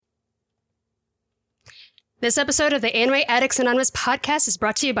This episode of the Anime Addicts Anonymous podcast is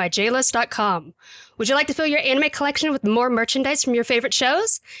brought to you by JList.com. Would you like to fill your anime collection with more merchandise from your favorite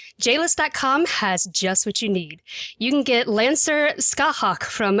shows? JList.com has just what you need. You can get Lancer Skahawk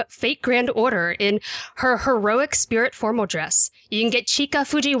from Fate Grand Order in her heroic spirit formal dress. You can get Chika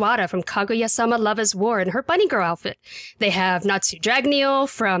Fujiwara from Kaguya-sama Love is War in her bunny girl outfit. They have Natsu Dragneel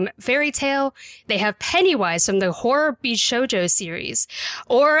from Fairy Tail. They have Pennywise from the horror Bishoujo series.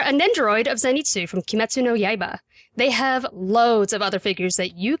 Or a Nendoroid of Zenitsu from Kimetsu no Yaiba. They have loads of other figures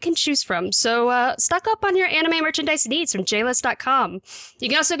that you can choose from, so stock up on your anime merchandise needs from JList.com. You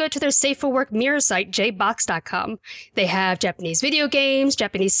can also go to their safe-for-work mirror site, jbox.com. They have Japanese video games,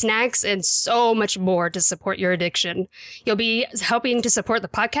 Japanese snacks, and so much more to support your addiction. You'll be helping to support the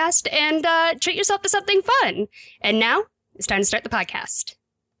podcast and treat yourself to something fun. And now, it's time to start the podcast.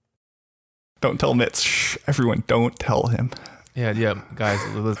 Don't tell Mitz. Shh, everyone, don't tell him. Yeah,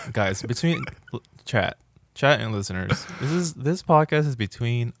 guys, between chat and listeners, this podcast is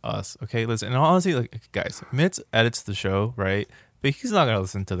between us, okay? Listen, and honestly, like, guys, Mitz edits the show, right? But he's not gonna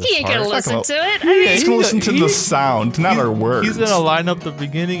listen to this. He ain't gonna listen to it. He's gonna listen to the sound, not our words. He's gonna line up the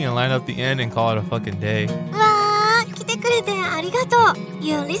beginning and line up the end and call it a fucking day.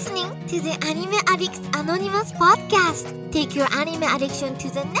 You're listening to the Anime Addicts Anonymous podcast. Take your anime addiction to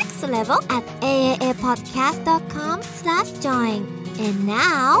the next level at aapodcast.com/join. And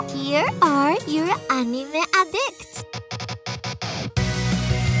now, here are your anime addicts.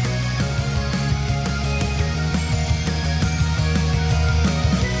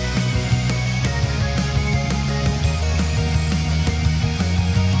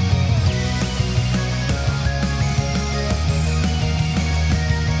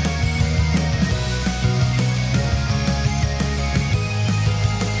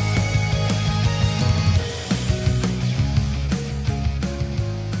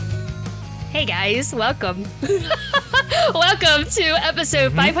 Hey guys, welcome. Welcome to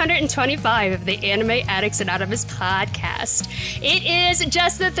episode 525 of the Anime Addicts Anonymous podcast. It is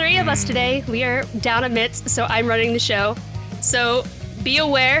just the three of us today. We are down a Mitz, so I'm running the show. So be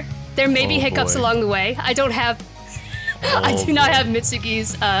aware, there may be hiccups along the way. I do not have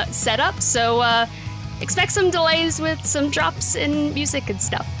Mitsugi's setup, so expect some delays with some drops in music and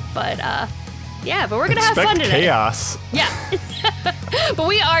stuff. But but we're going to have fun today. Chaos. Yeah. But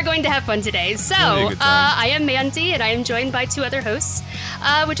we are going to have fun today. So, I am Mandy, and I am joined by two other hosts.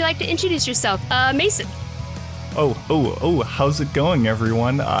 Would you like to introduce yourself? Mason. Oh, how's it going,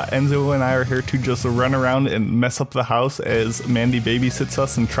 everyone? Enzo and I are here to just run around and mess up the house as Mandy babysits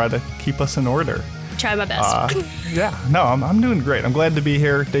us and try to keep us in order. Try my best. I'm doing great. I'm glad to be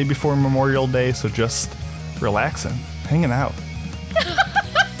here day before Memorial Day, so just relaxing, hanging out.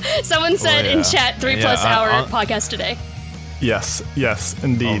 Someone said in chat 3+ hour podcast today. Yes,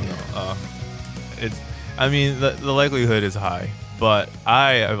 indeed. The likelihood is high, but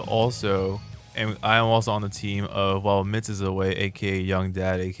I am also on the team of, while Mitz is away, aka Young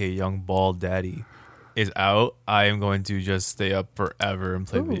Dad, aka Young Bald Daddy, is out, I am going to just stay up forever and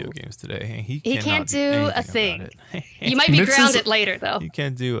play video games today. And he can't do a thing. You might be grounded later, though. You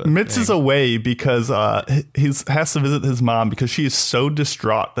can't do it. Mitz is away because he has to visit his mom because she is so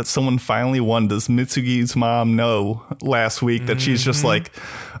distraught that someone finally won. Does Mitsugi's mom know last week that she's just like,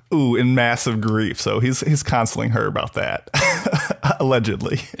 in massive grief? So he's counseling her about that.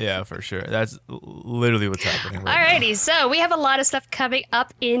 Allegedly. Yeah, for sure. That's literally what's happening right Alrighty, so we have a lot of stuff coming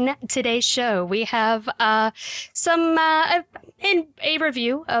up in today's show. We have a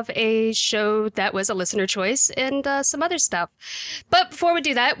review of a show that was a listener choice and some other stuff. But before we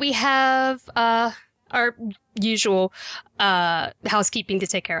do that, we have our usual housekeeping to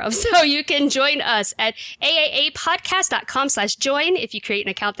take care of. So you can join us at aapodcast.com/join. If you create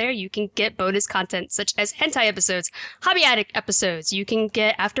an account there, you can get bonus content such as hentai episodes, hobby addict episodes. You can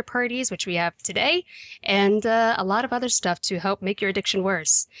get after parties, which we have today, and a lot of other stuff to help make your addiction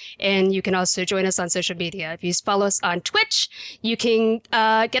worse. And you can also join us on social media. If you follow us on Twitch, you can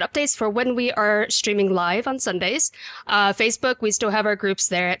get updates for when we are streaming live on Sundays. Facebook, we still have our groups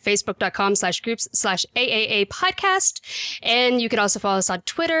there at facebook.com/groups/AAA podcast. And you can also follow us on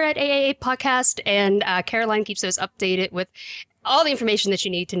Twitter at AAA podcast. And Caroline keeps those updated with all the information that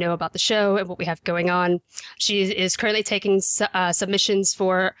you need to know about the show and what we have going on. She is currently taking submissions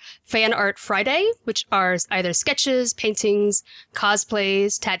for Fan Art Friday, which are either sketches, paintings,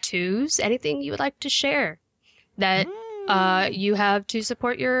 cosplays, tattoos, anything you would like to share that you have to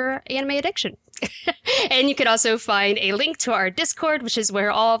support your anime addiction. And you can also find a link to our Discord, which is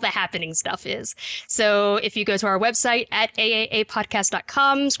where all the happening stuff is. So if you go to our website at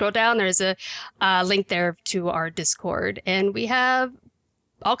aapodcast.com, scroll down, there's a link there to our Discord. And we have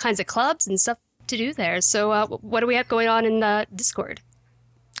all kinds of clubs and stuff to do there. So what do we have going on in Discord?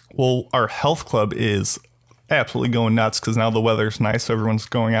 Well, our health club is absolutely going nuts because now the weather's nice. So everyone's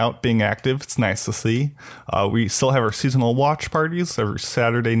going out, being active. It's nice to see. We still have our seasonal watch parties every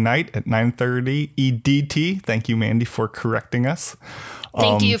Saturday night at 9:30 EDT. Thank you, Mandy, for correcting us.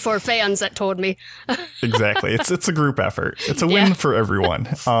 Thank you for fans that told me. Exactly. It's a group effort. It's a win for everyone.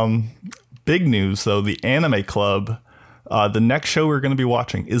 Big news, though, the Anime Club, the next show we're going to be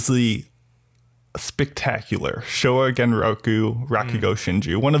watching is the spectacular Showa Genroku Rakugo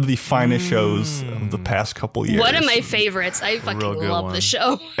Shinju, one of the finest shows of the past couple years. One of my favorites. I fucking love the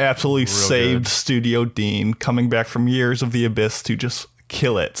show. Absolutely Real saved good. Studio Dean, coming back from years of the abyss to just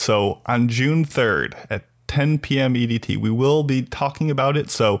kill it. So on June 3rd at 10 p.m. EDT, we will be talking about it.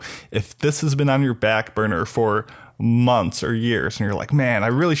 So if this has been on your back burner for months or years and you're like, man, I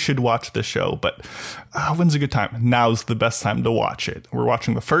really should watch this show, but when's a good time? Now's the best time to watch it. We're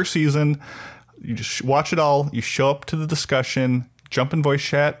watching the first season. You just watch it all. You show up to the discussion, jump in voice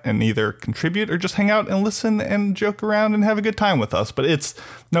chat, and either contribute or just hang out and listen and joke around and have a good time with us. But it's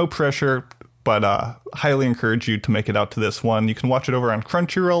no pressure, but highly encourage you to make it out to this one. You can watch it over on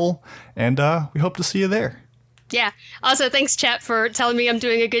Crunchyroll, and we hope to see you there. Yeah. Also, thanks, chat, for telling me I'm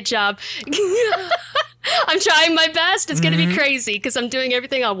doing a good job. I'm trying my best. It's going to be crazy because I'm doing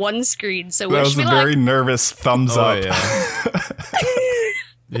everything on one screen. So That was a very nervous thumbs up. Yeah.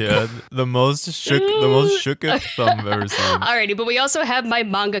 Yeah, the most shooketh thumb I've ever seen. Alrighty, but we also have my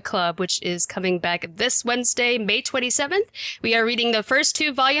manga club, which is coming back this Wednesday, May 27th. We are reading the first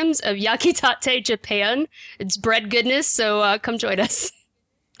 2 volumes of Yakitate Japan. It's bread goodness, so come join us.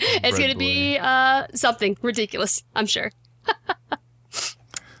 It's going to be something ridiculous, I'm sure.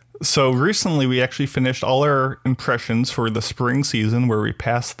 So recently we actually finished all our impressions for the spring season where we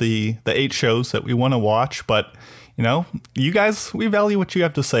passed the 8 shows that we want to watch, but you know, you guys, we value what you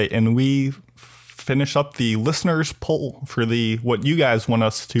have to say, and we finish up the listeners poll for what you guys want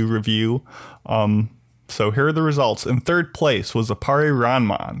us to review. So here are the results. In 3rd place was Apare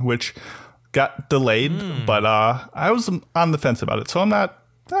Ranman, which got delayed, but I was on the fence about it, so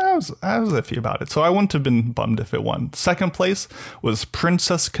I was iffy about it, so I wouldn't have been bummed if it won. 2nd place was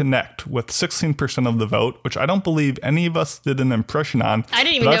Princess Connect with 16% of the vote, which I don't believe any of us did an impression on. I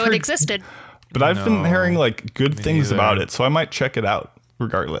didn't even know it existed. But I've been hearing like good things neither. about it, so I might check it out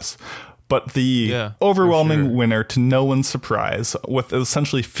regardless. But the overwhelming winner, to no one's surprise, with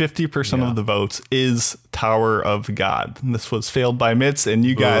essentially 50% of the votes, is Tower of God. And this was failed by Mitz, and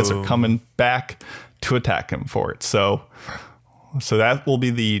you guys are coming back to attack him for it. So that will be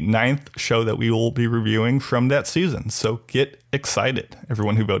the 9th show that we will be reviewing from that season. So get excited,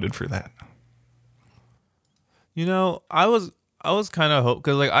 everyone who voted for that. You know, I was kind of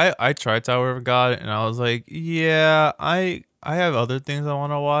because like I tried Tower of God and I was like, yeah, I have other things I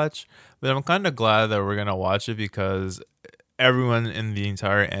want to watch, but I'm kind of glad that we're gonna watch it because everyone in the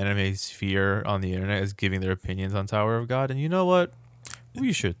entire anime sphere on the internet is giving their opinions on Tower of God, and you know what,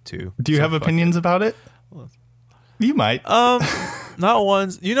 we should too. Do you have opinions about it? You might. Not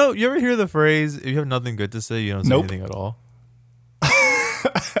once. You know, you ever hear the phrase, if you have nothing good to say, you don't say anything at all?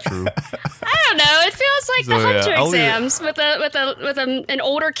 True. I don't know. It feels like the Hunter exams with an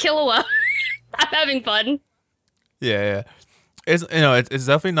older Killua. I'm having fun. Yeah. It's it's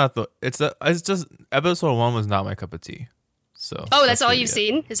definitely not it's just episode 1 was not my cup of tea. So that's all you've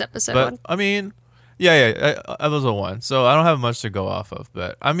seen is episode 1. I mean, episode 1. So I don't have much to go off of,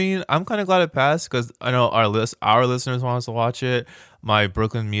 but I mean, I'm kind of glad it passed because I know our listeners want us to watch it. My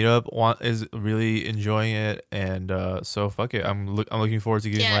Brooklyn meetup is really enjoying it, and so fuck it. I'm looking forward to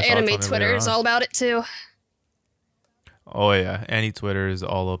giving my thoughts on it. Anime Twitter is all about it too. Oh yeah, Annie Twitter is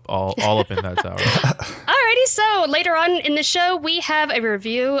all up in that tower. Alrighty, so later on in the show, we have a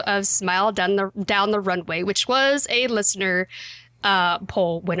review of Smile Down the Runway, which was a listener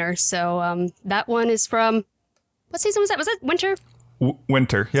poll winner. So that one is from what season was that? Was that winter?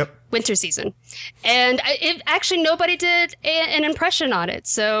 Winter. Yep. Winter season, and actually nobody did an impression on it.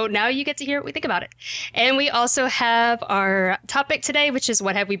 So now you get to hear what we think about it. And we also have our topic today, which is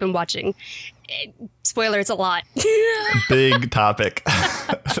what have we been watching. Spoiler, it's a lot. Big topic.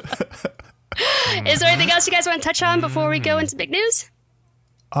 Is there anything else you guys want to touch on before we go into big news?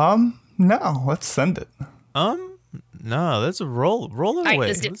 No, let's send it. No, let's roll it away.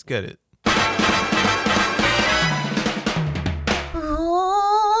 Let's get it.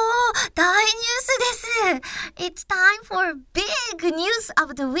 大ニュースです。It's time for big news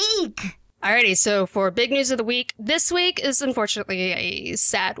of the week. Alrighty, so for big news of the week, this week is unfortunately a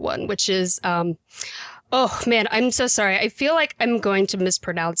sad one, which is, oh man, I'm so sorry. I feel like I'm going to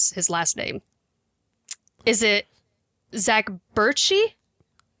mispronounce his last name. Is it Zach Birchie?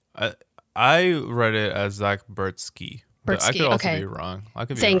 I read it as Zach Bertsky. But I could also okay. be wrong. I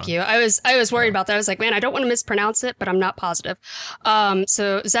could be Thank wrong. you. I was worried about that. I was like, man, I don't want to mispronounce it, but I'm not positive.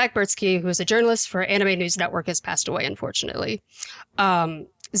 So Zach Bertsky, who is a journalist for Anime News Network, has passed away, unfortunately.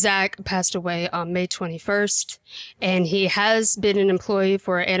 Zach passed away on May 21st, and he has been an employee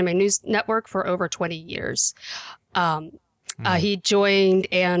for Anime News Network for over 20 years. He joined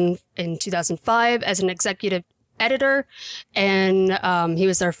Anne in 2005 as an executive editor, and he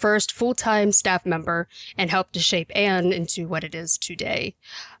was their first full-time staff member and helped to shape Anne into what it is today.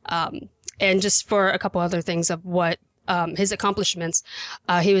 And just for a couple other things of what his accomplishments,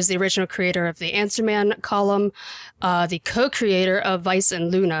 he was the original creator of the Answer Man column, the co-creator of Vice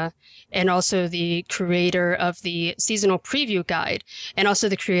and Luna, and also the creator of the seasonal preview guide, and also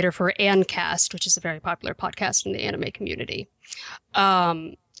the creator for Ancast, which is a very popular podcast in the anime community.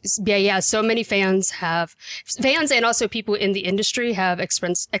 So many fans and also people in the industry have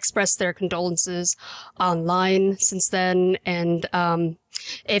expressed their condolences online since then. And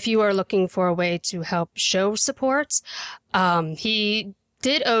if you are looking for a way to help show support, he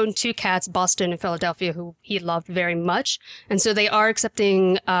did own 2 cats, Boston and Philadelphia, who he loved very much. And so they are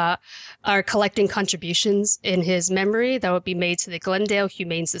collecting contributions in his memory that will be made to the Glendale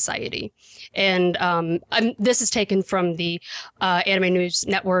Humane Society. And this is taken from the Anime News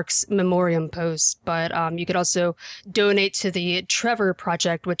Network's Memoriam post, but you could also donate to the Trevor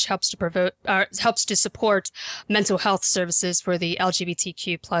Project, which helps to support mental health services for the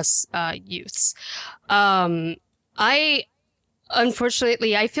LGBTQ plus youths.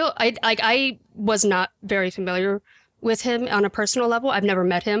 Unfortunately, I feel I was not very familiar with him on a personal level. I've never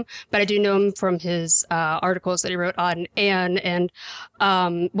met him, but I do know him from his articles that he wrote on Anne. And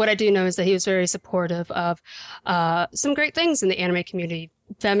what I do know is that he was very supportive of some great things in the anime community,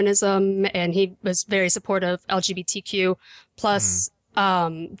 feminism, and he was very supportive of LGBTQ plus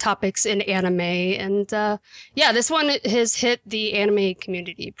topics in anime. And this one has hit the anime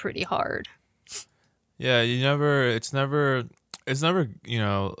community pretty hard. Yeah, it's never,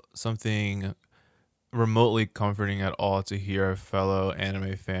 something remotely comforting at all to hear a fellow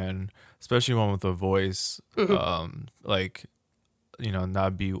anime fan, especially one with a voice, not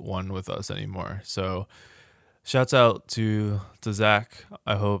be one with us anymore. So shouts out to Zach.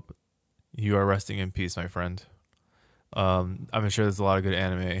 I hope you are resting in peace, my friend. I'm sure there's a lot of good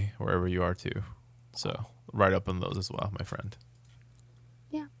anime wherever you are too. So write up on those as well, my friend.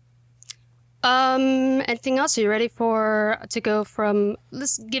 Anything else? Are you ready to go from,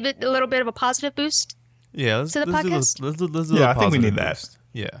 let's give it a little bit of a positive boost? Yeah, let's do podcast? Let's do I think we need that.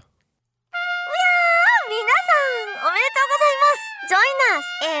 Yeah. 皆さんおめでとうございます。 Join us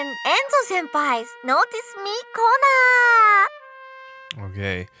in Enzo Senpai's Notice Me corner.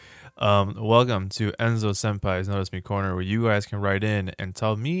 Okay. Welcome to Enzo Senpai's Notice Me Corner, where you guys can write in and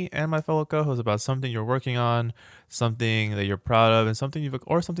tell me and my fellow co-hosts about something you're working on, something that you're proud of, and something you've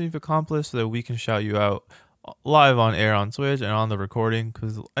accomplished, so that we can shout you out live on air on Twitch and on the recording.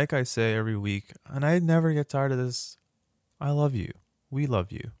 Because, like I say every week, and I never get tired of this, I love you. We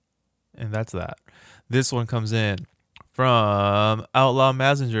love you, and that's that. This one comes in from Outlaw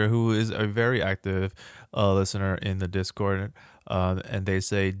Messenger, who is a very active listener in the Discord. And they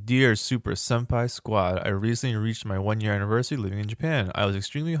say, Dear Super Senpai Squad, I recently reached my 1-year anniversary living in Japan. I was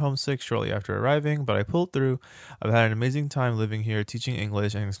extremely homesick shortly after arriving, but I pulled through. I've had an amazing time living here, teaching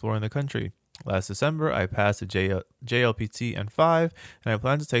English and exploring the country. Last December, I passed the JLPT N5, and I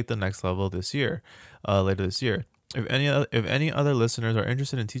plan to take the next level later this year. If any other listeners are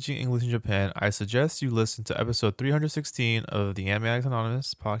interested in teaching English in Japan, I suggest you listen to episode 316 of the Anime Addicts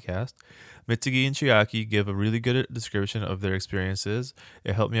Anonymous podcast. Mitsugi and Chiaki give a really good description of their experiences.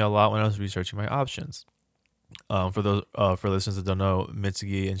 It helped me a lot when I was researching my options. For listeners that don't know,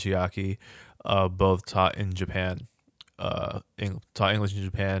 Mitsugi and Chiaki both taught in Japan, taught English in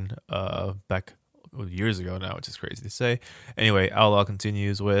Japan back years ago now, which is crazy to say. Anyway, Outlaw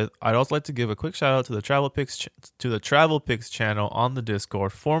continues with, I'd also like to give a quick shout out to the Travel Picks channel on the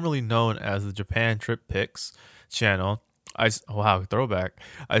Discord, formerly known as the Japan Trip Picks channel. Wow, throwback.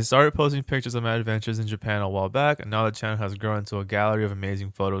 I started posting pictures of my adventures in Japan a while back, and now the channel has grown into a gallery of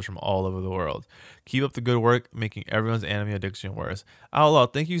amazing photos from all over the world. Keep up the good work, making everyone's anime addiction worse. Outlaw,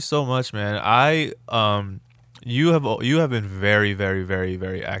 thank you so much, man. You have been very, very, very,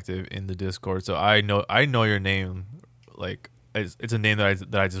 very active in the Discord, so I know your name. Like it's a name that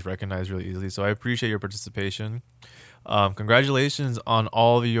I just recognize really easily. So I appreciate your participation. Congratulations on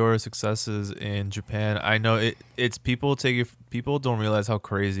all of your successes in Japan. I know it's people don't realize how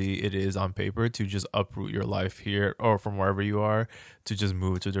crazy it is on paper to just uproot your life here or from wherever you are to just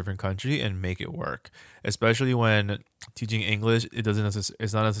move to a different country and make it work. Especially when teaching English,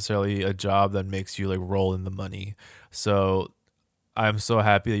 it's not necessarily a job that makes you like roll in the money. So I'm so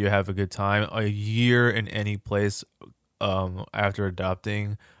happy that you have a good time. A year in any place after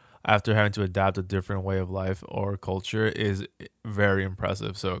having to adapt a different way of life or culture is very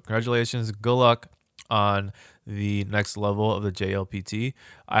impressive. So congratulations. Good luck on the next level of the JLPT.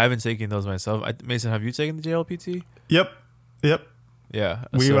 I haven't taken those myself. Mason, have you taken the JLPT? Yep. Yeah.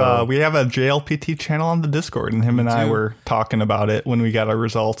 We have a JLPT channel on the Discord, and him and I were talking about it when we got our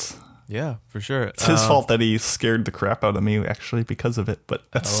results. Yeah, for sure. It's his fault that he scared the crap out of me actually because of it, but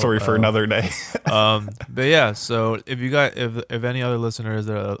that's a story for another day. But yeah, so if any other listeners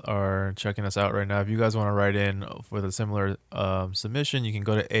that are checking us out right now, if you guys want to write in with a similar submission, you can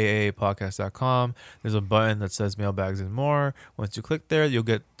go to aapodcast.com. There's a button that says mailbags and more. Once you click there, you'll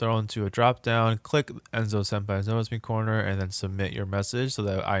get thrown to a drop down. Click Enzo Senpai's Notice Me corner and then submit your message so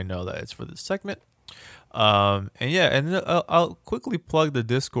that I know that it's for this segment. And I'll quickly plug the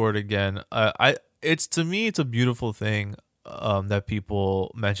Discord again. To me it's a beautiful thing that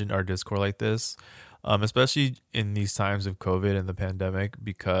people mention our Discord like this, especially in these times of COVID and the pandemic,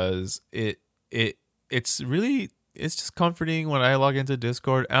 because it's just comforting when I log into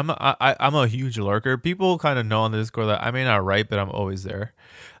Discord. I'm a huge lurker. People kind of know on the Discord that I may not write, but I'm always there.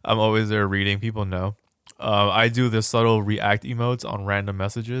 I'm always there reading. People know. I do the subtle react emotes on random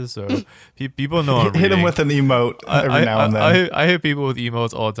messages, so people know I'm reading. Hit them with an emote every now and then. I hit people with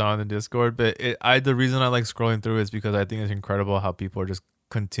emotes all the time on the Discord, but the reason I like scrolling through is because I think it's incredible how people are just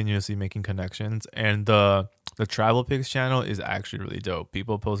continuously making connections, and the travel pics channel is actually really dope.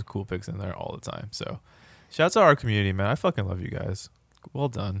 People post cool pics in there all the time. So, shouts to our community, man. I fucking love you guys. Well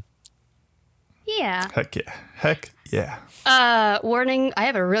done. Yeah. Heck yeah. Warning, I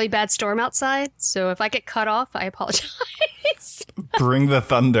have a really bad storm outside, so if I get cut off, I apologize. Bring the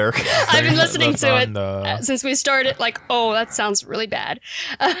thunder. I've been listening to it since we started, that sounds really bad.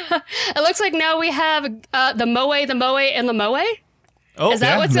 It looks like now we have the Moe, and the Moe. Oh, is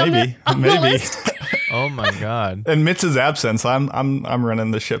that what's on the list? Oh my god. In Mitz's absence, I'm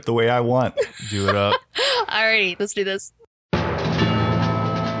running the ship the way I want. Do it up. Alrighty, let's do this.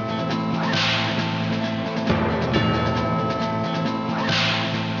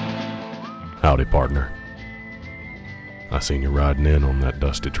 Howdy, partner. I seen you riding in on that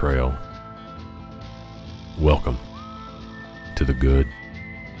dusty trail. Welcome to the good,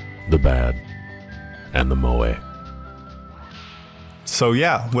 the bad, and the Moe. So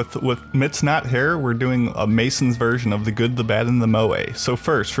yeah, with Mitz not here, we're doing a Mason's version of the good, the bad, and the Moe. So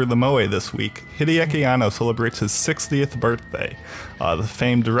first, for the Moe this week, Hideaki Anno celebrates his 60th birthday. The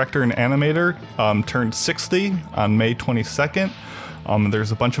famed director and animator turned 60 on May 22nd.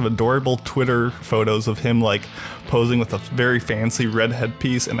 There's a bunch of adorable Twitter photos of him posing with a very fancy red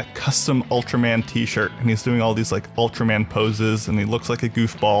headpiece and a custom Ultraman t-shirt, and he's doing all these Ultraman poses, and he looks like a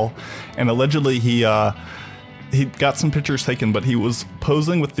goofball. And allegedly he got some pictures taken, but he was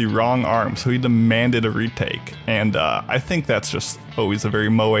posing with the wrong arm, so he demanded a retake. And I think that's just always a very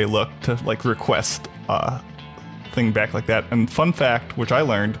Moe look to request thing back like that. And fun fact, which I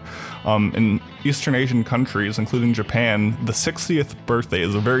learned, in Eastern Asian countries, including Japan, the 60th birthday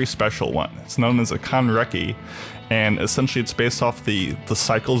is a very special one. It's known as a kanreki, and essentially it's based off the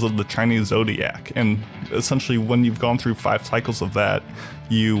cycles of the Chinese zodiac. And essentially when you've gone through 5 cycles of that,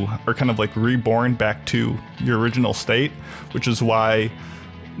 you are kind of reborn back to your original state, which is why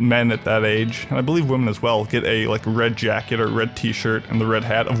men at that age, and I believe women as well, get a red jacket or red t-shirt and the red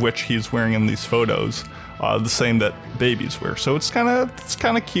hat, of which he's wearing in these photos. The same that babies wear. So it's kind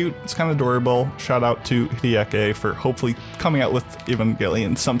of cute. It's kind of adorable. Shout out to Hideaki for hopefully coming out with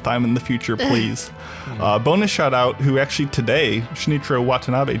Evangelion sometime in the future, please. Bonus shout out, who actually today, Shinichiro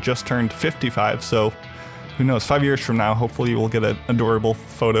Watanabe just turned 55. So who knows, 5 years from now, hopefully we'll get an adorable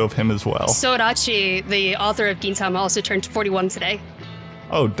photo of him as well. Sorachi, the author of Gintama, also turned 41 today.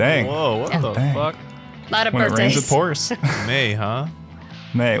 Oh, dang. Whoa, what the fuck? A lot of when birthdays. It rains, it pours. May, huh?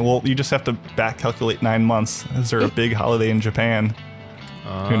 May. Well, you just have to back calculate 9 months. Is there a big holiday in Japan?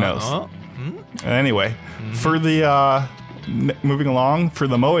 Who knows? Anyway, for the moving along, for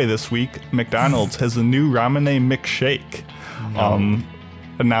the Moe this week, McDonald's has a new Ramune McShake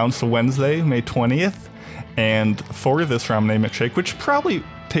announced Wednesday, May 20th. And for this Ramune McShake, which probably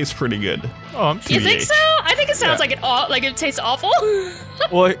tastes pretty good. Oh, I'm sure. You think so? I think it sounds like it tastes awful.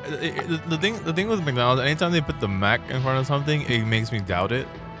 Well, the thing with McDonald's, anytime they put the Mac in front of something, it makes me doubt it.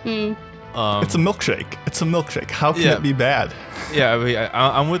 It's a milkshake. It's a milkshake. How can it be bad? Yeah, I mean,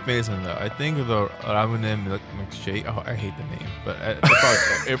 I'm with Mason though. I think the ramen milkshake. Oh, I hate the name, but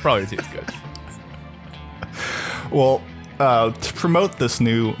it probably tastes good. Well, to promote this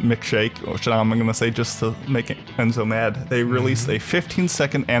new milkshake, which I'm going to say just to make Enzo mad, they released a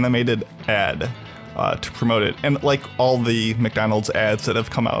 15-second animated ad to promote it. And like all the McDonald's ads that have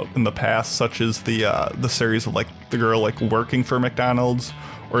come out in the past, such as the series of like the girl like working for McDonald's,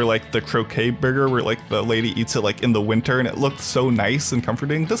 or like the croquet burger where like the lady eats it like in the winter and it looked so nice and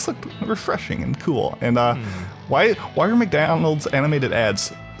comforting. This looked refreshing and cool. And why are McDonald's animated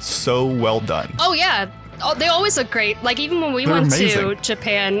ads so well done? Oh yeah. Oh, they always look great. Like even when we went to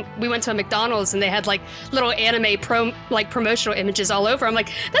Japan, we went to a McDonald's and they had like little anime promotional images all over. I'm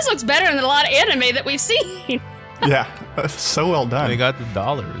like, this looks better than a lot of anime that we've seen. Yeah, so well done. They got the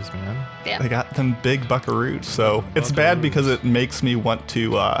dollars, man. Yeah. They got them big buckaroos. So it's bad because it makes me want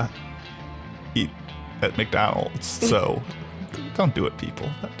to eat at McDonald's. So don't do it, people.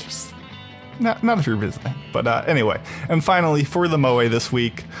 That just not if you're visiting. But anyway, and finally for the Moe this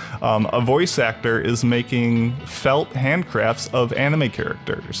week, a voice actor is making felt handcrafts of anime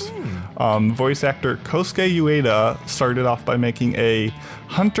characters. Voice actor Kosuke Ueda started off by making a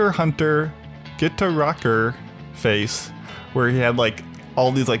Hunter x Hunter Gita Rocker face where he had like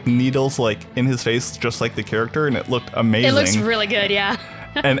all these like needles like in his face just like the character, and it looked amazing. It looks really good, yeah.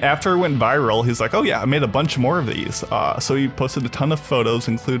 And after it went viral, he's like, oh yeah, I made a bunch more of these. So he posted a ton of photos,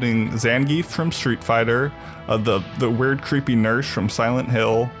 including Zangief from Street Fighter, the weird creepy nurse from Silent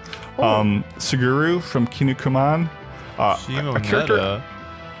Hill, Suguru from Kinnikuman, a character.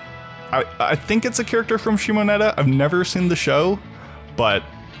 I think it's a character from Shimoneta. I've never seen the show, but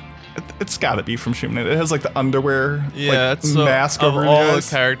it's got to be from Shimoneta. It has like the underwear mask over all the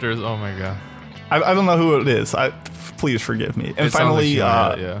characters. Oh my god. I don't know who it is. Please forgive me. And finally,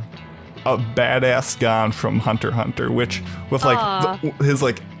 a badass Gon from Hunter x Hunter, which with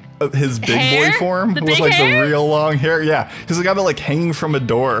like his big hair? boy form with like hair? the real long hair. Yeah, he's got it like hanging from a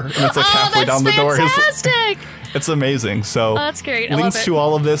door, and it's like halfway down the door. Fantastic! It's amazing. So that's great. I links love it. to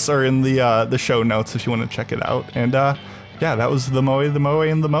all of this are in the show notes if you want to check it out. And yeah, that was the Moe, and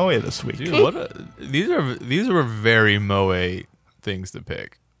the Moe this week. Dude, these are very Moe things to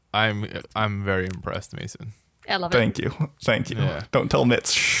pick. I'm very impressed, Mason. I love it. Thank you. Yeah. Don't tell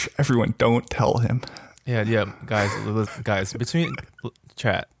Mitz. Shh, everyone, don't tell him. Yeah, guys, between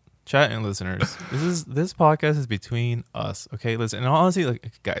chat and listeners, this podcast is between us. Okay, listen, and honestly,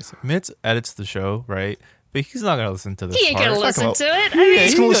 like guys, Mitz edits the show, right? But he's not gonna listen to this. He ain't gonna listen to it.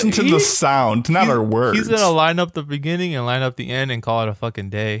 He's gonna listen to the sound, not our words. He's gonna line up the beginning and line up the end and call it a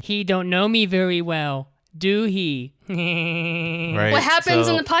fucking day. He don't know me very well, do he? Right. What happens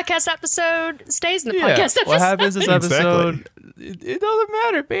in the podcast episode stays in the podcast episode. What happens this episode? Exactly. It doesn't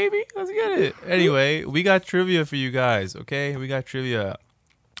matter, baby. Let's get it. Anyway, we got trivia for you guys. Okay, we got trivia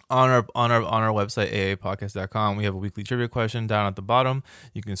on our website aapodcast.com. We have a weekly trivia question down at the bottom.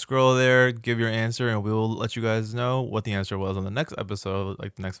 You can scroll there, give your answer, and we will let you guys know what the answer was on the next episode,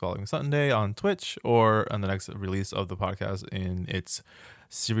 like the next following Sunday on Twitch, or on the next release of the podcast in its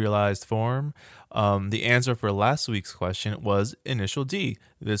serialized form. The answer for last week's question was Initial D.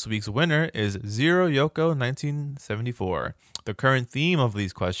 This week's winner is Zero Yoko 1974. The current theme of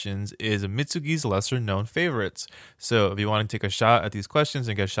these questions is Mitsugi's lesser known favorites. So if you want to take a shot at these questions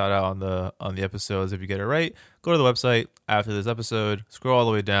and get a shout out on the episodes, if you get it right, go to the website after this episode, scroll all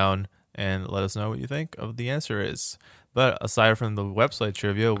the way down, and let us know what you think of the answer is. But aside from the website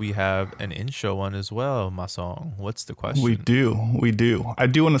trivia, we have an in-show one as well, Masong. What's the question? We do. I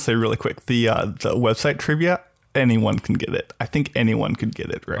do want to say really quick, the website trivia, anyone can get it. I think anyone could get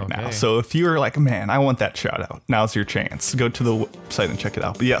it right now. So if you're like, man, I want that shout out, now's your chance. Go to the website and check it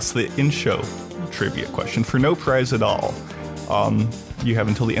out. But yes, the in-show trivia question for no prize at all. You have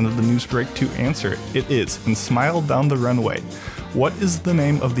until the end of the news break to answer it. It is, in Smile Down the Runway, what is the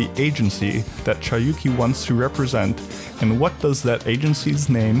name of the agency that Chayuki wants to represent, and what does that agency's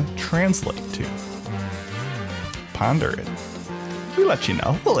name translate to? Ponder it. We'll let you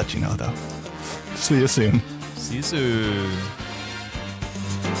know, though. See you soon. See you soon.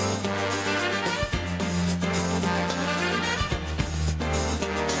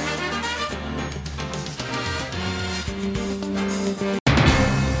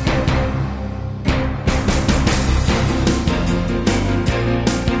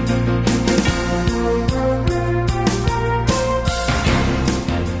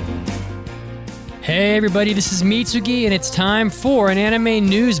 Hey everybody, this is Mitsugi, and it's time for an anime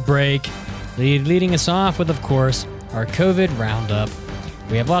news break. Leading us off with, of course, our COVID roundup.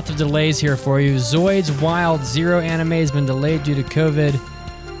 We have lots of delays here for you. Zoid's Wild Zero anime has been delayed due to COVID.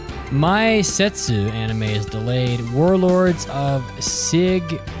 My Setsu anime is delayed. Warlords of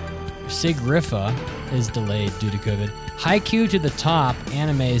Sigrifa is delayed due to COVID. Haikyuu to the Top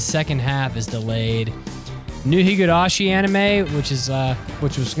anime's second half is delayed. New Higurashi anime, which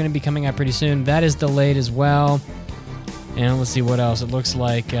was going to be coming out pretty soon, that is delayed as well. And let's see what else. It looks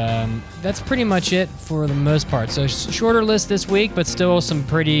like that's pretty much it for the most part. So shorter list this week, but still some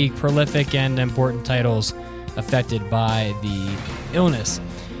pretty prolific and important titles affected by the illness.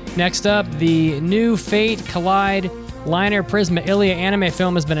 Next up, the new Fate Collide Liner Prisma Ilia anime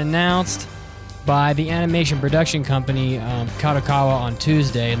film has been announced by the animation production company Kadokawa on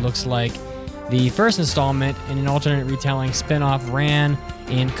Tuesday. It looks like the first installment in an alternate retelling spin-off ran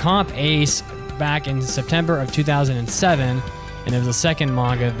in Comp Ace back in September of 2007, and there was a second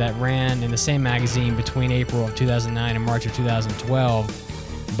manga that ran in the same magazine between April of 2009 and March of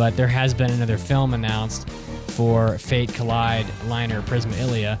 2012. But there has been another film announced for Fate Collide Liner Prisma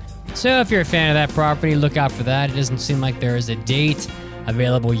Ilia. So if you're a fan of that property, look out for that. It doesn't seem like there is a date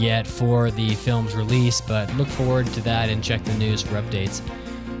available yet for the film's release, but look forward to that and check the news for updates.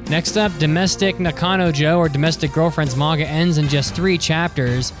 Next up, Domestic Nakanojo, or Domestic Girlfriends manga, ends in just 3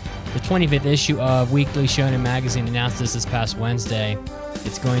 chapters. The 25th issue of Weekly Shonen Magazine announced this past Wednesday.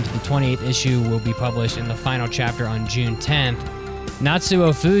 It's going to the 28th issue, will be published in the final chapter on June 10th.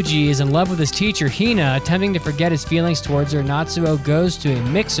 Natsuo Fuji is in love with his teacher, Hina. Attempting to forget his feelings towards her, Natsuo goes to a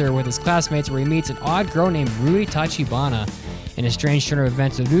mixer with his classmates where he meets an odd girl named Rui Tachibana. In a strange turn of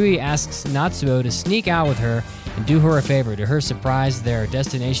events, Rui asks Natsuo to sneak out with her and do her a favor. To her surprise, their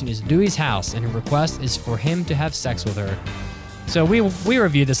destination is Rui's house, and her request is for him to have sex with her. So we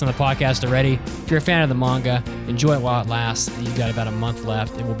reviewed this on the podcast already. If you're a fan of the manga, enjoy it while it lasts. You've got about a month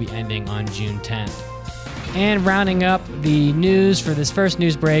left. It will be ending on June 10th. And rounding up the news for this first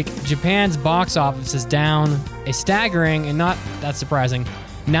news break, Japan's box office is down a staggering, and not that surprising,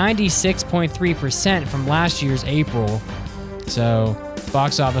 96.3% from last year's April. So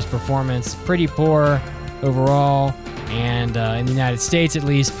box office performance pretty poor overall, and in the United States at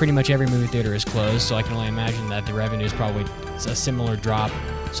least, pretty much every movie theater is closed, so I can only imagine that the revenue is probably a similar drop,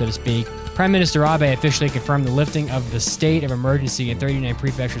 so to speak. Prime Minister Abe officially confirmed the lifting of the state of emergency in 39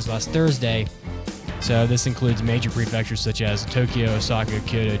 prefectures last Thursday. So this includes major prefectures such as Tokyo, Osaka,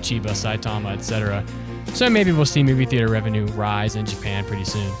 Kyoto, Chiba, Saitama, etc. So maybe we'll see movie theater revenue rise in Japan pretty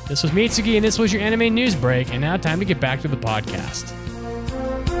soon. This was Mitsugi, and this was your anime news break, and now time to get back to the podcast.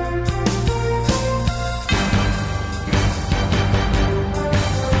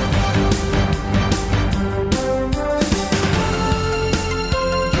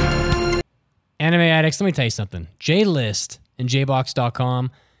 Anime addicts, let me tell you something. JList and JBox.com,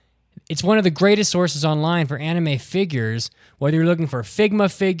 it's one of the greatest sources online for anime figures, whether you're looking for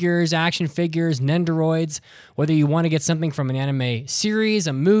Figma figures, action figures, Nendoroids, whether you want to get something from an anime series,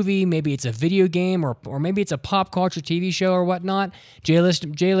 a movie, maybe it's a video game, or maybe it's a pop culture TV show or whatnot. JList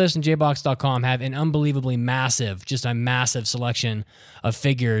and JBox.com have an unbelievably massive, just a massive selection of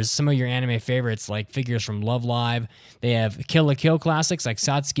figures. Some of your anime favorites, like figures from Love Live. They have Kill la Kill classics like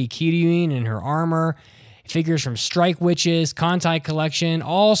Satsuki Kiryuin and her armor. Figures from Strike Witches, Kantai Collection,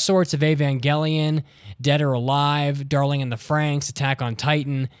 all sorts of Evangelion, Dead or Alive, Darling in the Franxx, Attack on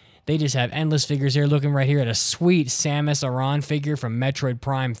Titan. They just have endless figures here. Looking right here at a sweet Samus Aran figure from Metroid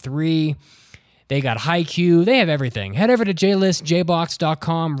Prime 3. They got Haikyuu. They have everything. Head over to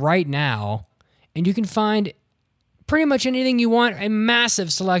JListJBox.com right now, and you can find pretty much anything you want. A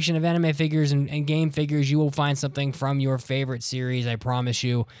massive selection of anime figures and game figures. You will find something from your favorite series, I promise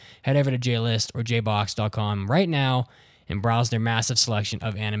you. Head over to JList or JBox.com right now and browse their massive selection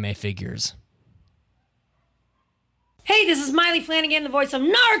of anime figures. Hey, this is Miley Flanagan, the voice of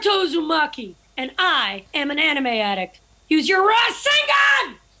Naruto Uzumaki, and I am an anime addict. Use your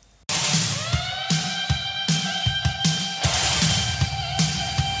Rasengan!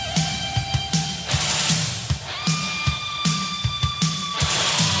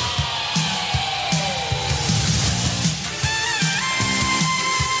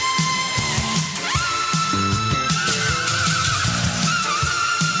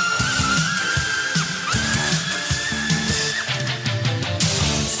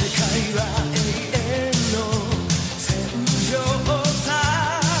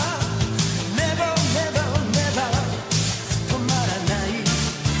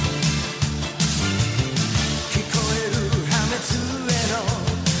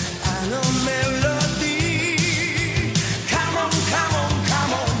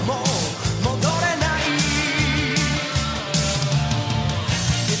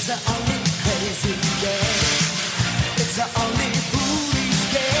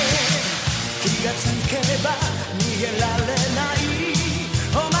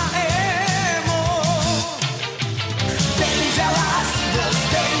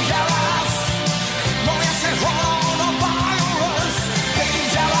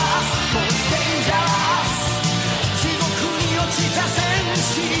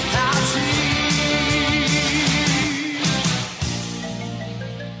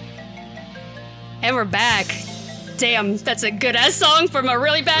 And we're back. Damn, that's a good ass song from a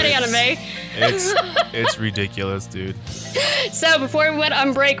really bad anime. It's ridiculous, dude. So before we went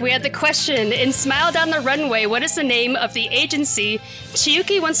on break, we had the question, in Smile Down the Runway, what is the name of the agency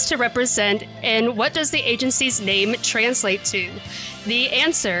Chiyuki wants to represent, and what does the agency's name translate to? The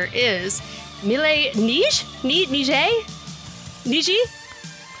answer is Mille Nige? Niji?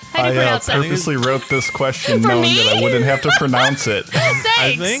 How do you pronounce that? I purposely wrote this question For knowing me? that I wouldn't have to pronounce it.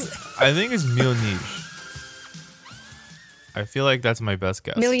 Thanks. I think it's Mille Nige. I feel like that's my best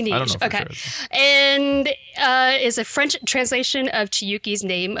guess. Mille I don't know Nige. for Okay. sure. And is a French translation of Chiyuki's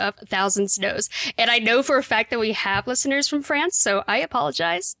name of Thousand Snows. And I know for a fact that we have listeners from France, so I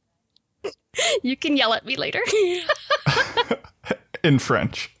apologize. You can yell at me later. In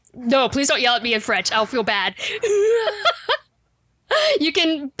French. No, please don't yell at me in French. I'll feel bad. You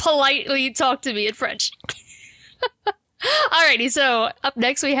can politely talk to me in French. Alrighty, so up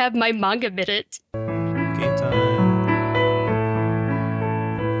next we have my manga minute. Game time.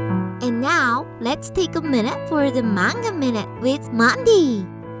 And now, let's take a minute for the manga minute with Mandy.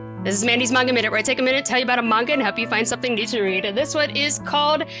 This is Mandy's Manga Minute, where I take a minute, tell you about a manga, and help you find something new to read. And this one is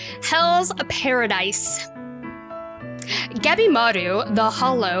called Hell's Paradise. Gabimaru, the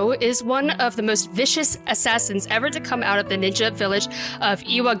Hollow, is one of the most vicious assassins ever to come out of the ninja village of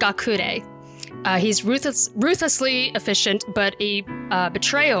Iwagakure. He's ruthlessly efficient, but a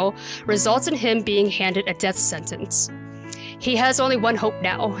betrayal results in him being handed a death sentence. He has only one hope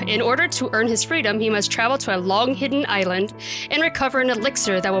now. In order to earn his freedom, he must travel to a long-hidden island and recover an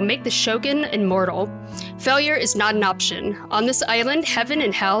elixir that will make the shogun immortal. Failure is not an option. On this island, heaven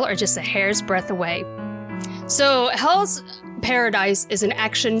and hell are just a hair's breadth away. So, Hell's Paradise is an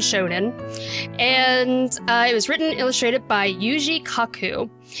action shonen, and it was written and illustrated by Yuji Kaku.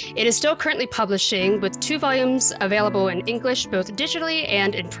 It is still currently publishing, with 2 volumes available in English, both digitally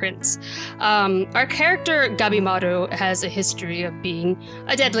and in print. Our character, Gabimaru, has a history of being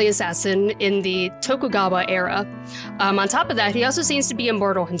a deadly assassin in the Tokugawa era. On top of that, he also seems to be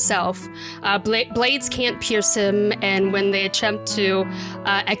immortal himself. Blades can't pierce him, and when they attempt to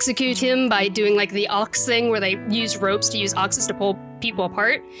execute him by doing like the ox thing, where they use ropes to use oxes to pull people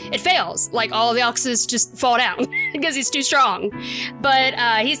apart, it fails. Like, all the oxes just fall down because he's too strong. But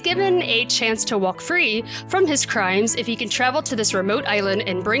he's given a chance to walk free from his crimes if he can travel to this remote island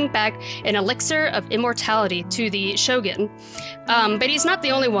and bring back an elixir of immortality to the shogun. But he's not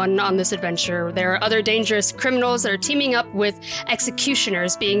the only one on this adventure. There are other dangerous criminals that are teaming up with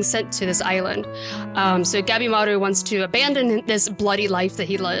executioners being sent to this island. So Gabimaru wants to abandon this bloody life that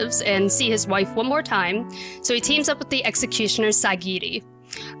he lives and see his wife one more time. So he teams up with the executioner Sagiri.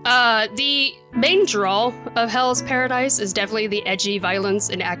 The main draw of Hell's Paradise is definitely the edgy violence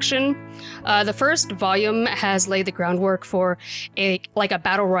in action. The first volume has laid the groundwork for a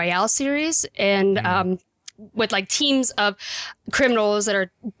battle royale series, and with like teams of criminals that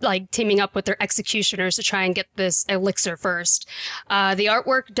are like teaming up with their executioners to try and get this elixir first. The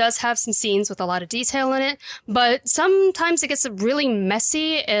artwork does have some scenes with a lot of detail in it, but sometimes it gets really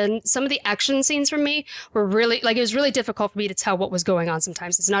messy, and some of the action scenes for me were really, it was really difficult for me to tell what was going on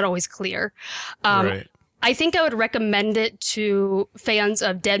sometimes. It's not always clear. Right. I think I would recommend it to fans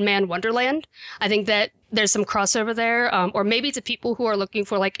of Dead Man Wonderland. I think that there's some crossover there, or maybe to people who are looking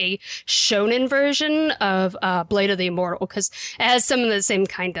for like a shonen version of Blade of the Immortal, because it has some of the same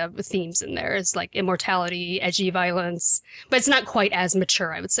kind of themes in there. It's like immortality, edgy violence, but it's not quite as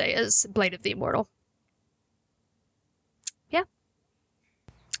mature, I would say, as Blade of the Immortal. Yeah.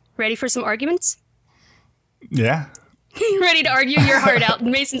 Ready for some arguments? Yeah. Ready to argue your heart out.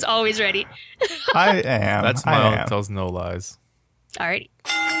 Mason's always ready. I am. That smile tells no lies. Alrighty.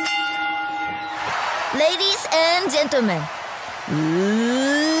 Ladies and gentlemen,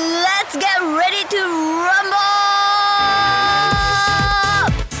 let's get ready to rumble!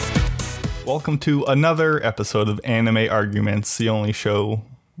 Welcome to another episode of Anime Arguments, the only show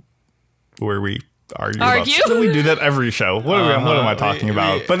where we argue? About. We do that every show. What am I talking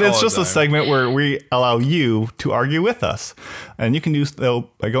about? But it's just a segment where we allow you to argue with us. And you can do so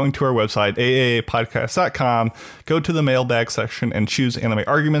by going to our website, aapodcast.com, go to the mailbag section and choose Anime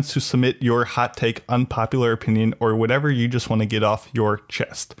Arguments to submit your hot take, unpopular opinion, or whatever you just want to get off your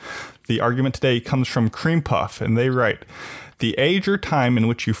chest. The argument today comes from Cream Puff, and they write, the age or time in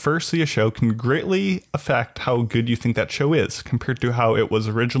which you first see a show can greatly affect how good you think that show is, compared to how it was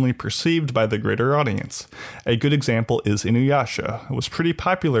originally perceived by the greater audience. A good example is Inuyasha. It was pretty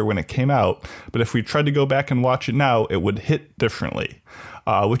popular when it came out, but if we tried to go back and watch it now, it would hit differently.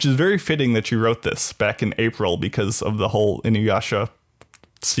 Which is very fitting that you wrote this back in April because of the whole Inuyasha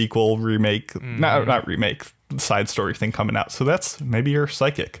sequel, remake, not remake, side story thing coming out. So that's maybe you're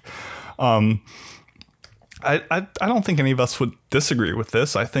psychic. I don't think any of us would disagree with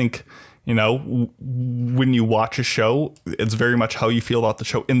this. I think, when you watch a show, it's very much how you feel about the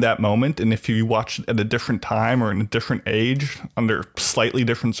show in that moment. And if you watch it at a different time or in a different age, under slightly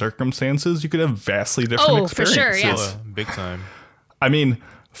different circumstances, you could have vastly different experiences. For sure, yes. Big time. I mean,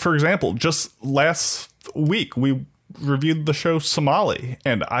 for example, just last week, we reviewed the show Somali,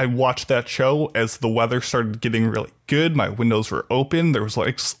 and I watched that show as the weather started getting really good. My windows were open. There was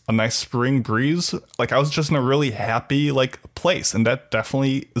like a nice spring breeze. Like I was just in a really happy place, and that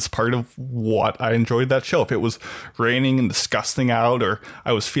definitely is part of what I enjoyed that show. If it was raining and disgusting out, or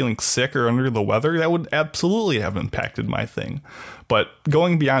I was feeling sick or under the weather, that would absolutely have impacted my thing. But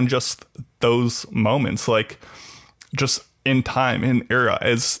going beyond just those moments, just in time, in era,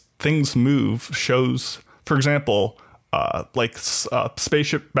 as things move, shows, for example,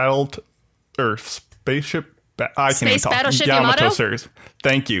 Spaceship Battle, or Spaceship. I can't even talk. Battleship Yamato series.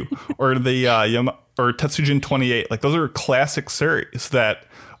 Thank you. Or the or Tetsujin 28. Those are classic series that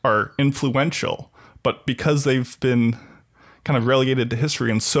are influential, but because they've been kind of relegated to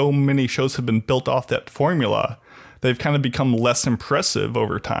history and so many shows have been built off that formula, they've kind of become less impressive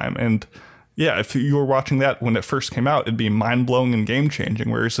over time. And yeah, if you were watching that when it first came out, it'd be mind-blowing and game-changing.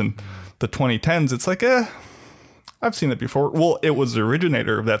 Whereas in the 2010s, it's I've seen it before. Well, it was the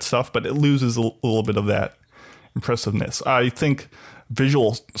originator of that stuff, but it loses a little bit of that impressiveness. I think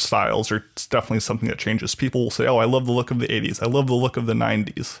visual styles are definitely something that changes. People will say, oh, I love the look of the 80s. I love the look of the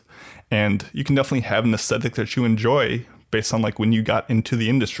 90s. And you can definitely have an aesthetic that you enjoy based on when you got into the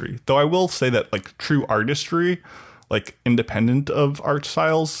industry. Though I will say that true artistry, independent of art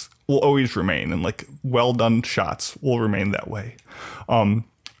styles, will always remain, and well done shots will remain that way. On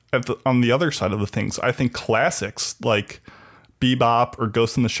the other side of the things, I think classics like Bebop or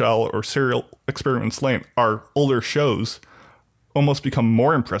Ghost in the Shell or Serial Experiments Lane, are older shows, almost become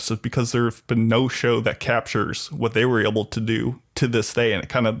more impressive because there have been no show that captures what they were able to do to this day, and it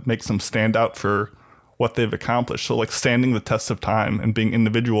kind of makes them stand out for what they've accomplished. So standing the test of time and being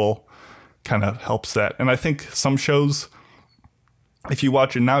individual kind of helps that. And I think some shows, if you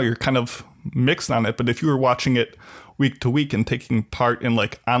watch it now, you're kind of mixed on it, but if you were watching it week to week and taking part in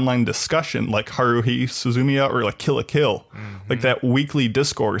online discussion like Haruhi Suzumiya or Kill la Kill, that weekly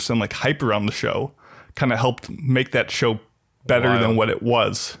discourse and hype around the show kind of helped make that show better than what it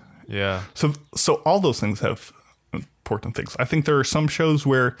was. Yeah. So all those things have important things. I think there are some shows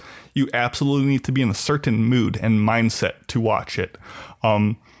where you absolutely need to be in a certain mood and mindset to watch it.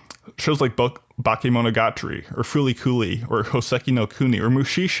 Shows like Bakemonogatari or Fulikuli or Hoseki no Kuni or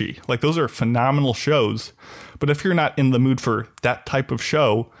Mushishi, those are phenomenal shows. But if you're not in the mood for that type of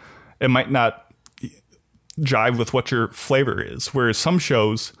show, it might not jive with what your flavor is. Whereas some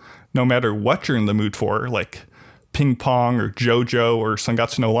shows, no matter what you're in the mood for, like Ping Pong or JoJo or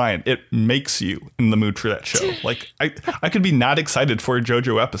Sangatsu no Lion, it makes you in the mood for that show. I could be not excited for a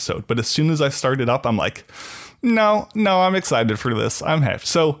JoJo episode, but as soon as I start it up, I'm like, no, I'm excited for this. I'm happy.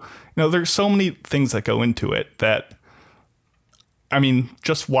 So, there's so many things that go into it that,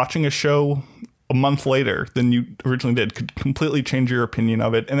 just watching a show a month later than you originally did could completely change your opinion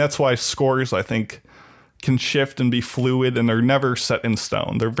of it. And that's why scores, I think, can shift and be fluid, and they're never set in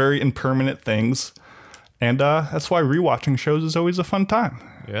stone. They're very impermanent things. And that's why rewatching shows is always a fun time.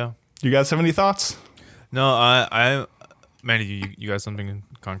 Yeah. You guys have any thoughts? No, Mandy, you got something in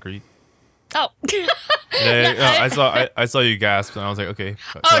concrete? Oh. I saw you gasp, and I was like, okay.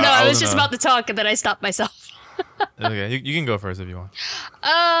 Oh, no, I was just about to talk, and then I stopped myself. Okay, you can go first if you want.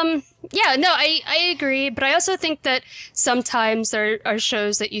 Yeah, no, I agree, but I also think that sometimes there are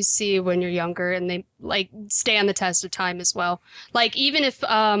shows that you see when you're younger, and they, stand the test of time as well. Even if,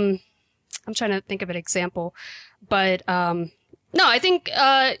 I'm trying to think of an example, but, no, I think,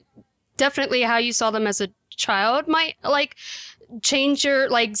 definitely how you saw them as a child might, change your,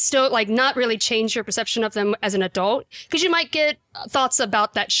 still, not really change your perception of them as an adult, because you might get thoughts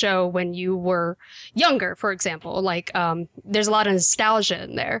about that show when you were younger, for example. There's a lot of nostalgia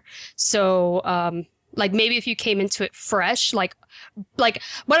in there. So, maybe if you came into it fresh, what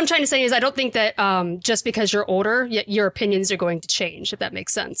I'm trying to say is I don't think that, just because you're older, your opinions are going to change, if that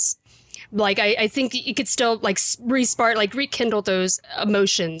makes sense. I think you could still rekindle those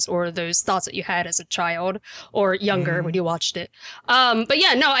emotions or those thoughts that you had as a child or younger when you watched it. But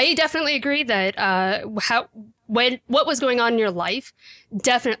yeah, no, I definitely agree that what was going on in your life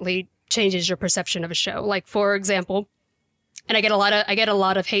definitely changes your perception of a show. For example, and I get a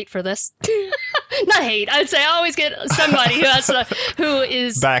lot of hate for this. Not hate. I would say I always get somebody who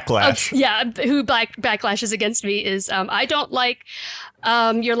is backlash. Who backlashes against me is I don't like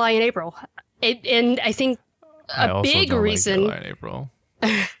Your Lie in April. And I think a big reason. Like Your Lie in April.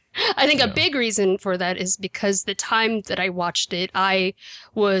 I think a big reason for that is because the time that I watched it, I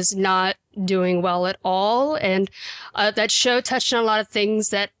was not doing well at all. And that show touched on a lot of things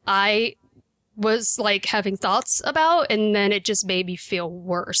that I was like having thoughts about, and then it just made me feel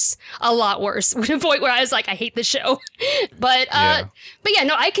worse, a lot worse, to the point where I was like, I hate the show. But yeah,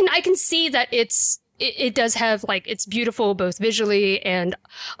 no, I can see that it does have, like, it's beautiful both visually and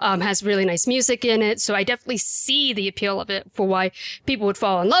has really nice music in it. So I definitely see the appeal of it for why people would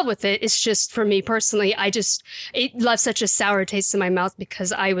fall in love with it. It's just, for me personally, it left such a sour taste in my mouth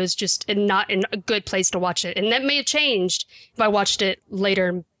because I was just not in a good place to watch it. And that may have changed if I watched it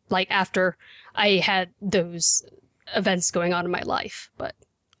later, like after I had those events going on in my life. But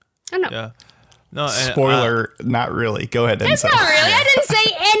I don't know. Yeah. No, spoiler, not really. Go ahead. It's not really. I didn't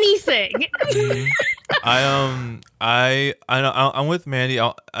say anything. I'm with Mandy.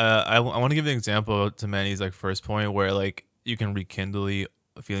 I want to give an example to Mandy's like first point where like you can rekindle the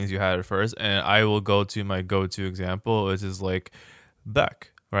feelings you had at first, and I will go to my go-to example, which is like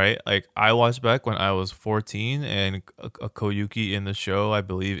Beck, right? Like I watched Beck when I was 14, and a Koyuki in the show I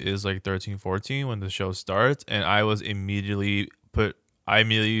believe is like 13, 14 when the show starts, and I immediately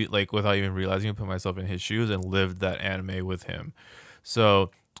like without even realizing put myself in his shoes and lived that anime with him.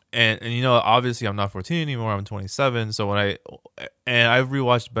 So and you know, obviously I'm not 14 anymore, I'm 27. So I've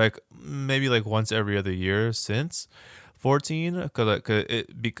rewatched Beck maybe like once every other year since 14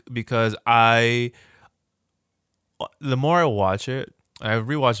 because the more I watch it, I've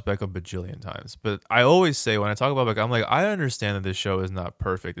rewatched Beck a bajillion times, but I always say when I talk about Beck, I'm like, I understand that this show is not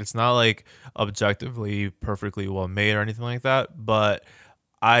perfect. It's not like objectively perfectly well made or anything like that, but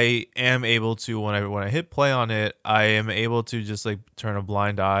I am able to when I hit play on it, I am able to just like turn a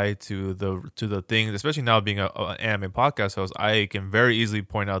blind eye to the things, especially now being an anime podcast host. I can very easily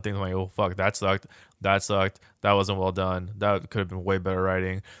point out things like, oh fuck, that sucked, that wasn't well done, that could have been way better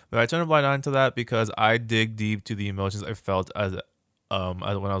writing. But I turn a blind eye to that because I dig deep to the emotions I felt as when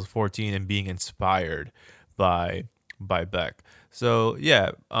I was 14 and being inspired by Beck. So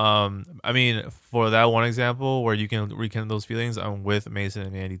yeah, I mean, for that one example where you can rekindle those feelings, I'm with Mason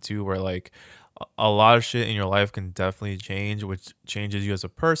and Andy too, where like a lot of shit in your life can definitely change, which changes you as a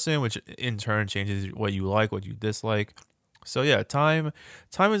person, which in turn changes what you like, what you dislike. So yeah, time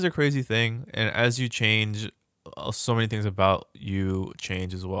is a crazy thing, and as you change, so many things about you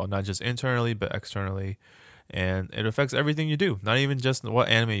change as well, not just internally but externally, and it affects everything you do, not even just what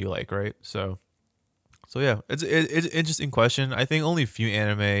anime you like, right? So yeah, it's an interesting question. I think only a few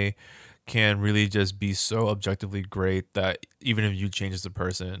anime can really just be so objectively great that even if you change as a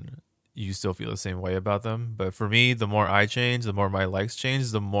person, you still feel the same way about them. But for me, the more I change, the more my likes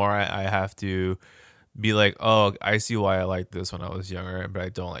change, the more I have to be like, oh, I see why I liked this when I was younger, but I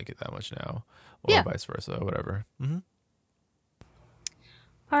don't like it that much now, or vice versa, whatever. Mm-hmm.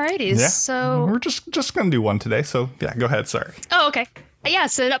 Alrighty, so we're just gonna do one today. So yeah, go ahead. Sorry. Oh, okay. Yeah,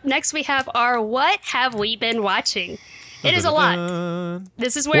 so up next we have our What Have We Been Watching? It is a lot.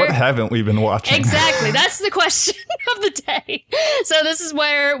 This is where... What haven't we been watching? Exactly. That's the question of the day. So this is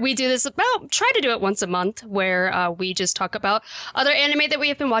where we do this, try to do it once a month, where we just talk about other anime that we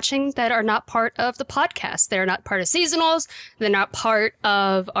have been watching that are not part of the podcast. They're not part of seasonals. They're not part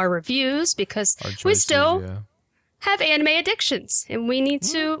of our reviews because we still have anime addictions and we need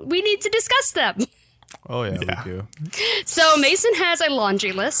to discuss them. Oh yeah, we do. So Mason has a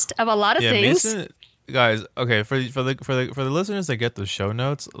laundry list of a lot of things. Mason, guys, okay, for the listeners that get the show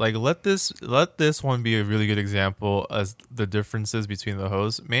notes, like let this one be a really good example as the differences between the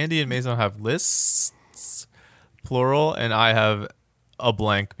hosts. Mandy and Mason have lists, plural, and I have a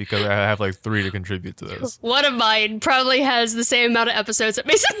blank because I have like 3 to contribute to this. One of mine probably has the same amount of episodes that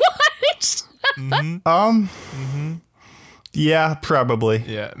Mason watched. Yeah, probably.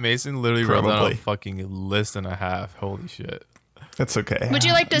 Yeah, Mason literally wrote down a fucking list and a half. Holy shit. That's okay. Would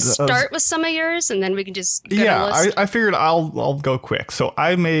you like to start with some of yours and then we can just go to the list? I figured I'll go quick. So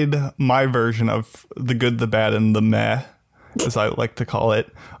I made my version of the good, the bad, and the meh, as I like to call it.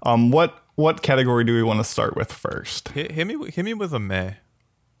 What category do we want to start with first? Hit me with a meh.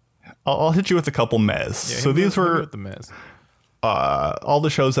 I'll hit you with a couple mehs. Yeah, so these were the mehs. All the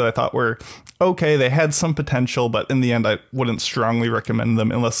shows that I thought were okay. They had some potential, but in the end, I wouldn't strongly recommend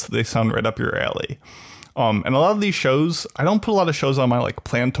them unless they sound right up your alley. And a lot of these shows, I don't put a lot of shows on my like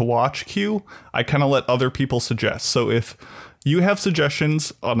plan to watch queue. I kind of let other people suggest. So if you have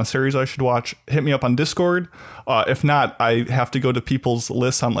suggestions on a series I should watch, hit me up on Discord. If not, I have to go to people's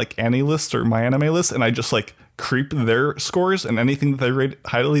lists on like Annie lists or My Anime List, and I just like creep their scores, and anything that they rate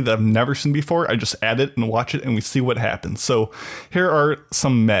highly that I've never seen before, I just add it and watch it and we see what happens. So here are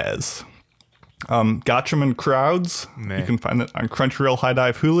some mehs. Gatchaman Crowds. Man. You can find it on Crunchyroll, High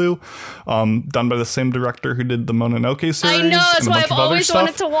Dive, Hulu. Done by the same director who did the Mononoke series. I know, that's and a why bunch I've of other always stuff.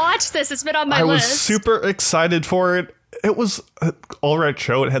 wanted to watch this. It's been on my I was list. super excited for it. It was an all right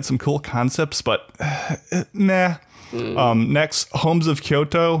show. It had some cool concepts, but nah. Next, Homes of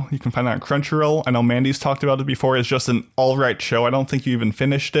Kyoto. You can find it on Crunchyroll. I know Mandy's talked about it before. It's just an all right show. I don't think you even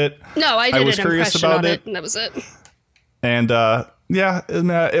finished it. No, I did was an curious impression about on it. it, and that was it. And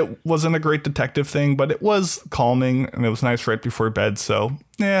it wasn't a great detective thing, but it was calming and it was nice right before bed. So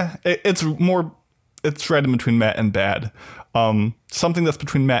yeah, it's right in between meh and bad. Something that's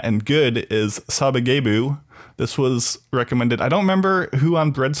between meh and good is Sabagebu. This was recommended. I don't remember who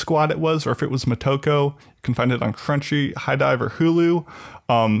on Bread Squad it was or if it was Motoko. You can find it on Crunchy, High Dive, or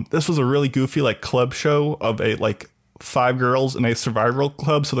Hulu. This was a really goofy like club show of a like 5 girls in a survival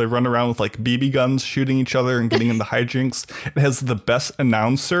club. So they run around with like BB guns, shooting each other and getting into hijinks. It has the best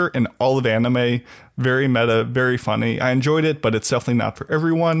announcer in all of anime. Very meta, very funny. I enjoyed it, but it's definitely not for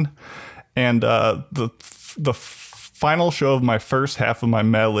everyone. And the final show of my first half of my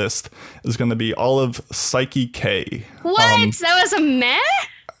meh list is going to be all of Psyche K. What? That was a meh?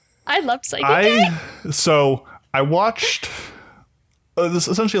 I loved Psyche K. So I watched... this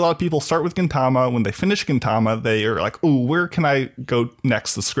essentially a lot of people start with Gintama. When they finish Gintama, they are like, ooh, where can I go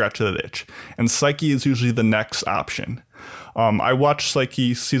next to scratch that itch? And Psyche is usually the next option. I watched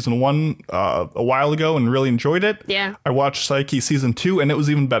Psyche season 1 a while ago and really enjoyed it. Yeah. I watched Psyche season 2 and it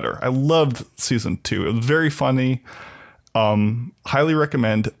was even better. I loved season 2. It was very funny. Highly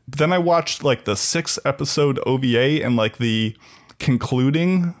recommend. Then I watched like the 6-episode OVA and like the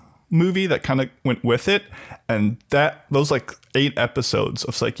concluding movie that kind of went with it, and those like 8 episodes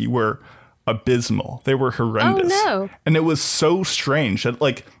of Psyche were abysmal. They were horrendous. Oh, no. And it was so strange that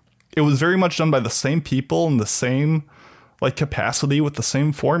like it was very much done by the same people in the same like capacity with the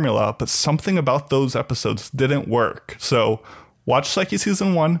same formula, but something about those episodes didn't work. So watch Psyche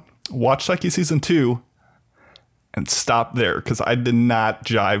season 1, watch Psyche season 2, and stop there, because I did not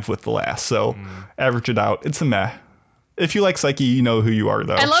jive with the last. So average it out. It's a meh. If you like Psyche, you know who you are,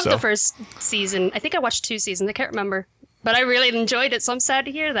 though. I loved the first season. I think I watched 2 seasons. I can't remember. But I really enjoyed it, so I'm sad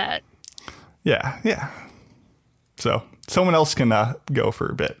to hear that. Yeah. So someone else can go for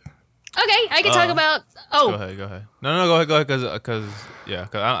a bit. Okay, I can talk about... Oh, Go ahead. No, go ahead, because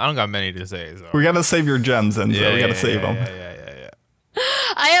I don't got many to say. So. We got to save your gems, Enzo. We got to save them. Yeah.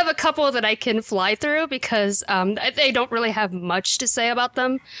 I have a couple that I can fly through because they don't really have much to say about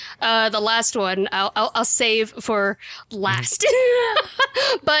them. The last one I'll save for last.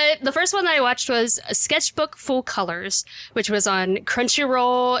 But the first one that I watched was Sketchbook Full Colors, which was on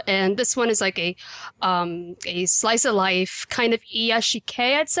Crunchyroll, and this one is like a slice of life kind of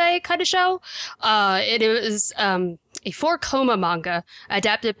iyashikei, I'd say, kind of show. It was a 4-koma manga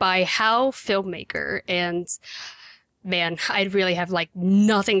adapted by How Filmmaker, and man, I really have like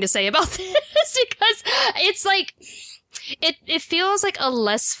nothing to say about this because it's like it feels like a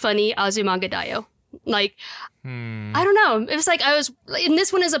less funny Azumanga Daioh. Like I don't know. It was like and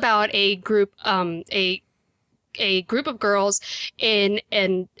this one is about a group a group of girls in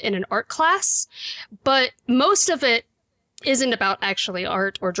an art class, but most of it isn't about actually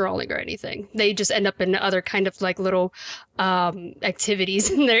art or drawing or anything. They just end up in other kind of like little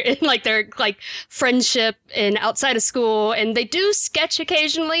activities in their friendship and outside of school, and they do sketch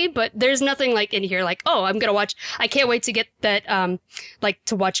occasionally, but there's nothing like in here like, oh, I can't wait to get that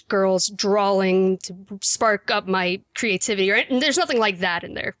to watch girls drawing to spark up my creativity, right? And there's nothing like that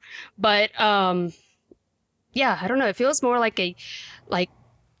in there. But yeah, I don't know, it feels more like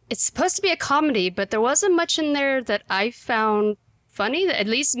it's supposed to be a comedy, but there wasn't much in there that I found funny. At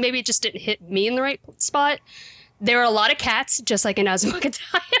least maybe it just didn't hit me in the right spot. There were a lot of cats, just like in Azumanga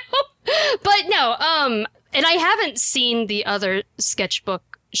Daioh. But no, and I haven't seen the other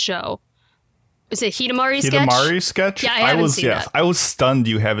sketchbook show. Is it Hidamari sketch? Hidamari sketch? Yeah, I haven't seen that. I was stunned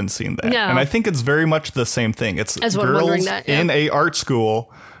you haven't seen that. No. And I think it's very much the same thing. It's girls in a art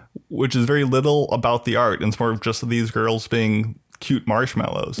school, which is very little about the art. And it's more of just these girls being cute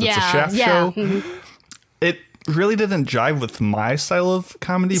marshmallows. It's a chef show. Mm-hmm. It really didn't jive with my style of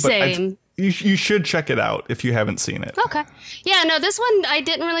comedy, but you should check it out if you haven't seen it. Okay. Yeah, no, this one I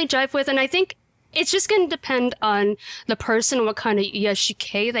didn't really jive with, and I think it's just going to depend on the person, what kind of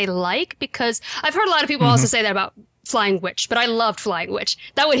iyashikei they like, because I've heard a lot of people also say that about Flying Witch, but I loved Flying Witch.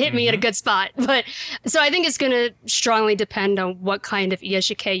 That would hit me at a good spot. But so I think it's going to strongly depend on what kind of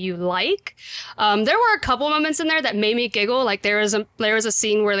Iyashikei you like. There were a couple moments in there that made me giggle. Like there was a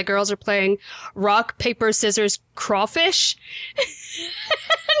scene where the girls are playing rock, paper, scissors, crawfish. And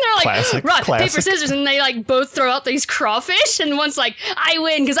they're like, Classic. Paper, scissors, and they like both throw out these crawfish, and one's like, I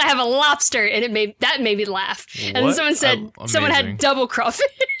win because I have a lobster, and that made me laugh. And then someone said someone had double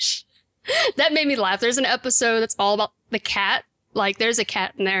crawfish. That made me laugh. There's an episode that's all about the cat. Like, there's a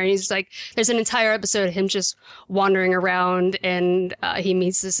cat in there, and he's like, there's an entire episode of him just wandering around, and he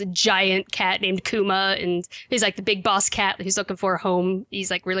meets this giant cat named Kuma, and he's like the big boss cat who's looking for a home.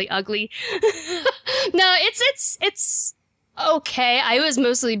 He's like really ugly. No, it's okay. I was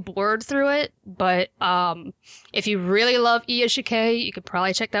mostly bored through it, but if you really love Iyashikei, you could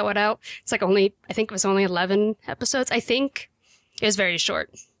probably check that one out. It's like I think it was only 11 episodes. I think it was very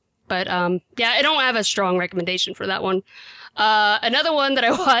short. But yeah, I don't have a strong recommendation for that one. Another one that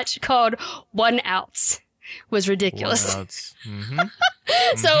I watched called 1 Ounce was ridiculous. 1 Ounce.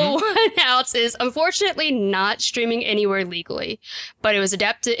 So 1 Ounce is unfortunately not streaming anywhere legally, but it was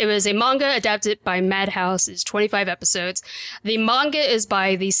a manga adapted by Madhouse. It's 25 episodes. The manga is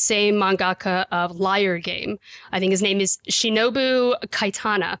by the same mangaka of Liar Game. I think his name is Shinobu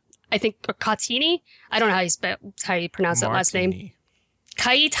Kaitana. I think, or Katini. I don't know how you pronounce that last name.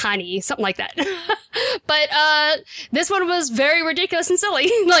 Kaitani, something like that. But this one was very ridiculous and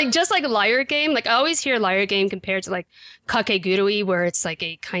silly. Like, just like Liar Game. Like, I always hear Liar Game compared to like Kakegurui, where it's like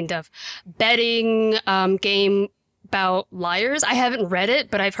a kind of betting game about liars. I haven't read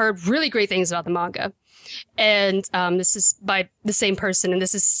it, but I've heard really great things about the manga. And this is by the same person, and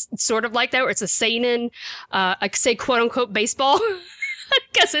this is sort of like that, where it's a seinen, I say quote unquote baseball.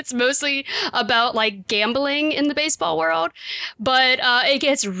 Because it's mostly about like gambling in the baseball world, but it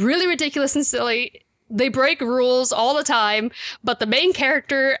gets really ridiculous and silly. They break rules all the time, but the main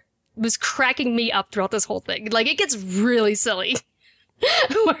character was cracking me up throughout this whole thing. Like, it gets really silly.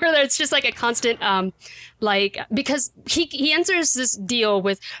 Where it's just like a constant, because he enters this deal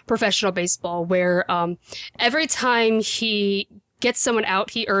with professional baseball where every time he gets someone out,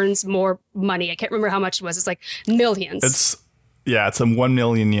 he earns more money. I can't remember how much it was. It's like millions. It's a 1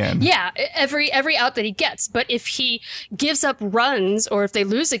 million yen. Yeah, every out that he gets. But if he gives up runs or if they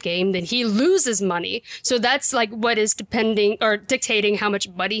lose a game, then he loses money. So that's like what is dictating how much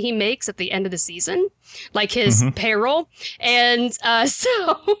money he makes at the end of the season, like his payroll. And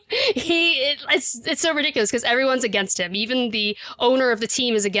so it's so ridiculous because everyone's against him. Even the owner of the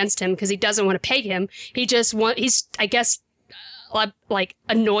team is against him because he doesn't want to pay him. He's I guess like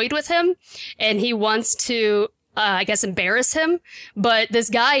annoyed with him, and he wants to embarrass him. But this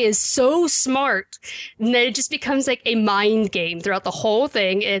guy is so smart that it just becomes like a mind game throughout the whole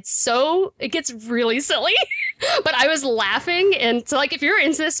thing. It gets really silly. But I was laughing. And so, like, if you're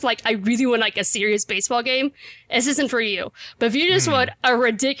into this, like, I really want like a serious baseball game, this isn't for you. But if you just want a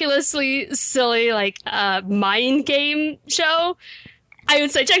ridiculously silly, like, mind game show, I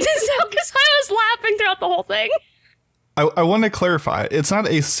would say check this out because I was laughing throughout the whole thing. I want to clarify. It's not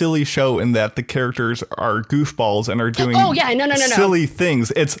a silly show in that the characters are goofballs and are doing silly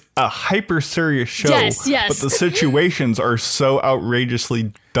things. It's a hyper serious show. Yes. But the situations are so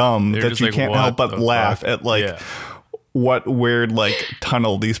outrageously dumb that you can't help but laugh at what weird like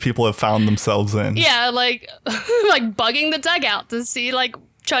tunnel these people have found themselves in. Yeah, like like bugging the dugout to see like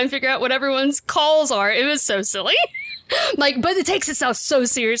try and figure out what everyone's calls are. It was so silly. Like, but it takes itself so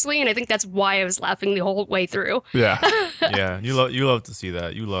seriously, and I think that's why I was laughing the whole way through. Yeah. Yeah, you love to see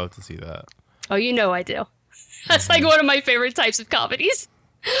that. You love to see that. Oh, you know I do. That's like one of my favorite types of comedies.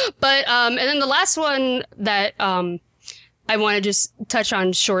 But and then the last one that I want to just touch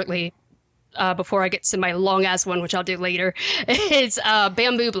on shortly before I get to my long ass one, which I'll do later, is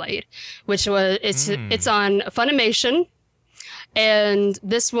Bamboo Blade, which was it's on Funimation. And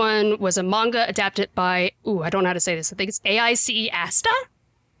this one was a manga adapted by, I don't know how to say this. I think it's AICE Asta.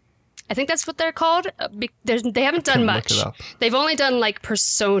 I think that's what they're called. They haven't done much. They've only done like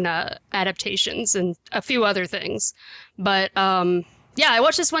Persona adaptations and a few other things. But yeah, I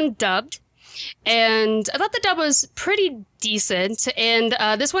watched this one dubbed. And I thought the dub was pretty decent. And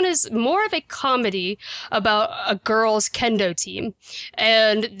this one is more of a comedy about a girls' kendo team.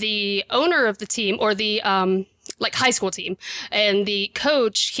 And the owner of the team, or the like high school team, and the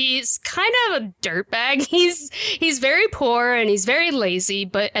coach, he's kind of a dirtbag. He's very poor and he's very lazy,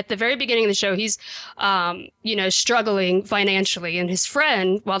 but at the very beginning of the show, he's struggling financially. And his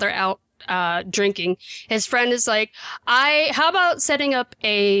friend, while they're out drinking, his friend is like, how about setting up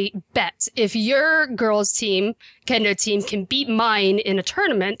a bet? If your girls' team, kendo team, can beat mine in a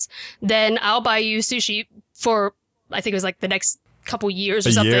tournament, then I'll buy you sushi for I think it was like the next couple years or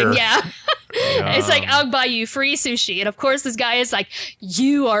A something. year. Yeah. It's like, I'll buy you free sushi. And of course, this guy is like,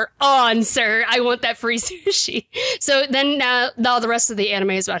 you are on, sir. I want that free sushi. So then now the rest of the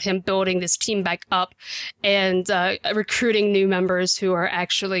anime is about him building this team back up and recruiting new members who are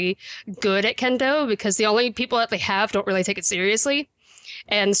actually good at kendo, because the only people that they have don't really take it seriously.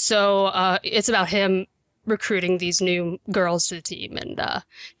 And so it's about him recruiting these new girls to the team and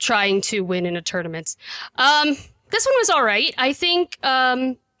trying to win in a tournament. This one was all right. I think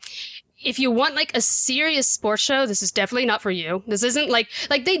if you want like a serious sports show, this is definitely not for you. This isn't like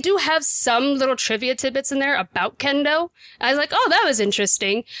they do have some little trivia tidbits in there about kendo. I was like, oh, that was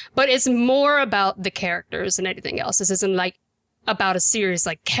interesting, but it's more about the characters than anything else. This isn't like about a serious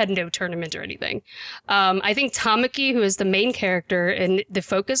like kendo tournament or anything. I think Tamaki, who is the main character and the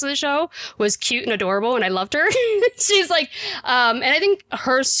focus of the show, was cute and adorable, and I loved her. She's like, and I think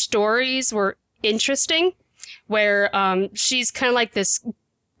her stories were interesting, where she's kind of like this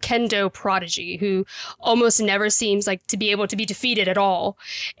kendo prodigy who almost never seems like to be able to be defeated at all,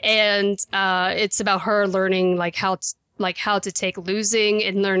 and it's about her learning how to take losing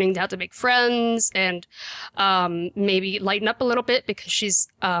and learning how to make friends and maybe lighten up a little bit, because she's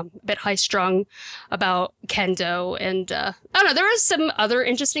a bit high strung about kendo. And I don't know, there were some other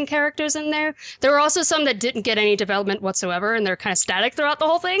interesting characters in there. There were also some that didn't get any development whatsoever, and they're kind of static throughout the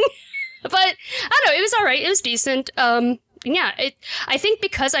whole thing. But I don't know, it was all right. It was decent. Yeah, I think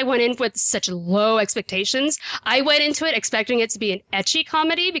because I went in with such low expectations, I went into it expecting it to be an ecchi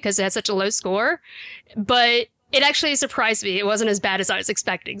comedy because it had such a low score, but it actually surprised me. It wasn't as bad as I was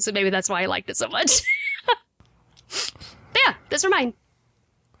expecting, so maybe that's why I liked it so much. But yeah, those are mine.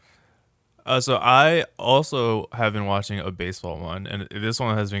 So I also have been watching a baseball one, and this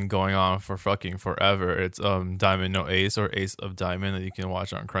one has been going on for fucking forever. It's Diamond No Ace, or Ace of Diamond, that you can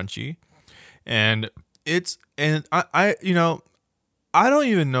watch on Crunchy. And I I don't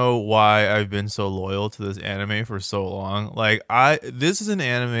even know why I've been so loyal to this anime for so long. Like this is an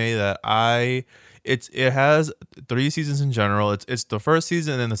anime that it has 3 seasons in general. It's the first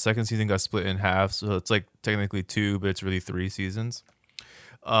season, and then the second season got split in half, so it's like technically 2, but it's really 3 seasons.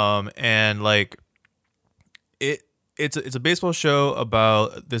 And like it's a baseball show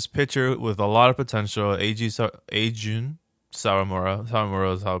about this pitcher with a lot of potential, Ajun Sawamura.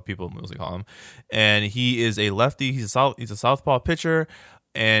 Sawamura is how people mostly call him, and he is a lefty. He's a southpaw pitcher,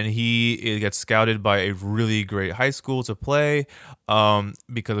 and he gets scouted by a really great high school to play,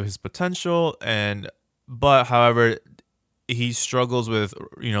 because of his potential. But however, he struggles with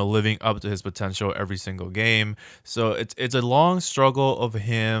living up to his potential every single game. So it's a long struggle of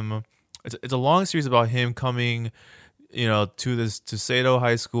him. It's a long series about him coming to Sato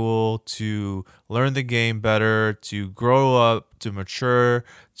High School to learn the game better, to grow up, to mature,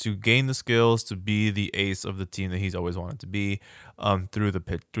 to gain the skills to be the ace of the team that he's always wanted to be, through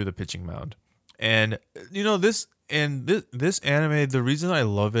the pitching mound. And this anime, the reason I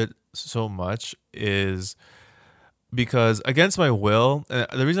love it so much is because against my will, and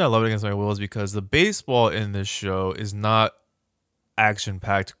the reason I love it against my will is because the baseball in this show is not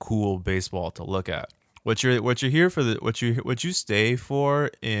action-packed, cool baseball to look at. What you're here for, what you stay for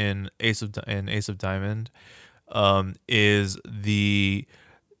in Ace of Diamond, is the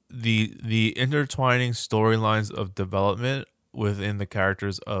intertwining storylines of development within the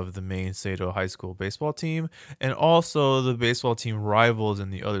characters of the main Sato High School baseball team, and also the baseball team rivals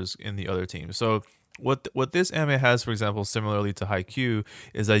in the other teams. So what this anime has, for example, similarly to Haikyuu,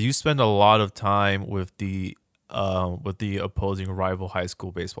 is that you spend a lot of time with the opposing rival high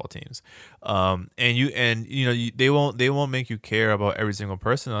school baseball teams, they won't make you care about every single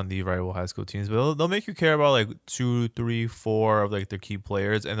person on the rival high school teams, but they'll make you care about like 2, 3, 4 of like their key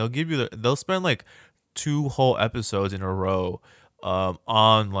players, and they'll spend like 2 whole episodes in a row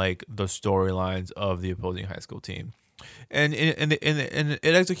on like the storylines of the opposing high school team, and it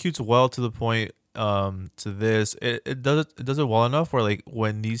executes well to the point. To this, it does it well enough where like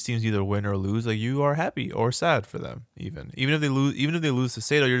when these teams either win or lose, like you are happy or sad for them. Even if they lose to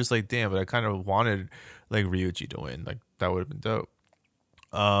Sato, you're just like, damn, but I kind of wanted like Ryuji to win. Like that would have been dope.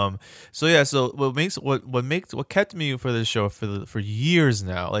 So what kept me for this show for years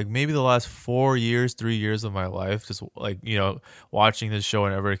now, like maybe the last 3 years of my life, just like watching this show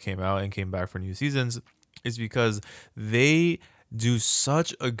whenever it came out and came back for new seasons, is because they do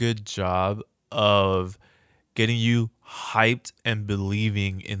such a good job of getting you hyped and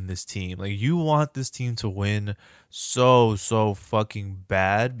believing in this team. Like you want this team to win so fucking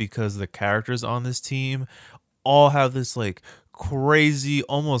bad, because the characters on this team all have this like crazy,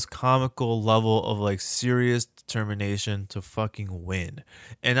 almost comical level of like serious determination to fucking win.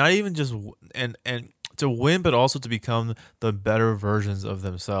 And not even just and to win, but also to become the better versions of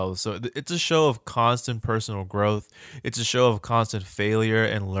themselves. So it's a show of constant personal growth. It's a show of constant failure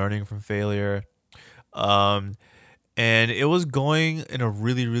and learning from failure. And it was going in a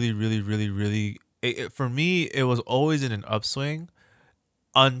really, really, really, really, really. For me, it was always in an upswing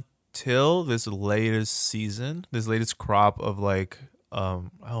until this latest season, this latest crop of like, oh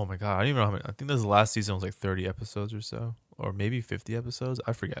my god, I don't even know how many. I think this last season was like 30 episodes or so, or maybe 50 episodes.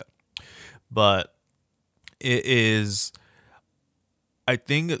 I forget, but it is. I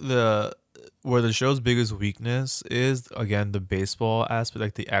think where the show's biggest weakness is, again, the baseball aspect,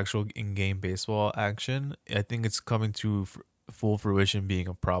 like the actual in-game baseball action. I think it's coming to full fruition being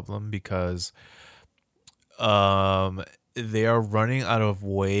a problem because they are running out of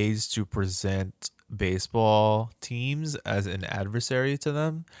ways to present baseball teams as an adversary to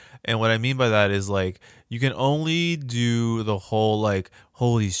them. And what I mean by that is like you can only do the whole like,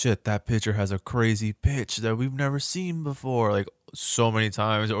 holy shit, that pitcher has a crazy pitch that we've never seen before, like so many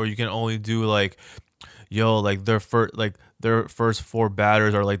times. Or you can only do like, yo, like their first four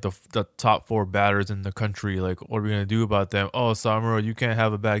batters are like the top four batters in the country. Like, what are we gonna do about them? Oh, Samuro, you can't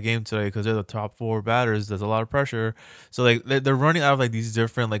have a bad game today because they're the top four batters. There's a lot of pressure. So like they're running out of like these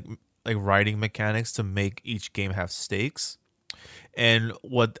different like writing mechanics to make each game have stakes. And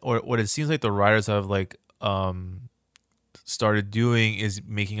what it seems like the writers have like started doing is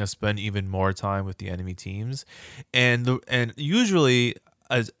making us spend even more time with the enemy teams, and usually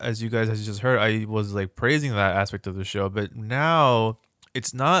as you guys has just heard, I was like praising that aspect of the show, but now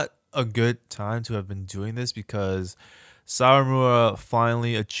it's not a good time to have been doing this because Sawamura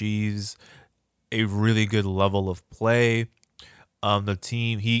finally achieves a really good level of play. The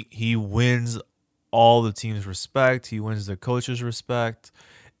team, he wins all the team's respect. He wins the coach's respect.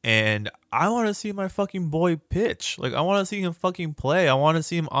 And I want to see my fucking boy pitch. Like, I want to see him fucking play. I want to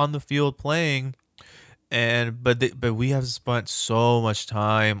see him on the field playing. But we have spent so much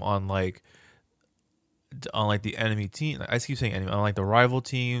time on the enemy team. I keep saying enemy, on like the rival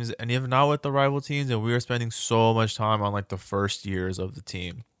teams, and even not with the rival teams. And we are spending so much time on like the first years of the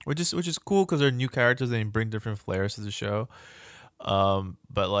team, which is cool because they're new characters and they bring different flares to the show.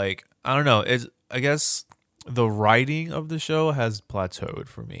 But like, I don't know. I guess the writing of the show has plateaued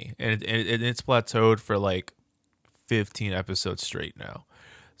for me, and it's plateaued for like 15 episodes straight now.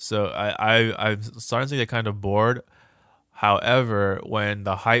 So I'm starting to get kind of bored. However, when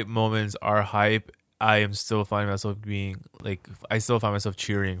the hype moments are hype, I am still finding myself I still find myself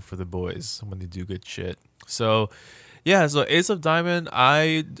cheering for the boys when they do good shit. So yeah, so Ace of Diamond,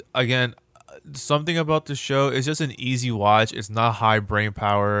 something about the show is just an easy watch. It's not high brain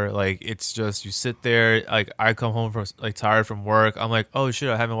power. Like, it's just, you sit there, like, I come home from like tired from work. I'm like, oh shit,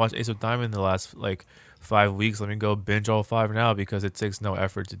 I haven't watched Ace of Diamond in the last like 5 weeks. Let me go binge all 5 now because it takes no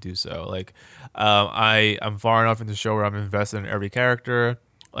effort to do so. Like, I'm far enough in the show where I'm invested in every character.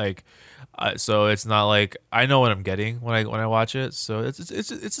 Like, so it's not like I know what I'm getting when I watch it. So it's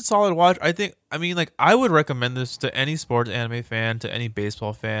a solid watch. I would recommend this to any sports anime fan, to any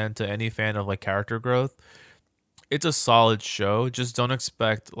baseball fan, to any fan of like character growth. It's a solid show. Just don't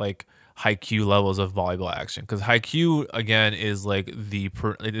expect like Haikyuu levels of volleyball action, because Haikyuu again is like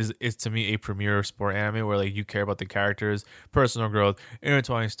is to me a premier sport anime where like you care about the characters, personal growth,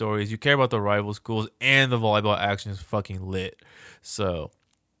 intertwining stories. You care about the rival schools, and the volleyball action is fucking lit. So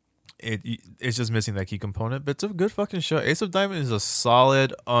it's just missing that key component, but it's a good fucking show. Ace of Diamond is a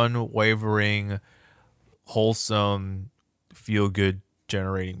solid, unwavering, wholesome, feel good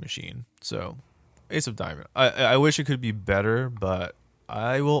generating machine. So Ace of Diamond. I wish it could be better, but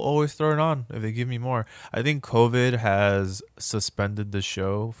I will always throw it on if they give me more. I think COVID has suspended the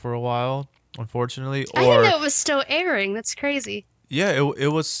show for a while, unfortunately. I didn't know it was still airing. That's crazy. Yeah, it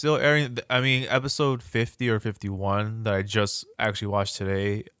was still airing. I mean, episode 50 or 51 that I just actually watched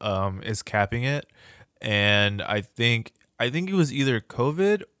today is capping it. And I think it was either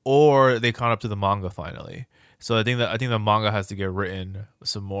COVID or they caught up to the manga finally. So I think the manga has to get written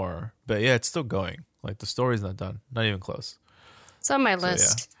some more. But yeah, it's still going. Like, the story's not done. Not even close. It's on my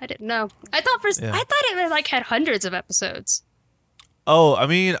list. Yeah. I didn't know. I thought it like had hundreds of episodes. Oh, I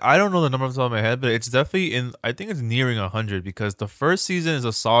mean, I don't know the number off the top of my head, but it's definitely I think it's nearing 100, because the first season is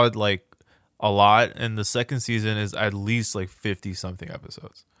a solid, like, a lot, and the second season is at least, like, 50-something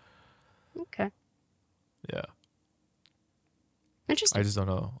episodes. Okay. Yeah. Interesting. I just don't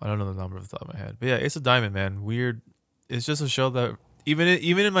know. I don't know the number off the top of my head. But yeah, Ace of Diamond, man. Weird. It's just a show that, even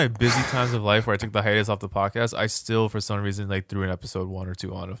in my busy times of life where I took the hiatus off the podcast, I still, for some reason, like, threw an episode 1 or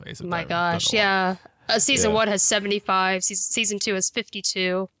 2 on of Ace of Diamond. My gosh, yeah. Season 1 has 75. Season 2 has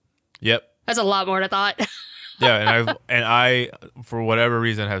 52. Yep. That's a lot more than I thought. Yeah, and I for whatever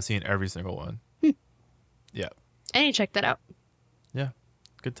reason have seen every single one. Yeah. I need to check that out. Yeah.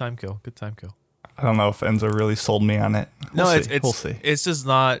 Good time kill. Good time kill. I don't know if Enzo really sold me on it. We'll see. We'll see. It's just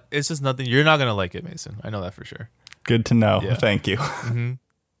not. It's just nothing. You're not gonna like it, Mason. I know that for sure. Good to know. Yeah. Thank you. Mm-hmm.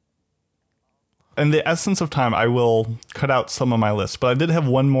 In the essence of time, I will cut out some of my list, but I did have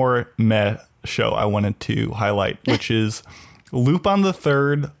one more meh show I wanted to highlight, which is Lupin the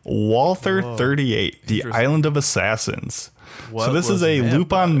Third, Walther 38, The Island of Assassins. So this is a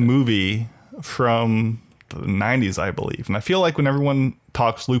Lupin movie from the 90s, I believe. And I feel like when everyone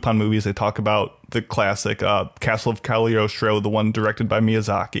talks Lupin movies, they talk about the classic Castle of Cagliostro, the one directed by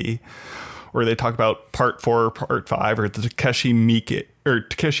Miyazaki, or they talk about Part 4, Part 5, or the Takeshi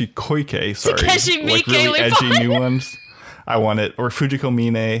Koike, sorry. Takeshi like Miike really Lupin. edgy new ones. I want it. Or Fujiko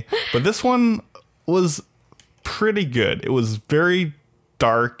Mine. But this one was pretty good. It was very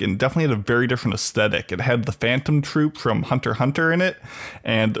dark and definitely had a very different aesthetic. It had the Phantom Troop from Hunter x Hunter in it,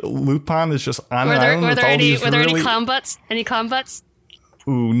 and Lupin is just on an island with all these were there really... any clown butts? Any clown butts?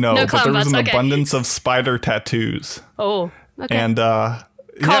 Ooh, no, No but clown there was butts, an okay. abundance of spider tattoos. Oh, okay. And yeah,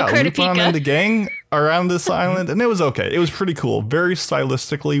 Lupin and the gang are on this island, and it was okay. It was pretty cool. Very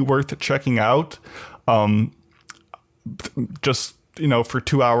stylistically worth checking out. Just, for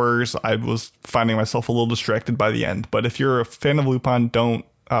 2 hours, I was finding myself a little distracted by the end. But if you're a fan of Lupin, don't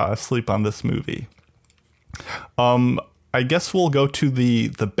sleep on this movie. I guess we'll go to the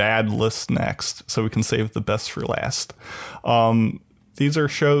bad list next, so we can save the best for last. These are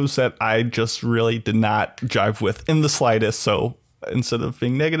shows that I just really did not jive with in the slightest, so instead of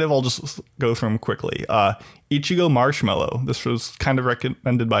being negative, I'll just go through them quickly. Ichigo Marshmallow. This was kind of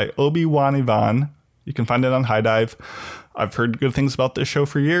recommended by Obi-Wan Ivan. You can find it on High Dive. I've heard good things about this show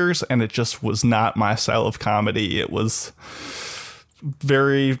for years, and it just was not my style of comedy. It was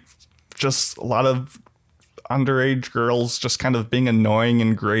just a lot of underage girls just kind of being annoying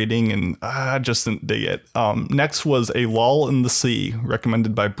and grating, and I just didn't dig it. Next was A Lull in the Sea,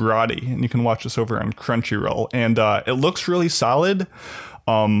 recommended by Brody, and you can watch this over on Crunchyroll. And it looks really solid.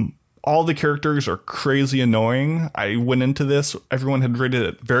 All the characters are crazy annoying. I went into this, everyone had rated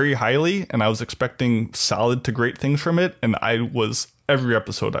it very highly, and I was expecting solid to great things from it. And every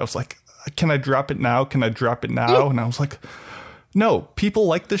episode, I was like, can I drop it now? Can I drop it now? And I was like, no, people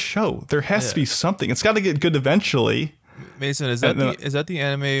like this show. There has to be something. It's got to get good eventually. Mason, is that the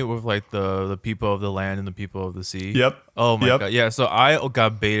anime with like the people of the land and the people of the sea? Yep. Oh my god. Yeah. So I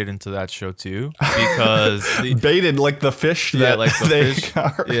got baited into that show too because baited like the fish. Yeah, that like the they fish.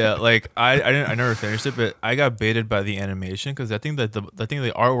 Are. Yeah, like I never finished it, but I got baited by the animation because I think the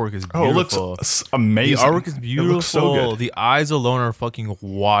artwork is beautiful. Oh, it looks amazing. The artwork is beautiful. It looks so good. The eyes alone are fucking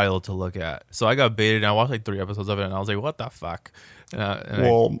wild to look at. So I got baited and I watched like 3 episodes of it and I was like, what the fuck?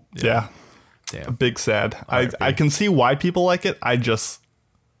 Yeah. Damn. Big sad. I can see why people like it. I did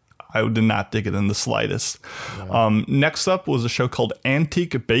not dig it in the slightest. Yeah. Next up was a show called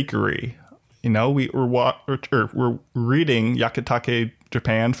Antique Bakery. We're reading Yakutake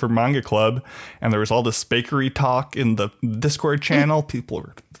Japan for Manga Club, and there was all this bakery talk in the Discord channel. People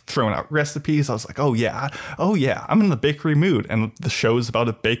were throwing out recipes. I was like, oh yeah, I'm in the bakery mood. And the show is about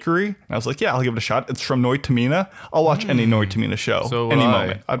a bakery. And I was like, yeah, I'll give it a shot. It's from Noitamina. I'll watch any Noitamina show any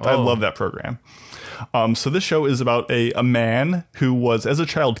moment. I love that program. So this show is about a man who was, as a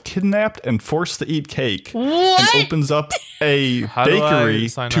child, kidnapped and forced to eat cake. What? And opens up a bakery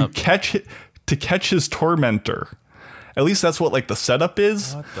to catch his tormentor. At least that's what like the setup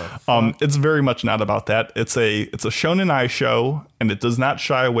is. What the fuck? It's very much not about that. It's a shonen ai show, and it does not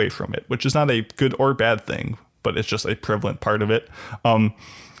shy away from it, which is not a good or bad thing, but it's just a prevalent part of it.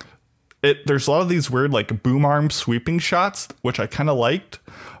 There's a lot of these weird like boom arm sweeping shots, which I kind of liked,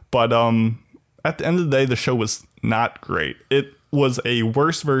 but at the end of the day, the show was not great. It was a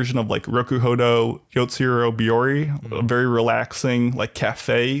worse version of like Rokuhodo Yotsuro Biori, a very relaxing like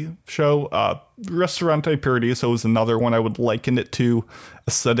cafe show. Restaurante Paradiso is another one I would liken it to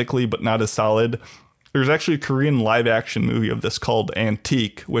aesthetically, but not as solid. There's actually a Korean live action movie of this called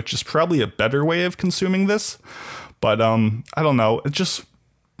Antique, which is probably a better way of consuming this. But I don't know. It just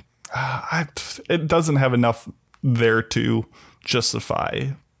it doesn't have enough there to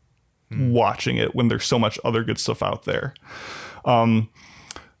justify watching it when there's so much other good stuff out there.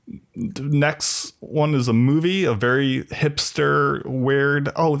 Next one is a movie, a very hipster, weird.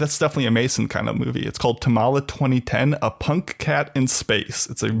 Oh, that's definitely a Mason kind of movie. It's called Tamala 2010, A Punk Cat in Space.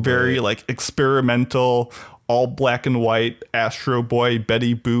 It's a very like experimental, all black and white Astro Boy,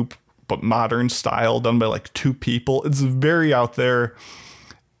 Betty Boop, but modern style, done by like 2 people. It's very out there,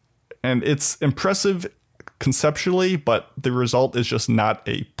 and it's impressive conceptually, but the result is just not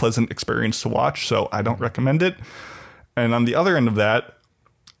a pleasant experience to watch, so I don't recommend it. And on the other end of that,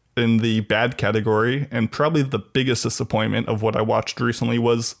 in the bad category, and probably the biggest disappointment of what I watched recently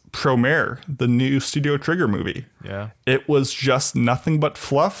was Promare, the new Studio Trigger movie. Yeah. It was just nothing but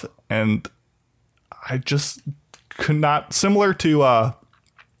fluff, and I just could not, similar to A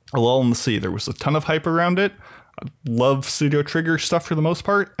Lull in the Sea, there was a ton of hype around it. I love Studio Trigger stuff for the most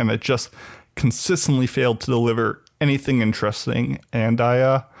part, and it just consistently failed to deliver anything interesting, and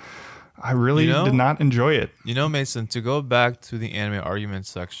I really did not enjoy it. You know, Mason, to go back to the anime argument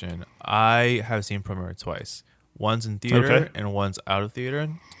section, I have seen Premiere twice. Once in theater and once out of theater.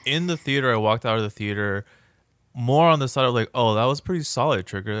 In the theater, I walked out of the theater more on the side of like, oh, that was pretty solid,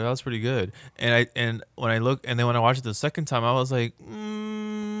 Trigger. That was pretty good. And when I watched it the second time, I was like,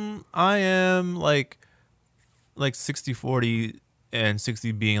 I am like 60-40 and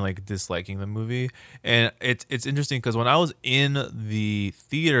 60 being like disliking the movie. And it's interesting because when I was in the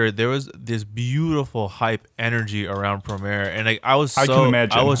theater, there was this beautiful hype energy around Premiere, and like I was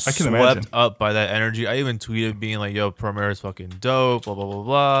swept up by that energy. I even tweeted being like, yo, Premiere is fucking dope, blah blah blah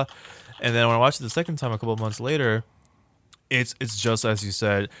blah. And then when I watched it the second time a couple of months later, it's just as you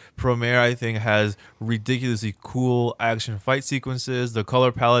said. Premiere, I think, has ridiculously cool action fight sequences. The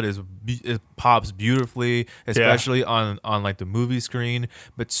color palette it pops beautifully, especially on like the movie screen.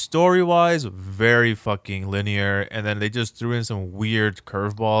 But story wise, very fucking linear. And then they just threw in some weird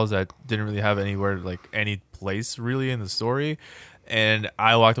curveballs that didn't really have any place really in the story. And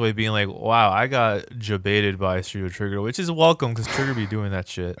I walked away being like, wow, I got jebaited by Studio Trigger, which is welcome because Trigger be doing that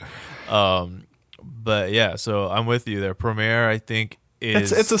shit. But yeah, so I'm with you there. Premiere, I think,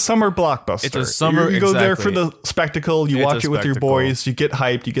 is it's a summer blockbuster. It's a summer. You go there for the spectacle. You watch it with your boys. You get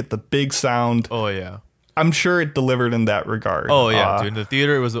hyped. You get the big sound. Oh yeah, I'm sure it delivered in that regard. Oh yeah, dude. In the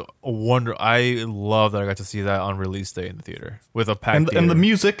theater, it was a wonder. I love that I got to see that on release day in the theater with a packed theater. And the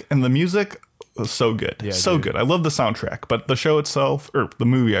music was so good, good. I love the soundtrack, but the show itself, or the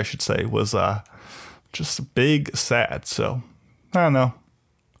movie, I should say, was just big sad. So I don't know.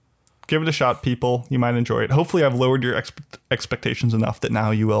 Give it a shot, people. You might enjoy it. Hopefully, I've lowered your expectations enough that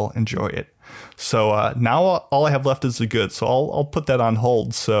now you will enjoy it. So now all I have left is the good. So I'll put that on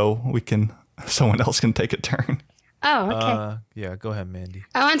hold so someone else can take a turn. Oh, okay. Yeah, go ahead, Mandy.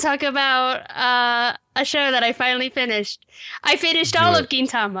 I want to talk about a show that I finally finished. I finished all of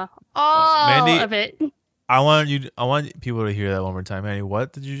Gintama. Mandy, Of it. I want people to hear that one more time. Mandy,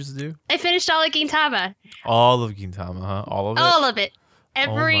 what did you just do? I finished all of Gintama. All of Gintama, huh? All of it? All of it.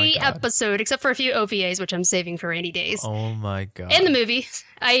 Every episode, except for a few OVAs, which I'm saving for rainy days. Oh my god! And the movie,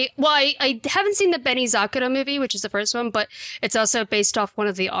 I haven't seen the Benny Zakura movie, which is the first one, but it's also based off one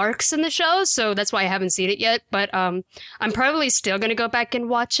of the arcs in the show, so that's why I haven't seen it yet. But I'm probably still gonna go back and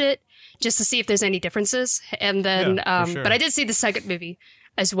watch it just to see if there's any differences. And then, sure. But I did see the second movie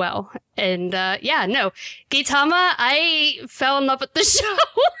as well, and Gintama, I fell in love with the show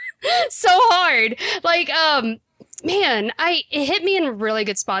so hard, like Man, it hit me in a really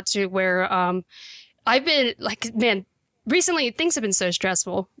good spot too, where I've been like, man, recently things have been so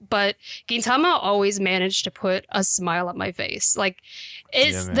stressful, but Gintama always managed to put a smile on my face. Like,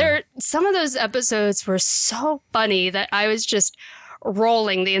 some of those episodes were so funny that I was just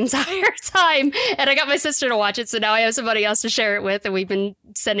rolling the entire time, and I got my sister to watch it, so now I have somebody else to share it with, and we've been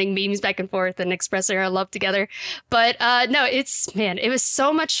sending memes back and forth and expressing our love together. But no, it was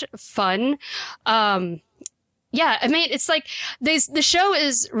so much fun. Yeah, I mean, it's like the show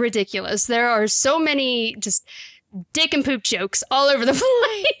is ridiculous. There are so many just dick and poop jokes all over the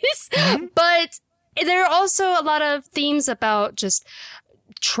place, but there are also a lot of themes about just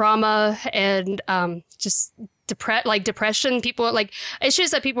trauma and just depression. People like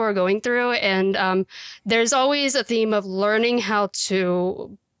issues that people are going through, and there's always a theme of learning how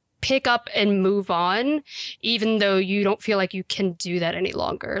to pick up and move on, even though you don't feel like you can do that any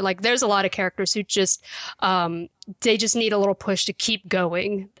longer. Like, there's a lot of characters who just, they just need a little push to keep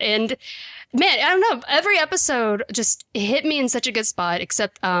going. And man, I don't know, every episode just hit me in such a good spot,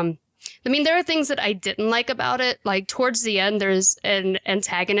 except, I mean, there are things that I didn't like about it. Like, towards the end, there's an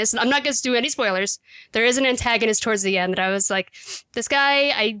antagonist. I'm not going to do any spoilers. There is an antagonist towards the end that I was like, this guy,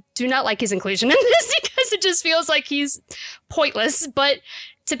 I do not like his inclusion in this because it just feels like he's pointless. But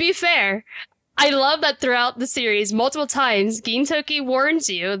to be fair, I love that throughout the series, multiple times, Gintoki warns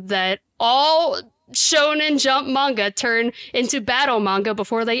you that all Shonen Jump manga turn into battle manga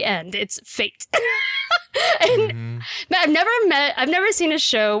before they end. It's fate. And man, I've never seen a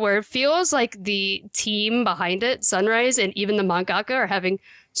show where it feels like the team behind it, Sunrise, and even the mangaka are having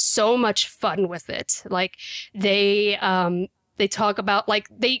so much fun with it. Like, they they talk about like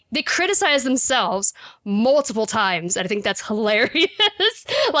they criticize themselves multiple times, and I think that's hilarious.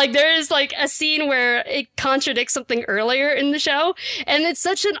 Like there is like a scene where it contradicts something earlier in the show, and it's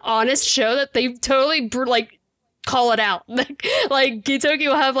such an honest show that they totally like call it out. Like Gintoki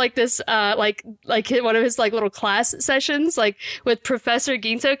will have like this like one of his like little class sessions like with Professor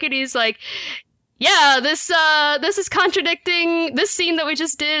Gintoki, and he's like, yeah, this is contradicting, this scene that we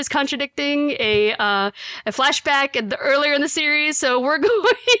just did is contradicting a flashback earlier in the series, so we're going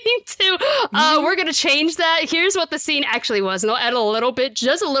to change that. Here's what the scene actually was, and I'll add a little bit,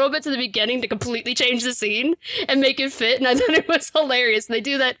 just a little bit to the beginning to completely change the scene and make it fit, and I thought it was hilarious. They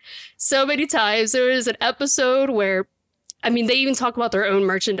do that so many times. There was an episode where, I mean, they even talk about their own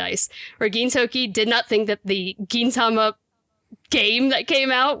merchandise, where Gintoki did not think that the Gintama game that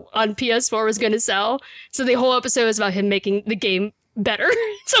came out on PS4 was going to sell. So the whole episode was about him making the game better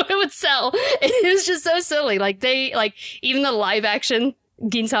so it would sell. It was just so silly. Like they, like even the live action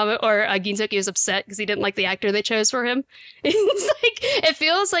Gintama or Gintoki was upset because he didn't like the actor they chose for him. It's like, it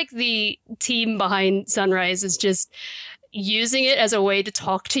feels like the team behind Sunrise is just using it as a way to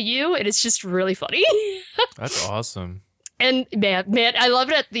talk to you, and it's just really funny. That's awesome. And man, I love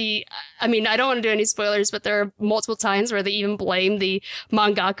it I mean, I don't want to do any spoilers, but there are multiple times where they even blame the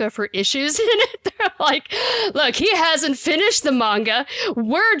mangaka for issues in it. They're like, look, he hasn't finished the manga.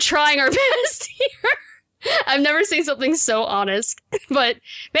 We're trying our best here. I've never seen something so honest. But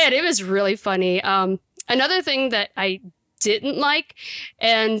man, it was really funny. Another thing that I didn't like,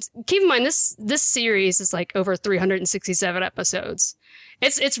 and keep in mind, this series is like over 367 episodes.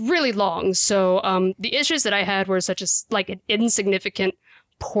 It's really long, so the issues that I had were such as like an insignificant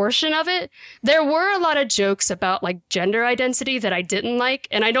portion of it. There were a lot of jokes about like gender identity that I didn't like,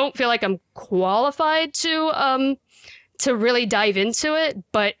 and I don't feel like I'm qualified to really dive into it,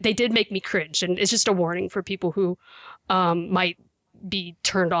 but they did make me cringe, and it's just a warning for people who might be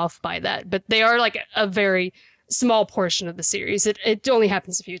turned off by that. But they are like a very small portion of the series. It only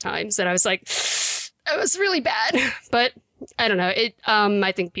happens a few times, and I was like, it was really bad, but I don't know.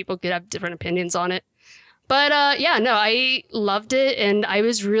 I think people could have different opinions on it. But yeah, no, I loved it, and I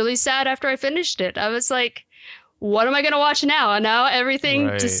was really sad after I finished it. I was like, what am I going to watch now? And now everything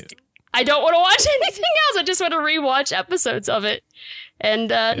just, I don't want to watch anything else. I just want to rewatch episodes of it. And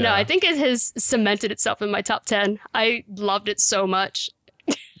no, I think it has cemented itself in my top 10. I loved it so much.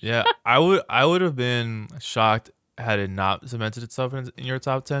 Yeah, I would have been shocked had it not cemented itself in your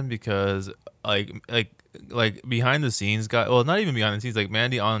top 10, because like behind the scenes guy, well, not even behind the scenes, like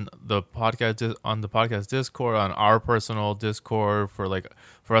Mandy on the podcast Discord, on our personal Discord for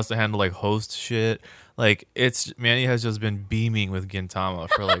us to handle like host shit, like Mandy has just been beaming with Gintama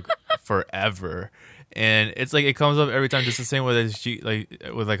for like forever. And it's like it comes up every time, just the same way that she like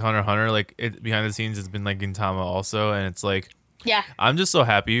with like Hunter x Hunter, like it behind the scenes it's been like Gintama also, and it's like, yeah, I'm just so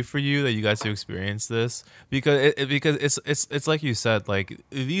happy for you that you guys to experience this, because it's like you said, like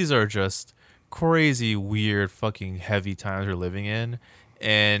these are just crazy, weird, fucking heavy times we're living in,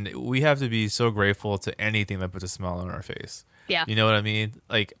 and we have to be so grateful to anything that puts a smile on our face. Yeah, you know what I mean?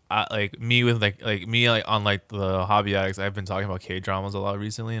 Like, me on like the Hobby Addicts, I've been talking about K-dramas a lot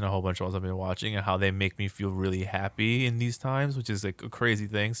recently, and a whole bunch of ones I've been watching, and how they make me feel really happy in these times, which is like a crazy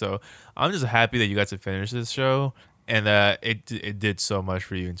thing. So I'm just happy that you got to finish this show, and that it did so much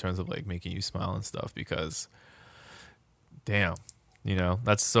for you in terms of like making you smile and stuff, because damn, you know,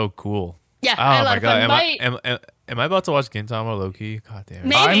 that's so cool. Yeah, oh I my god, am I about to watch Gintama low-key? God damn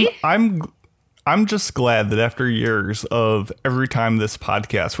it. Maybe. I'm just glad that after years of every time this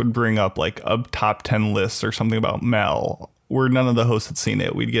podcast would bring up like a top 10 list or something about Mel, where none of the hosts had seen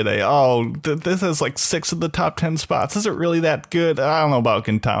it, we'd get this has like 6 of the top 10 spots. Is it really that good? I don't know about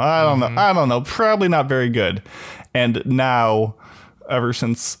Gintama. I don't know. Probably not very good. And now, ever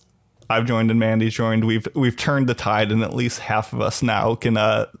since I've joined and Mandy's joined, we've turned the tide, and at least half of us now can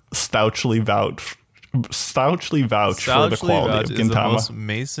stoutly vouch for the quality of Gintama. Is the most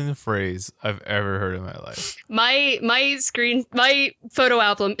Mason phrase I've ever heard in my life. My photo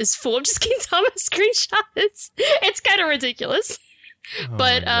album is full of just Gintama screenshots. It's kind of ridiculous,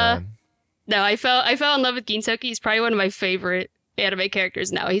 but no, I fell in love with Gintoki. He's probably one of my favorite anime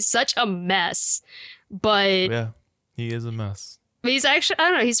characters now. He's such a mess, but yeah, he is a mess. But he's actually, I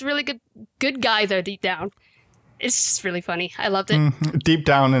don't know, he's a really good guy though, deep down. It's just really funny. I loved it. Deep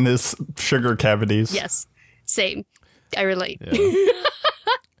down in his sugar cavities. Yes. Same. I relate.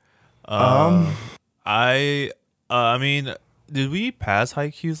 Yeah. I mean, did we pass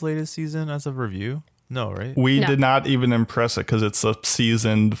Haikyuu's latest season as a review? No, right? We No. did not even impress it because it's a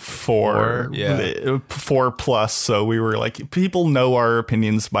season 4, Yeah. 4+. So we were like, people know our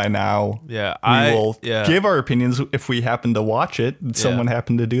opinions by now. Yeah, We will give our opinions if we happen to watch it. Did someone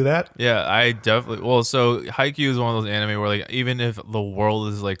happen to do that? Yeah, I definitely. Well, so Haikyuu is one of those anime where like even if the world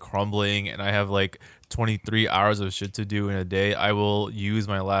is like crumbling and I have like 23 hours of shit to do in a day, I will use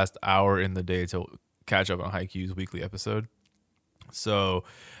my last hour in the day to catch up on Haikyuu's weekly episode. So,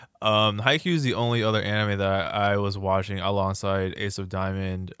 Haikyuu is the only other anime that I was watching alongside Ace of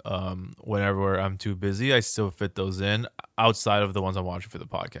Diamond. Whenever I'm too busy, I still fit those in outside of the ones I'm watching for the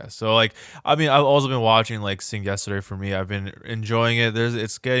podcast. So, like, I mean, I've also been watching like Sing Yesterday for me. I've been enjoying it.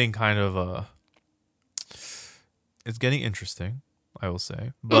 It's getting kind of it's getting interesting, I will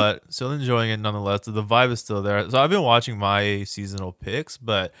say, but still enjoying it nonetheless. The vibe is still there. So I've been watching my seasonal picks,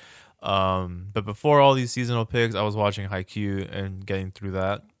 but before all these seasonal picks, I was watching Haikyuu and getting through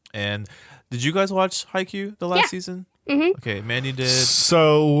that. And did you guys watch Haikyuu the last season? Mm-hmm. Okay, Manny did.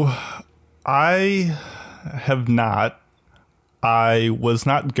 So I have not. I was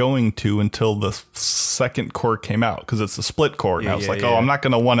not going to until the second core came out because it's a split core. And I was like, I'm not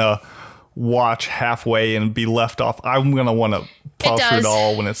going to want to watch halfway and be left off. I'm going to want to plow through it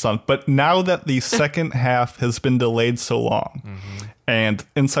all when it's done. But now that the second half has been delayed so long, and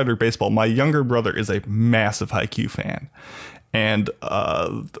Insider Baseball, my younger brother is a massive Haikyuu fan. And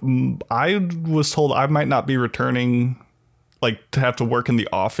I was told I might not be returning, like, to have to work in the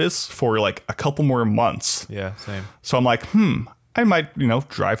office for like a couple more months. Yeah, same. So I'm like, I might,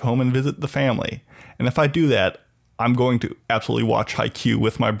 drive home and visit the family. And if I do that, I'm going to absolutely watch Haikyuu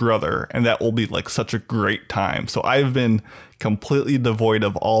with my brother, and that will be like such a great time. So I've been completely devoid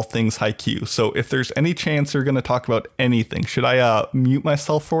of all things Haikyuu. So if there's any chance you're going to talk about anything, should I mute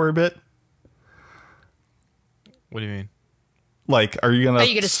myself for a bit? What do you mean? Like, are you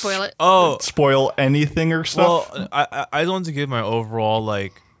gonna spoil it? Spoil anything or stuff? Well, I just wanted to give my overall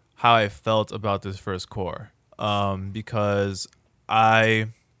like how I felt about this first core, because I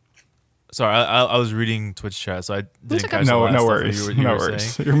was reading Twitch chat, so I didn't catch the last no stuff worries, you no were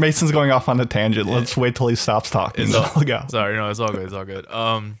worries. saying. Your Mason's going off on a tangent. Let's wait till he stops talking. I'll go. Sorry, no, it's all good. It's all good.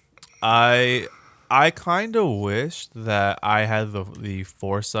 I kind of wish that I had the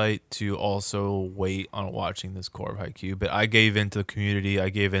foresight to also wait on watching this core of Haikyuu, but I gave into the community, I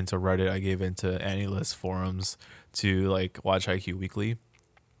gave into Reddit, I gave into AniList forums to like watch Haikyuu weekly,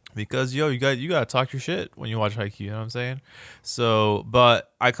 because you gotta talk your shit when you watch Haikyuu, you know what I'm saying? So,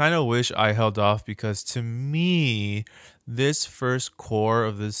 but I kind of wish I held off, because to me, this first core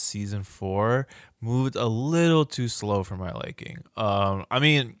of this season 4 moved a little too slow for my liking. I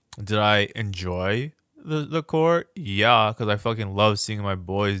mean, did I enjoy the core? Yeah, because I fucking love seeing my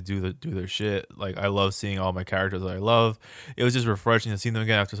boys do their shit. Like, I love seeing all my characters that I love. It was just refreshing to see them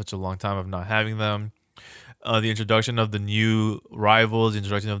again after such a long time of not having them. The introduction of the new rivals, the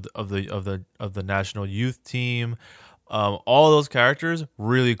introduction of the national youth team, all those characters,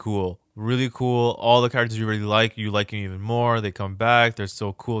 really cool. All the characters you really like, you like them even more. They come back. They're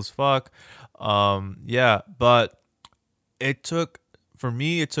so cool as fuck. Yeah, but for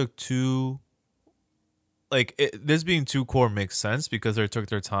me, it took two. Like, this being 2 core makes sense because they took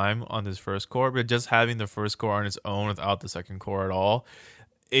their time on this first core, but just having the first core on its own without the second core at all,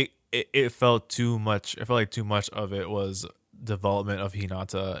 it felt too much. I felt like too much of it was development of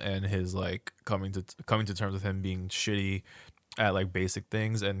Hinata and his like coming to terms with him being shitty at like basic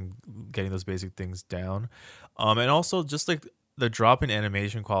things and getting those basic things down. And also just like the drop in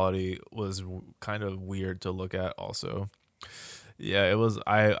animation quality was kind of weird to look at also. Yeah, it was.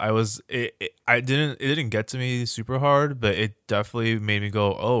 It didn't get to me super hard, but it definitely made me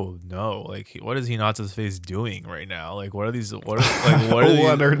go, oh no! Like, what is Hinata's face doing right now? Like, what are these? What are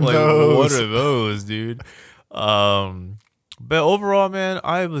those, dude? But overall, man,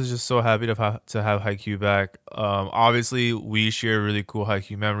 I was just so happy to have Haikyuu back. Obviously, we share really cool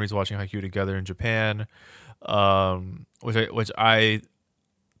Haikyuu memories watching Haikyuu together in Japan, which I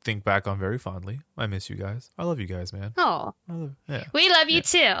think back on very fondly. I miss you guys. I love you guys, man. Oh, yeah. We love you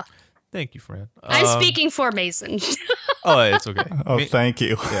too. Thank you, Fran. I'm speaking for Mason. Oh, it's okay. Thank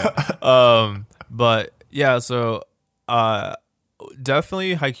you. Yeah. But yeah, so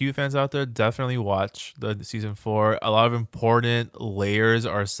definitely Haikyuu fans out there, definitely watch the season 4. A lot of important layers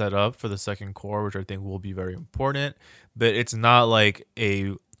are set up for the second core, which I think will be very important. But it's not like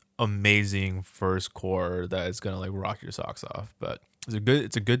a amazing first core that is gonna like rock your socks off. But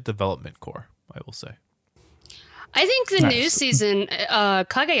it's a good development core, I will say. I think the new season,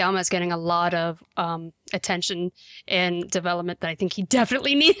 Kageyama is getting a lot of attention and development that I think he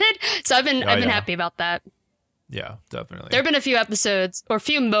definitely needed. So I've been happy about that. Yeah, definitely. There have been a few episodes or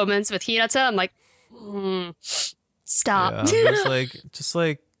few moments with Hinata. I'm like, Stop. Yeah, just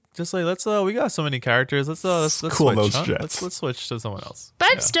like let's we got so many characters. Let's Cool switch. those Huh? jets. Let's switch to someone else. But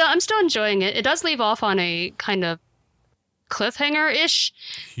Yeah. I'm still enjoying it. It does leave off on a kind of cliffhanger-ish.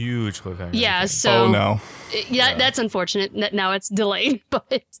 Huge cliffhanger. Yeah, so Oh no. That's unfortunate. Now it's delayed,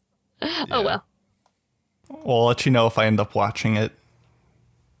 but oh well. Well, I'll let you know if I end up watching it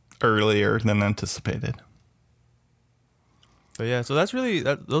earlier than anticipated. But yeah, so that's really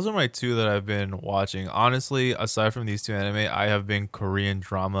those are my two that I've been watching. Honestly, aside from these two anime, I have been Korean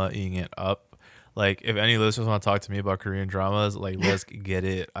drama-ing it up. Like, if any listeners want to talk to me about Korean dramas, like, let's get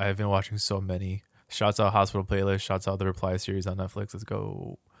it. I have been watching so many. Shouts out Hospital Playlist. Shouts out the Reply series on Netflix. Let's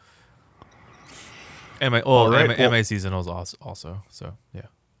go. And my season was also. So yeah.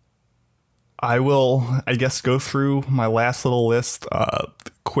 I will, I guess, go through my last little list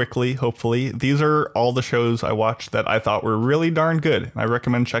quickly, hopefully. These are all the shows I watched that I thought were really darn good. I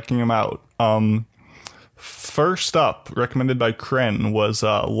recommend checking them out. First up, recommended by Kren, was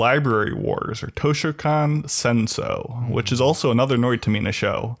Library Wars, or Toshokan Senso, which is also another Noitamina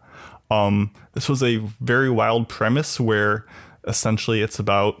show. This was a very wild premise where essentially it's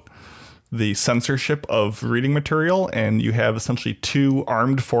about the censorship of reading material, and you have essentially two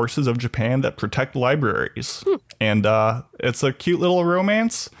armed forces of Japan that protect libraries. And it's a cute little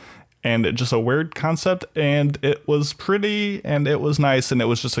romance, and it's just a weird concept, and it was pretty, and it was nice, and it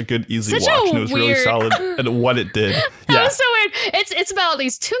was just a good, easy Such watch, a and it was really weird- solid at what it did. That was so weird. It's about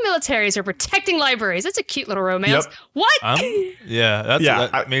these two militaries who are protecting libraries. It's a cute little romance. Yep. What?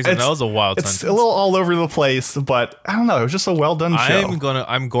 That makes it. That was a wild It's sentence. a little all over the place, but I don't know. It was just a well done show.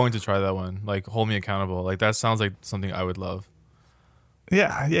 I'm going to try that one. Like, hold me accountable. Like, that sounds like something I would love.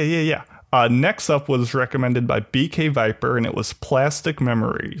 Yeah. Next up was recommended by BK Viper, and it was Plastic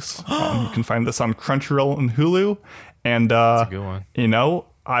Memories. You can find this on Crunchyroll and Hulu. And, That's a good one. you know,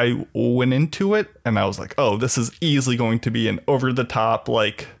 I went into it, and I was like, oh, this is easily going to be an over-the-top,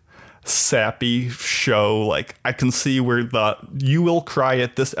 like, sappy show. Like, I can see where the you will cry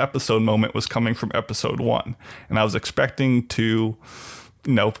at this episode moment was coming from episode 1. And I was expecting to,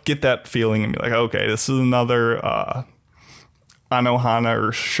 get that feeling and be like, okay, this is another Anohana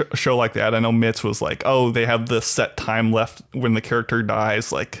or show like that. I know Mitz was like, oh, they have this set time left when the character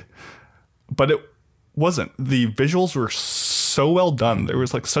dies, like, but it wasn't. The visuals were so well done. There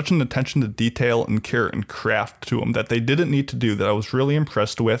was like such an attention to detail and care and craft to them that they didn't need to do, that I was really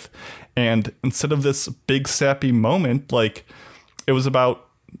impressed with. And instead of this big sappy moment, like, it was about,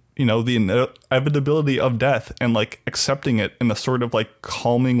 the inevitability of death and like accepting it in a sort of like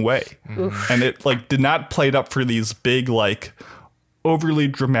calming way. And it like did not play it up for these big, like, overly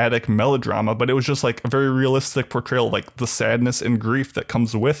dramatic melodrama, but it was just like a very realistic portrayal of like the sadness and grief that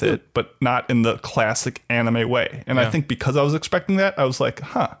comes with it, but not in the classic anime way. And I think because I was expecting that, I was like,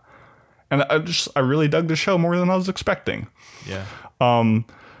 huh. And I really dug the show more than I was expecting. Yeah.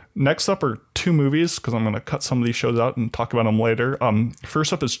 Next up are two movies, because I'm going to cut some of these shows out and talk about them later.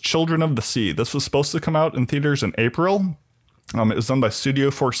 First up is Children of the Sea. This was supposed to come out in theaters in April. It was done by Studio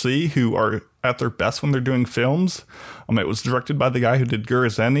 4C, who are at their best when they're doing films. It was directed by the guy who did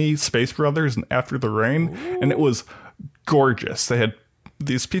Gurazeni, Space Brothers, and After the Rain. Ooh. And it was gorgeous. They had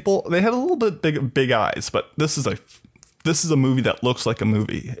these people, they had a little bit big eyes, but this is a movie that looks like a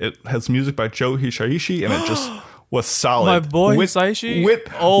movie. It has music by Joe Hisaishi, and it just was solid. My boy Hisaishi?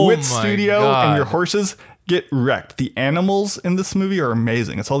 With studio God. And your horses get wrecked. The animals in this movie are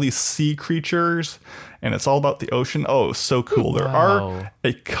amazing. It's all these sea creatures, and it's all about the ocean. Oh, so cool. There are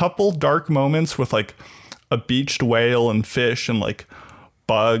a couple dark moments with like a beached whale and fish and like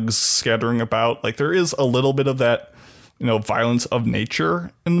bugs scattering about. Like, there is a little bit of that, violence of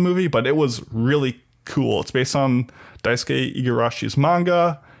nature in the movie, but it was really cool. It's based on Daisuke Igarashi's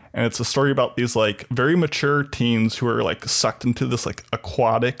manga, and it's a story about these like very mature teens who are like sucked into this like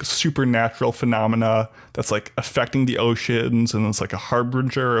aquatic supernatural phenomena that's like affecting the oceans, and it's like a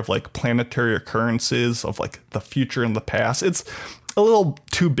harbinger of like planetary occurrences of like the future and the past. It's a little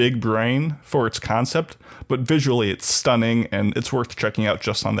too big brain for its concept, but visually it's stunning, and it's worth checking out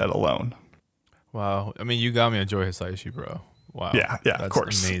just on that alone. Wow. I mean, you got me a Joy Hisaishi, bro. Wow. Yeah, That's of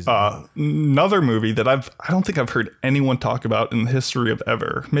course. Amazing. Another movie that I don't think I've heard anyone talk about in the history of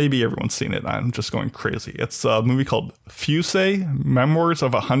ever. Maybe everyone's seen it. I'm just going crazy. It's a movie called Fusei, Memoirs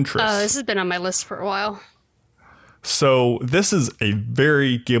of a Huntress. This has been on my list for a while. So this is a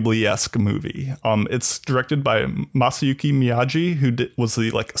very Ghibli-esque movie. It's directed by Masayuki Miyagi, who was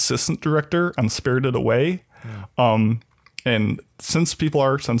the like assistant director on Spirited Away. And since people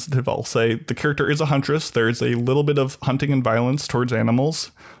are sensitive, I'll say the character is a huntress. There's a little bit of hunting and violence towards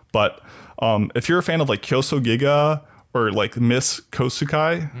animals. But if you're a fan of like Kyoso Giga or like Miss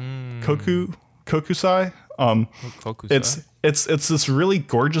Kosukai, Koku, Kokusai. Kokusai. It's this really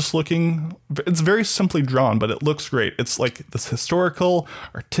gorgeous looking. It's very simply drawn, but it looks great. It's like this historical,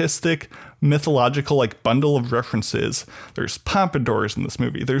 artistic, mythological like bundle of references. There's pompadours in this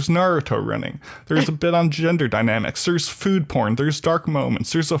movie. There's Naruto running. There's a bit on gender dynamics. There's food porn. There's dark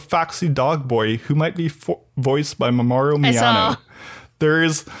moments. There's a foxy dog boy who might be voiced by Mamoru Miyano.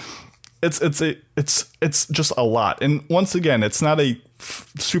 There's it's just a lot. And once again, it's not a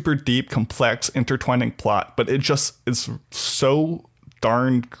super deep, complex, intertwining plot, but it just is so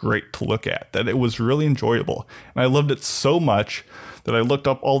darn great to look at that it was really enjoyable. And I loved it so much that I looked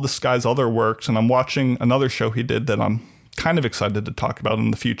up all this guy's other works, and I'm watching another show he did that I'm kind of excited to talk about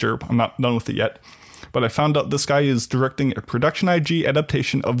in the future. I'm not done with it yet. But I found out this guy is directing a Production IG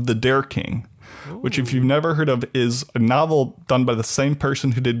adaptation of The Dare King, which, if you've never heard of, is a novel done by the same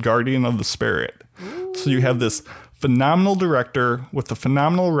person who did Guardian of the Spirit. So you have this phenomenal director with a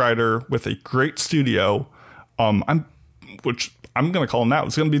phenomenal writer with a great studio, which I'm going to call now.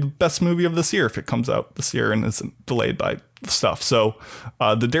 It's going to be the best movie of this year if it comes out this year and isn't delayed by stuff. So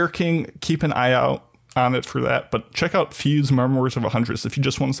The Dare King, keep an eye out on it for that. But check out Fuse Memoirs of a Huntress if you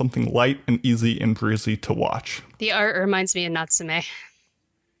just want something light and easy and breezy to watch. The art reminds me of Natsume.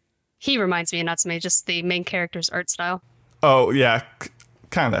 He reminds me of Natsume, just the main character's art style. Oh, yeah.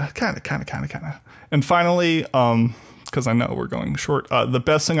 Kind of. And finally, because I know we're going short, the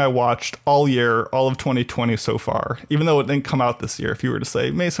best thing I watched all year, all of 2020 so far, even though it didn't come out this year, if you were to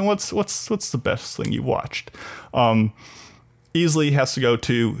say, Mason, what's the best thing you watched? Easily has to go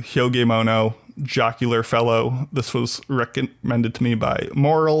to Hyogemono, Jocular Fellow. This was recommended to me by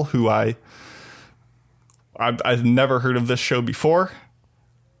Moral, who I've never heard of this show before.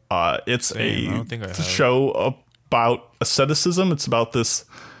 It's a show about asceticism. It's about this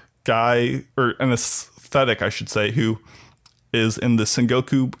guy, or an aesthetic, I should say, who is in the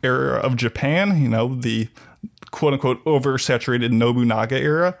Sengoku era of Japan, the quote-unquote oversaturated Nobunaga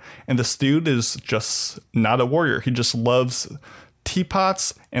era. And this dude is just not a warrior. He just loves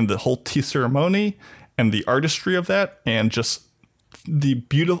teapots and the whole tea ceremony and the artistry of that and just the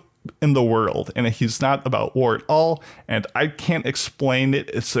beauty in the world. And he's not about war at all. And I can't explain it.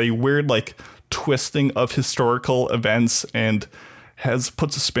 It's a weird, twisting of historical events and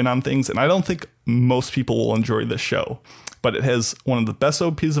puts a spin on things. And I don't think most people will enjoy this show, but it has one of the best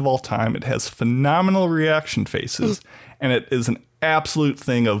OPs of all time. It has phenomenal reaction faces, and it is an absolute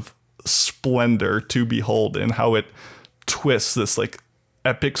thing of splendor to behold in how it twists this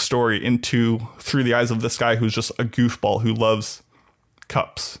epic story through the eyes of this guy who's just a goofball who loves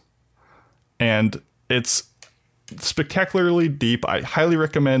cups. And it's spectacularly deep. I highly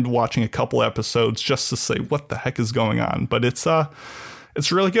recommend watching a couple episodes just to say what the heck is going on. But it's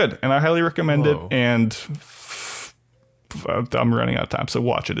really good, and I highly recommend it. And I'm running out of time, so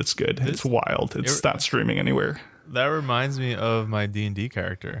watch it. It's good. It's wild. It's not streaming anywhere. That reminds me of my D&D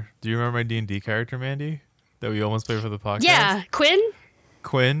character. Do you remember my D&D character, Mandy, that we almost played for the podcast? Yeah, Quinn.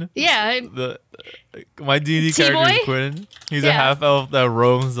 Yeah. My D&D character is Quinn. He's a half elf that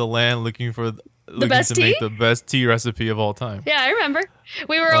roams the land looking to make the best tea recipe of all time. Yeah, I remember.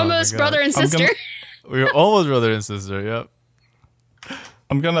 We were almost brother and sister. We were almost brother and sister, yep.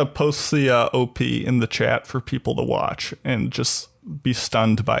 I'm going to post the OP in the chat for people to watch and just be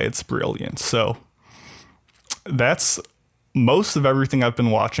stunned by its brilliance. So that's most of everything I've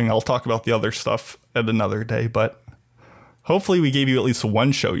been watching. I'll talk about the other stuff at another day, but hopefully we gave you at least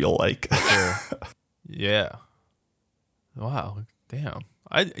one show you'll like. Sure. Yeah. Wow. Damn.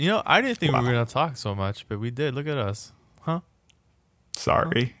 I didn't think we were going to talk so much, but we did. Look at us. Huh?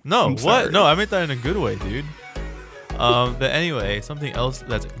 Sorry. No, I'm what? sorry. No, I meant that in a good way, dude. But anyway, something else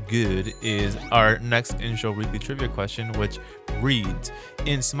that's good is our next in-show weekly trivia question, which reads,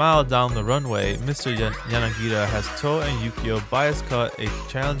 in Smile Down the Runway, Mr. Yanagita has To and Yukio bias cut a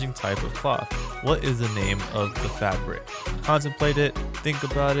challenging type of cloth. What is the name of the fabric? Contemplate it, think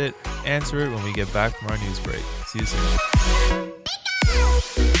about it, answer it when we get back from our news break. See you soon.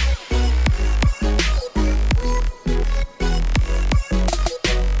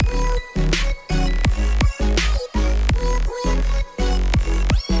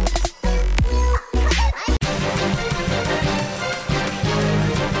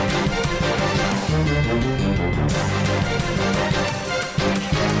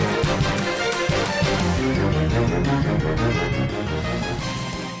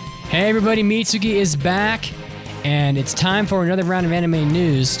 Hey everybody, Mitsuki is back, and it's time for another round of anime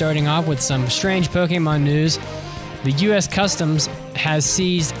news, starting off with some strange Pokemon news. The U.S. Customs has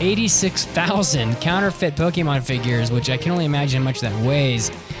seized 86,000 counterfeit Pokemon figures, which I can only imagine how much that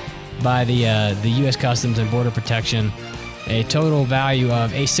weighs, by the U.S. Customs and Border Protection. a total value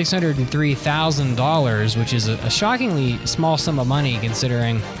of $603,000, which is a shockingly small sum of money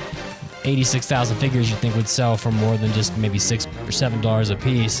considering 86,000 figures you'd think would sell for more than just maybe $6 or $7 a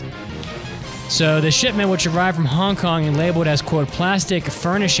piece. So the shipment, which arrived from Hong Kong and labeled as, quote, plastic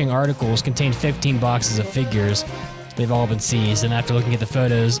furnishing articles, contained 15 boxes of figures. They've all been seized, and after looking at the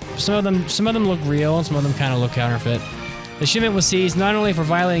photos, some of them look real and some of them kind of look counterfeit. The shipment was seized not only for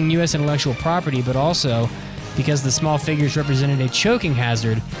violating U.S. intellectual property, but also because the small figures represented a choking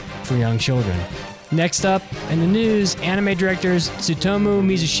hazard for young children. Next up in the news, anime directors Tsutomu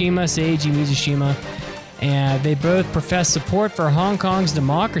Mizushima, Seiji Mizushima, and they both profess support for Hong Kong's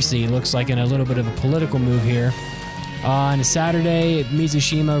democracy. Looks like in a little bit of a political move here. On Saturday,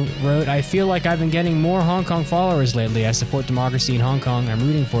 Mizushima wrote, "I feel like I've been getting more Hong Kong followers lately. I support democracy in Hong Kong. I'm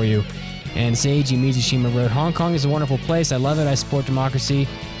rooting for you." And Seiji Mizushima wrote, "Hong Kong is a wonderful place. I love it. I support democracy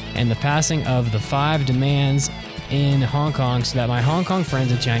and the passing of the 5 demands in Hong Kong so that my Hong Kong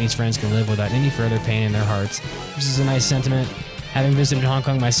friends and Chinese friends can live without any further pain in their hearts." This is a nice sentiment. Having visited Hong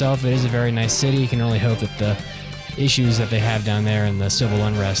Kong myself, it is a very nice city. You can only hope that the issues that they have down there and the civil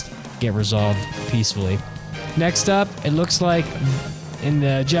unrest get resolved peacefully. Next up, it looks like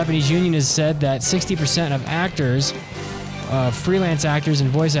the Japanese Union has said that 60% of actors, freelance actors and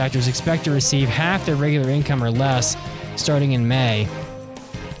voice actors, expect to receive half their regular income or less starting in May.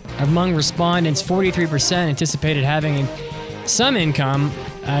 Among respondents, 43% anticipated having some income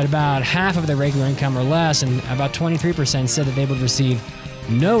at about half of their regular income or less, and about 23% said that they would receive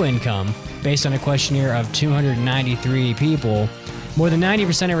no income based on a questionnaire of 293 people. More than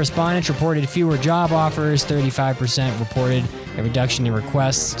 90% of respondents reported fewer job offers, 35% reported a reduction in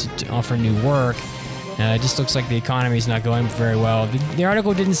requests to offer new work. It just looks like the economy is not going very well. The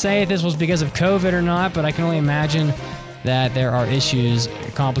article didn't say if this was because of COVID or not, but I can only imagine that there are issues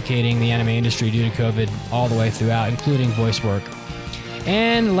complicating the anime industry due to COVID all the way throughout, including voice work.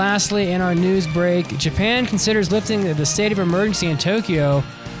 And lastly, in our news break, Japan considers lifting the state of emergency in Tokyo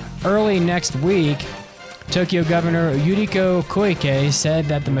early next week. Tokyo Governor Yuriko Koike said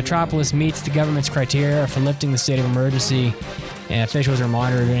that the metropolis meets the government's criteria for lifting the state of emergency, and officials are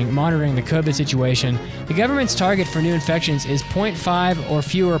monitoring the COVID situation. The government's target for new infections is 0.5 or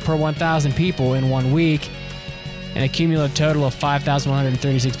fewer per 1,000 people in 1 week, and a cumulative total of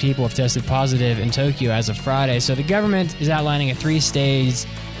 5,136 people have tested positive in Tokyo as of Friday. So the government is outlining a three-phase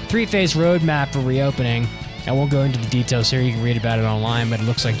roadmap for reopening. I won't go into the details here. You can read about it online, but it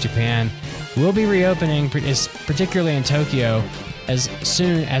looks like Japan will be reopening, particularly in Tokyo, as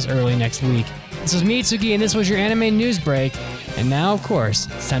soon as early next week. This is Mitsuki, and this was your anime news break. And now, of course,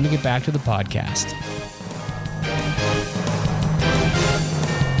 it's time to get back to the podcast.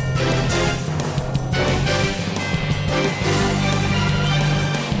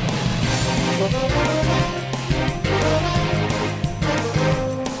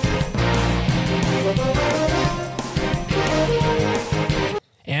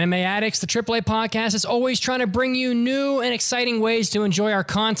 Anime Addicts, the AAA podcast, is always trying to bring you new and exciting ways to enjoy our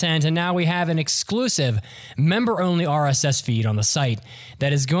content, and now we have an exclusive member-only RSS feed on the site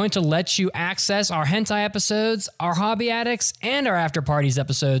that is going to let you access our hentai episodes, our Hobby Addicts, and our After Parties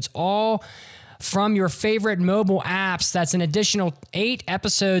episodes, all from your favorite mobile apps. That's an additional 8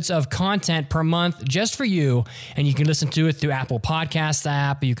 episodes of content per month just for you, and you can listen to it through Apple Podcasts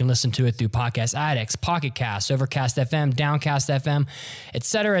app, you can listen to it through Podcast Addicts, Pocket Cast, Overcast FM, Downcast FM,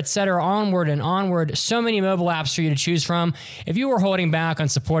 etc., onward and onward. So many mobile apps for you to choose from. If you were holding back on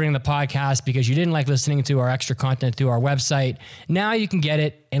supporting the podcast because you didn't like listening to our extra content through our website, now you can get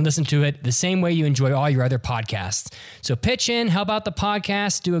it and listen to it the same way you enjoy all your other podcasts. So pitch in, help out the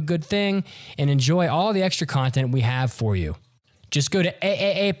podcast, do a good thing, and enjoy all the extra content we have for you. Just go to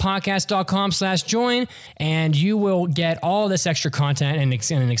aapodcast.com/join, and you will get all this extra content and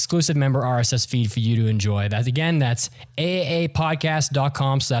an exclusive member RSS feed for you to enjoy. That's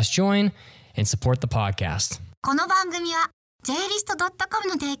aapodcast.com/join, and support the podcast. この番組は JList.com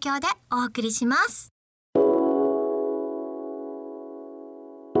の提供でお送りします。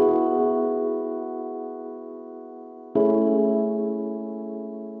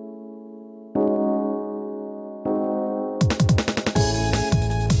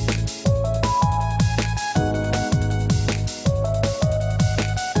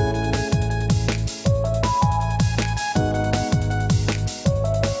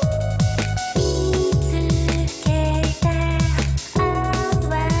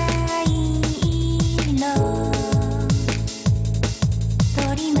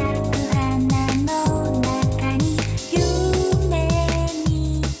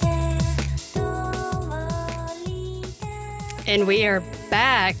And we are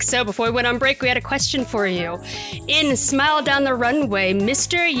back. So before we went on break, we had a question for you. In Smile Down the Runway,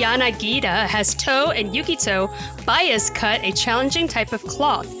 Mr. Yanagita has Toe and Yukito bias cut a challenging type of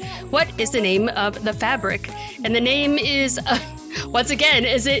cloth. What is the name of the fabric? And the name is, once again,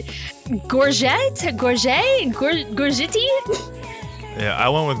 is it Gorgette? Gorgetti? Yeah, I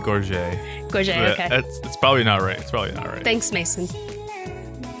went with Gorget. Gorget, okay. It's probably not right. Thanks, Mason.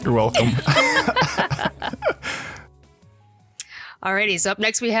 You're welcome. Alrighty, so up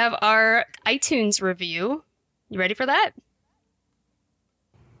next we have our iTunes review. You ready for that?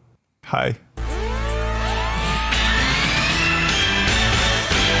 Hi.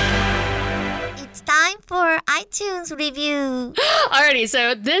 It's time for iTunes review. Alrighty,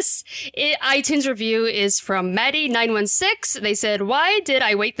 so this iTunes review is from Maddie916. They said, "Why did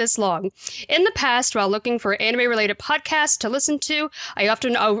I wait this long? In the past, while looking for anime-related podcasts to listen to, I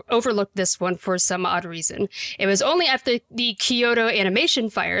often overlooked this one for some odd reason. It was only after the Kyoto animation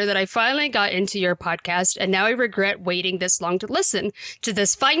fire that I finally got into your podcast, and now I regret waiting this long to listen to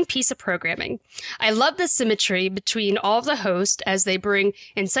this fine piece of programming. I love the symmetry between all of the hosts as they bring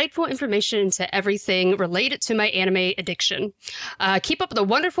insightful information into everything related to my anime addiction. Keep up the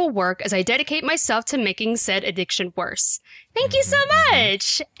wonderful work as I dedicate myself to making said addiction worse." Thank you so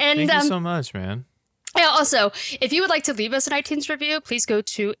much. And Thank you so much, man. yeah, also, if you would like to leave us an iTunes review, please go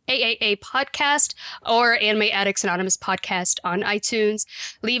to AAA Podcast or Anime Addicts Anonymous Podcast on iTunes.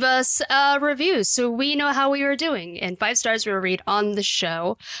 Leave us reviews so we know how we are doing. And 5 stars we will read on the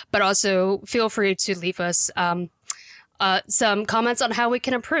show. But also feel free to leave us some comments on how we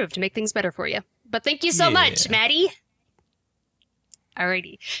can improve to make things better for you. But thank you so much, Maddie.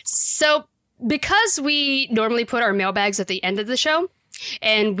 Alrighty. So because we normally put our mailbags at the end of the show,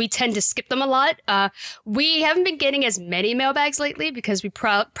 and we tend to skip them a lot, we haven't been getting as many mailbags lately because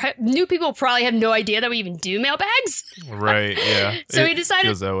new people probably have no idea that we even do mailbags. Right, yeah. So it we decided...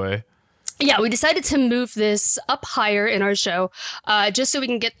 feels that way. Yeah, we decided to move this up higher in our show just so we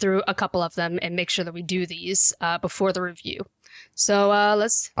can get through a couple of them and make sure that we do these before the review. So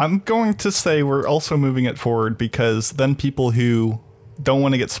let's... I'm going to say we're also moving it forward because then people who don't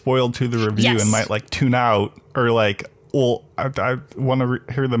want to get spoiled to the review and might like tune out or like, well, I want to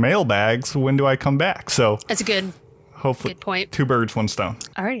hear the mailbags. When do I come back? So that's a good... Hopefully, good point. 2 birds, 1 stone.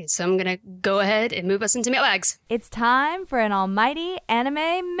 All right, so I'm going to go ahead and move us into mailbags. It's time for an almighty anime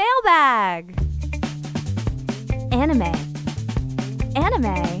mailbag. Anime.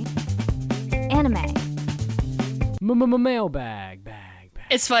 Mailbag.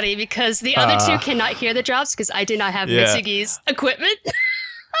 It's funny because the other two cannot hear the drops because I did not have Mitsugi's equipment.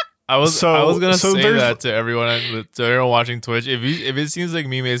 I was gonna say that to everyone watching Twitch. If it seems like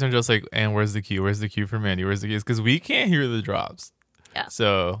me, Mason, just like, and where's the cue? Where's the cue for Mandy? Where's the cue? Because we can't hear the drops. Yeah.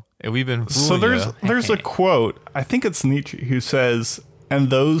 So we've been fooling there's a quote. I think it's Nietzsche who says, "And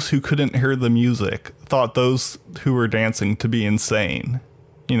those who couldn't hear the music thought those who were dancing to be insane."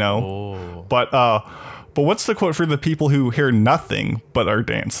 You know. Oh. But what's the quote for the people who hear nothing but are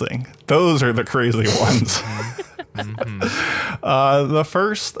dancing? Those are the crazy ones. The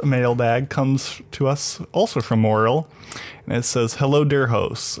first mailbag comes to us also from Morrill, and it says, "Hello, dear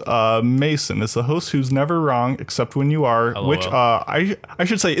hosts. Mason is a host who's never wrong except when you are," Hello. which I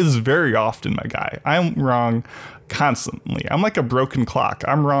should say is very often, my guy. I'm wrong constantly. I'm like a broken clock.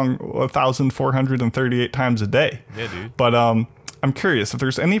 I'm wrong 1,438 times a day. Yeah, dude. But I'm curious if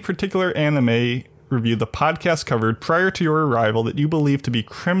there's any particular anime review the podcast covered prior to your arrival that you believe to be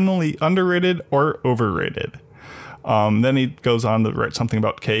criminally underrated or overrated. Then he goes on to write something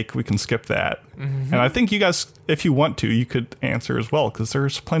about cake. We can skip that. Mm-hmm. And I think you guys, if you want to, you could answer as well, because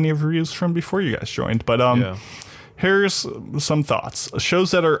there's plenty of reviews from before you guys joined. But here's some thoughts.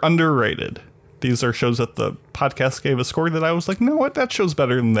 Shows that are underrated. These are shows that the podcast gave a score that I was like, you know what, that show's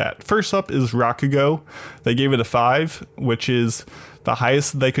better than that. First up is Rakugo. They gave it a 5, which is the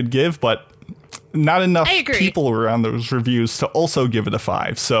highest they could give, but not enough people were on those reviews to also give it a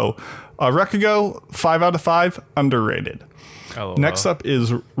 5. So Rakugo, 5 out of 5, underrated. LOL. Next up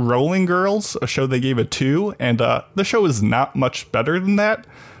is Rolling Girls, a show they gave a 2, and the show is not much better than that,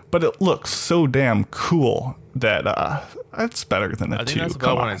 but it looks so damn cool that it's better than a 2. I think that's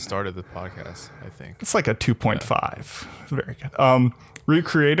about when I started the podcast, I think. It's like a 2.5. Very good.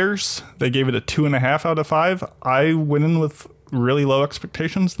 Recreators, they gave it a 2.5 out of 5. I went in with really low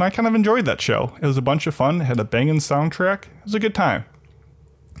expectations, and I kind of enjoyed that show. It was a bunch of fun. It had a banging soundtrack. It was a good time.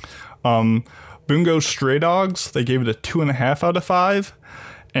 Bungo Stray Dogs, they gave it a 2.5 out of 5,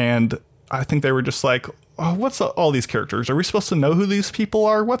 and I think they were just like, oh, what's all these characters? Are we supposed to know who these people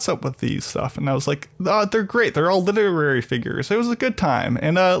are? What's up with these stuff? And I was like, they're great. They're all literary figures. It was a good time,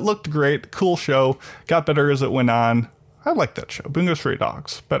 and it looked great. Cool show. Got better as it went on. I like that show. Bungo Stray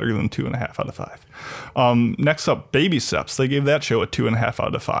Dogs, better than 2.5 out of 5. Next up, Baby Steps. They gave that show a 2.5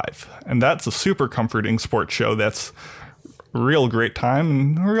 out of 5. And that's a super comforting sports show that's real great time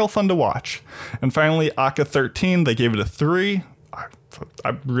and real fun to watch. And finally, Aka 13, they gave it a 3.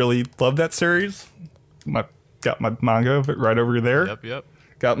 I really love that series. Got my manga of it right over there. Yep.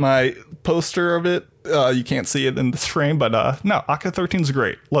 Got my poster of it. You can't see it in this frame, but no, Aka 13 is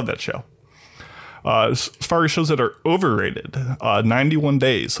great. Love that show. As far as shows that are overrated, 91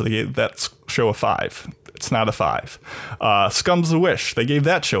 Days, so they gave that show a 5. It's not a 5. Scum's the Wish, they gave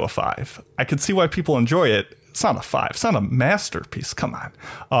that show a 5. I could see why people enjoy it. It's not a 5. It's not a masterpiece. Come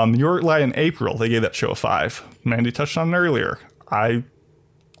on. Your Lie in April, they gave that show a 5. Mandy touched on it earlier. I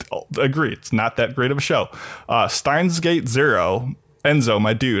agree. It's not that great of a show. Steins Gate Zero, Enzo,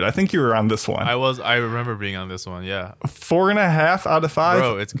 my dude. I think you were on this one. I remember being on this one. Yeah. 4.5 out of 5.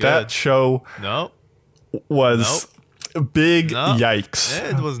 Bro, it's good. That show was big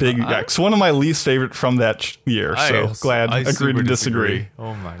yikes. It was big yikes. One of my least favorite from that year. So glad agree to disagree.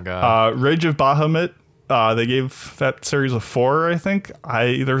 Oh my god. Rage of Bahamut. They gave that series a 4. I think.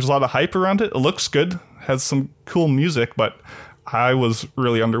 There's a lot of hype around it. It looks good. Has some cool music, but I was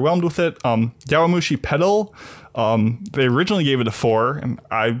really underwhelmed with it. Yawamushi Pedal, they originally gave it a 4, and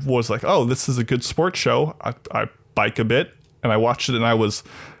I was like, oh, this is a good sports show. I bike a bit, and I watched it, and I was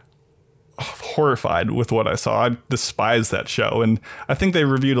horrified with what I saw. I despise that show, and I think they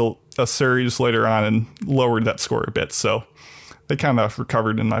reviewed a series later on and lowered that score a bit, so they kind of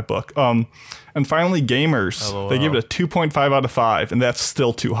recovered in my book. And finally, Gamers. LOL. They gave it a 2.5 out of 5, and that's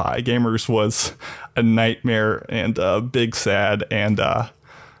still too high. Gamers was a nightmare and big sad, and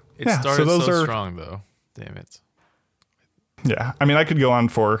it started so strong, though. Damn it. Yeah, I mean, I could go on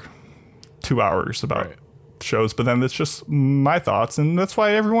for 2 hours about shows, but then it's just my thoughts, and that's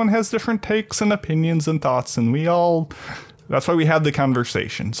why everyone has different takes and opinions and thoughts, and that's why we had the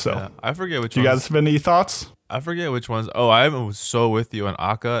conversation. So I forget which. Do you guys have any thoughts? I forget which ones. Oh, I was so with you on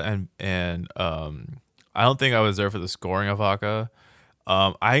Aka, and I don't think I was there for the scoring of Aka.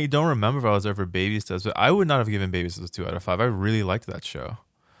 I don't remember if I was there for Baby Steps, but I would not have given Baby Steps a 2 out of 5. I really liked that show.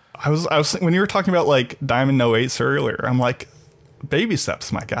 I was when you were talking about like Diamond No 8s earlier, I'm like, Baby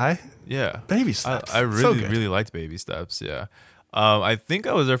Steps, my guy. Yeah, Baby Steps. I really liked Baby Steps. Yeah. I think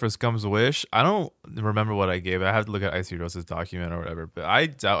I was there for Scum's Wish. I don't remember what I gave it. I have to look at Icy Rose's document or whatever, but I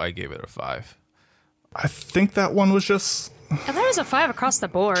doubt I gave it a 5. I think that one was just I thought it was a 5 across the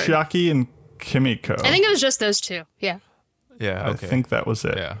board. Chiaki and Kimiko. I think it was just those two. Yeah. Yeah, okay. I think that was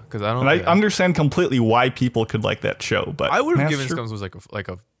it. Yeah, because I don't. And I understand completely why people could like that show, but I would have given Scum's Wish like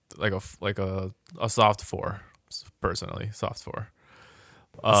a soft 4, personally, soft 4.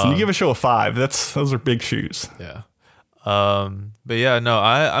 So you give a show a 5. Those are big shoes. Yeah. But yeah, no,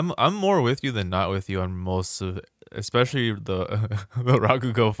 I'm more with you than not with you on most of, especially the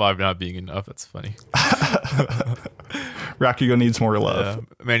Rakugo 5 not being enough. That's funny. Rakugo needs more love.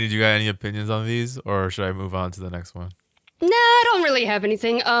 Yeah. Manny, do you got any opinions on these, or should I move on to the next one? No, I don't really have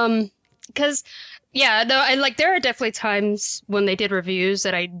anything. Because there are definitely times when they did reviews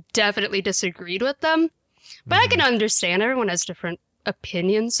that I definitely disagreed with them, but I can understand everyone has different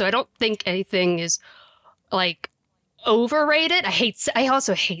opinions, so I don't think anything is like overrated. I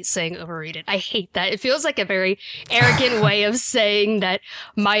also hate saying overrated. I hate that. It feels like a very arrogant way of saying that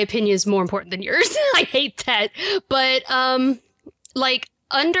my opinion is more important than yours. I hate that. But like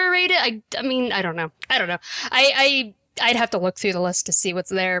underrated, I mean, I don't know. I'd have to look through the list to see what's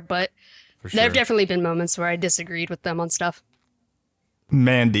there, but there have definitely been moments where I disagreed with them on stuff.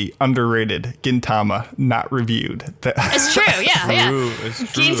 Mandy, underrated. Gintama, not reviewed. It's true, yeah. It's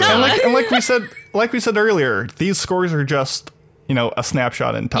true. Gintama. And like we said earlier, these scores are just, a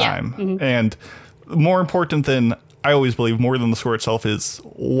snapshot in time. Yeah. Mm-hmm. And more important than, I always believe, more than the score itself is,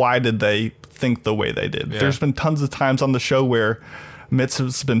 why did they think the way they did? Yeah. There's been tons of times on the show where Mitz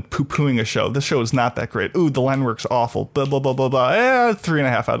has been poo-pooing a show. This show is not that great. Ooh, the line work's awful. Blah, blah, blah, blah, blah.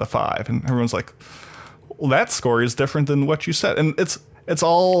 3.5 out of 5. And everyone's like, well, that score is different than what you said. And it's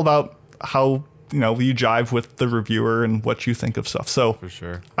all about how, you jive with the reviewer and what you think of stuff. So for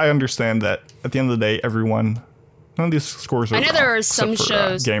sure, I understand that at the end of the day, none of these scores are. I know there are some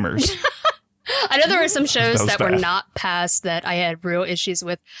shows. Gamers. I know there were some shows that were not passed that I had real issues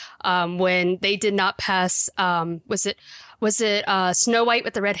with. When they did not pass, was it Snow White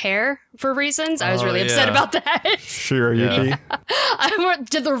with the red hair for reasons? I was really upset about that. Shiroyuki.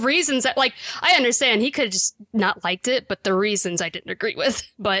 Yeah. The reasons that, I understand he could have just not liked it, but the reasons I didn't agree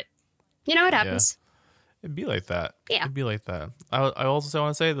with. But, it happens. Yeah. It'd be like that. Yeah. It'd be like that. I also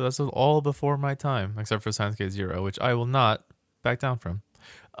want to say that this was all before my time, except for Science K Zero, which I will not back down from.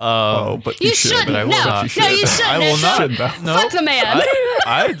 But You shouldn't. But I will No, not. no, you shouldn't. I will It's not. not. No, Fuck the man.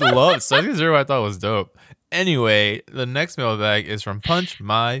 I love Study Zero. I thought was dope. Anyway, the next mailbag is from Punch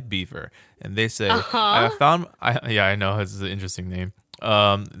My Beaver, and they say, I know it's an interesting name.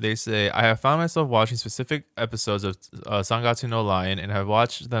 They say, I have found myself watching specific episodes of Sangatsu no Lion and have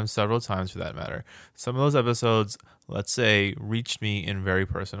watched them several times for that matter. Some of those episodes, let's say, reached me in very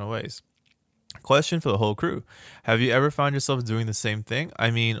personal ways. Question for the whole crew. Have you ever found yourself doing the same thing?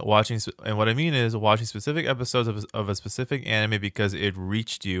 I mean, what I mean is watching specific episodes of a specific anime because it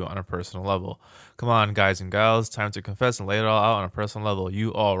reached you on a personal level. Come on, guys and gals, time to confess and lay it all out on a personal level.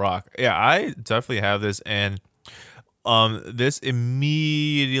 You all rock. Yeah, I definitely have this, and this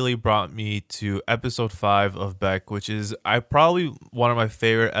immediately brought me to episode 5 of Beck, which is probably one of my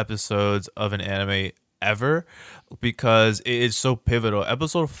favorite episodes of an anime ever, because it is so pivotal.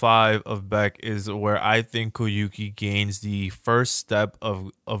 Episode 5 of Beck is where I think Koyuki gains the first step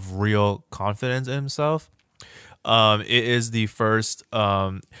of real confidence in himself. It is the first.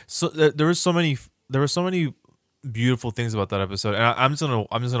 There were so many beautiful things about that episode, and I'm just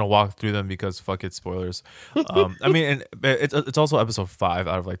gonna walk through them because fuck it, spoilers. I mean, and it's also episode 5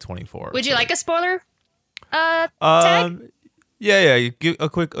 out of like 24. Would you like a spoiler? Tag? Yeah. You give a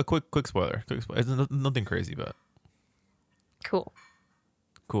quick spoiler. It's nothing crazy, but Cool.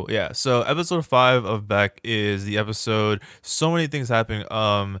 Yeah. So episode 5 of Beck is the episode. So many things happen.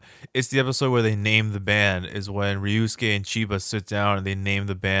 It's the episode where they name the band. Is when Ryusuke and Chiba sit down and they name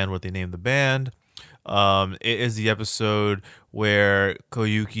the band what they named the band. It is the episode where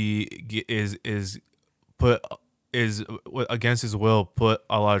Koyuki is against his will put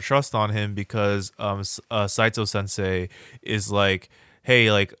a lot of trust on him because Saito Sensei is like,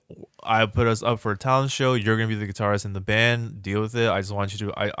 hey, like, I put us up for a talent show, you're gonna be the guitarist in the band, deal with it. I just want you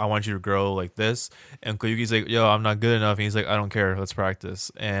to I want you to grow like this. And Koyuki's like, yo, I'm not good enough, and he's like, I don't care, let's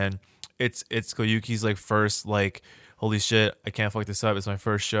practice. And it's Koyuki's like first, like, holy shit, I can't fuck this up, it's my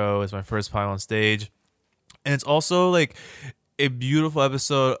first show, it's my first time on stage. And it's also like a beautiful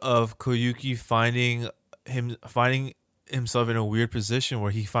episode of Koyuki finding himself in a weird position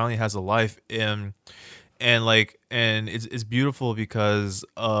where he finally has a life, and it's beautiful because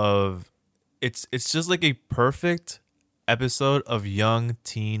of it's just like a perfect episode of young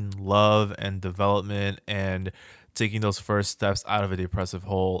teen love and development and taking those first steps out of a depressive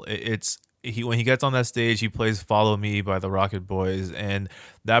hole. When he gets on that stage, he plays "Follow Me" by the Rocket Boys, and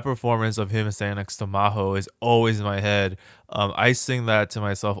that performance of him standing next to Maho is always in my head. I sing that to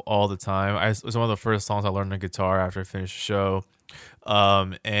myself all the time. It was one of the first songs I learned on guitar after I finished the show,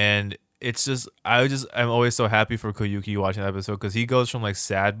 and it's just I'm always so happy for Koyuki watching that episode because he goes from like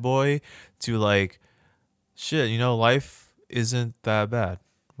sad boy to like, shit, life isn't that bad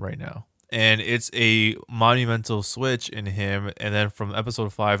right now. And it's a monumental switch in him. And then from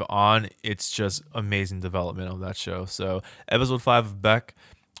episode 5 on, it's just amazing development of that show. So episode 5 of Beck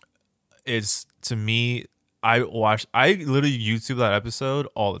is, to me, I literally YouTube that episode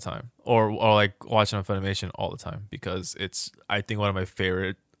all the time, or like watch it on Funimation all the time, because it's, I think, one of my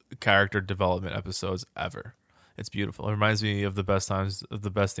favorite character development episodes ever. It's beautiful. It reminds me of the best times, of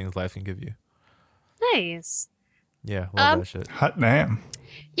the best things life can give you. Nice. Yeah, love that shit. Hot damn.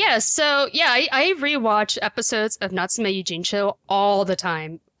 Yeah, so I rewatch episodes of Natsume Yujincho all the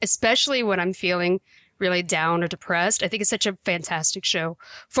time, especially when I'm feeling really down or depressed. I think it's such a fantastic show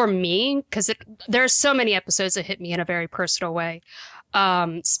for me because there are so many episodes that hit me in a very personal way.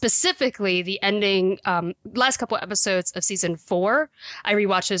 Specifically, the ending, last couple episodes of season 4, I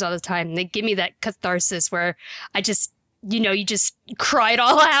rewatch those all the time. And they give me that catharsis where I just, you just cry it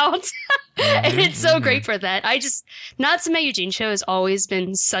all out. And it's so great for that. Natsume Yujincho has always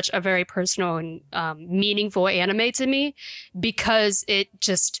been such a very personal and meaningful anime to me because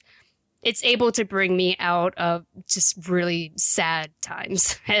it's able to bring me out of just really sad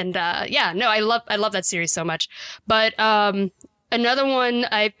times. And I love that series so much. But another one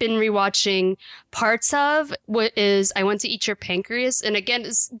I've been rewatching parts of is I Want to Eat Your Pancreas. And again,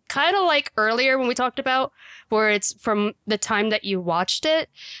 it's kind of like earlier when we talked about where it's from the time that you watched it.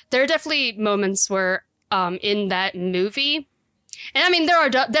 There are definitely moments where in that movie, and I mean, there are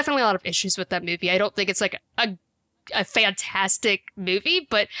definitely a lot of issues with that movie. I don't think it's like a fantastic movie,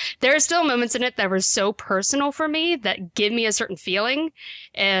 but there are still moments in it that were so personal for me that give me a certain feeling.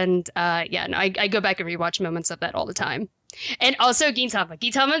 And I go back and rewatch moments of that all the time. And also Gintama.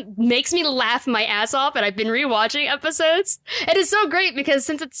 Gintama makes me laugh my ass off, and I've been rewatching episodes. And it's so great because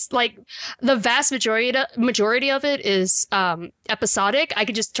since it's like the vast majority of it is episodic, I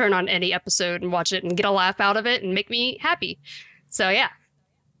could just turn on any episode and watch it and get a laugh out of it and make me happy. So yeah.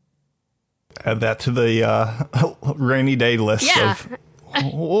 Add that to the rainy day list of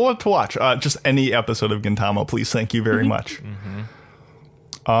What to watch? Just any episode of Gintama, please. Thank you very much.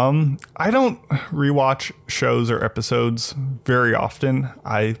 I don't rewatch shows or episodes very often.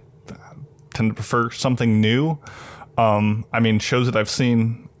 I tend to prefer something new. I mean, shows that I've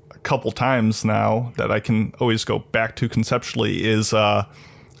seen a couple times now that I can always go back to conceptually is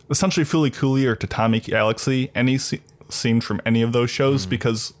essentially Fooly Cooly or Tatami Galaxy. Any scene from any of those shows,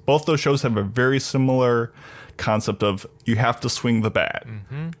 because both those shows have a very similar concept of you have to swing the bat.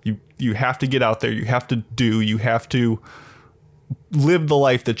 You have to get out there. You have to you have to live the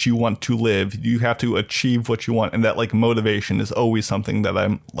life that you want to live. You have to achieve what you want, and that like motivation is always something that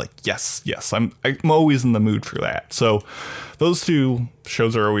I'm like, yes, I'm always in the mood for that. So those two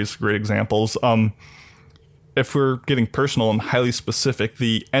shows are always great examples. If we're getting personal and highly specific,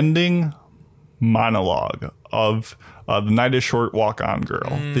 the ending monologue of The Night is Short, Walk On Girl,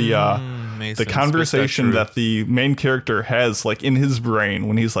 the conversation that the main character has like in his brain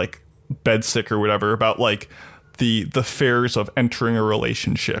when he's like bed sick or whatever about like the fears of entering a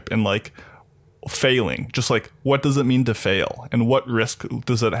relationship and like failing, just like what does it mean to fail and what risk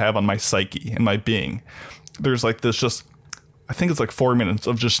does it have on my psyche and my being. There's like this just, I think it's like 4 minutes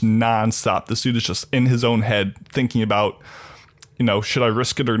of just nonstop. This dude is just in his own head thinking about, you know, should I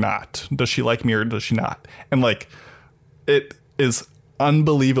risk it or not? Does she like me or does she not? And like, it is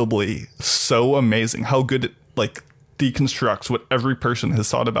unbelievably so amazing how good it like deconstructs what every person has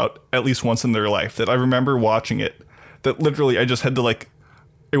thought about at least once in their life, that I remember watching it, that literally I just had to like,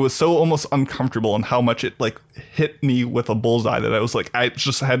 it was so almost uncomfortable and how much it like hit me with a bullseye that I was like, I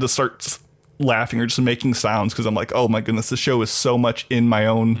just had to start laughing or just making sounds because I'm like, oh my goodness, this show is so much in my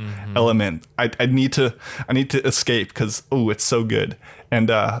own element. I need to escape because it's so good. And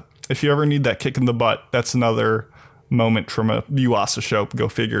if you ever need that kick in the butt, that's another moment from a Yuasa show, go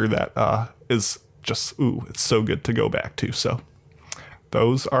figure, that is just it's so good to go back to. So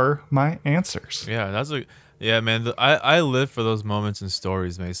those are my answers. Yeah, man, I live for those moments in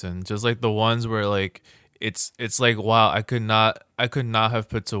stories, Mason, just like the ones where like it's like, wow, I could not have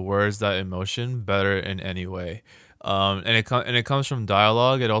put to words that emotion better in any way. And it comes from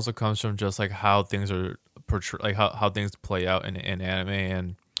dialogue. It also comes from just like how things are portrayed, like how things play out in anime.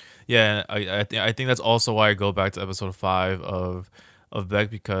 And yeah, I think that's also why I go back to episode 5 of Beck,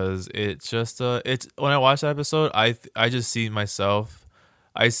 because it's just it's, when I watch that episode, I just see myself.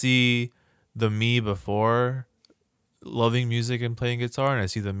 I see the me before loving music and playing guitar, and I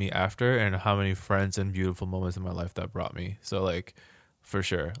see the me after, and how many friends and beautiful moments in my life that brought me. So like, for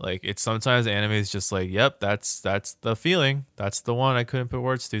sure, like, it's sometimes anime is just like, yep, that's the feeling, that's the one I couldn't put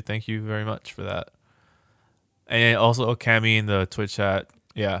words to. Thank you very much for that. And also Cami in the Twitch chat,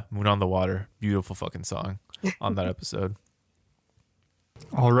 yeah, Moon on the Water, beautiful fucking song on that episode.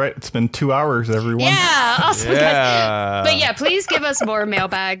 All right, it's been 2 hours, everyone. Yeah, awesome. Yeah. But yeah, please give us more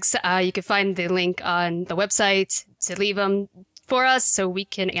mailbags. You can find the link on the website to leave them for us so we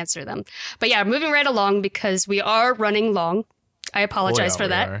can answer them. But yeah, moving right along because we are running long. I apologize for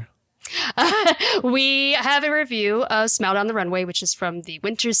that. We have a review of Smile Down the Runway, which is from the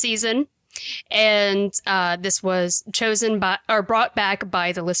winter season. And this was chosen by or brought back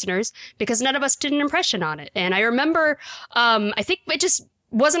by the listeners because none of us did an impression on it. And I remember, I think it just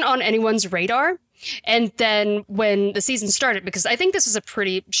wasn't on anyone's radar. And then when the season started, because I think this was a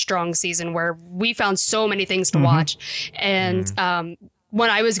pretty strong season where we found so many things to watch. And when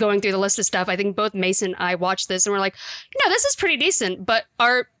I was going through the list of stuff, I think both Mason and I watched this and we're like, this is pretty decent, but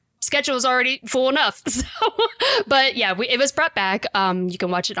our schedule is already full enough. So, but yeah, it was brought back. You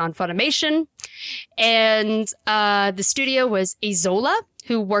can watch it on Funimation. And the studio was Izola,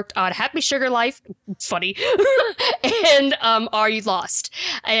 who worked on Happy Sugar Life, funny, and Are You Lost?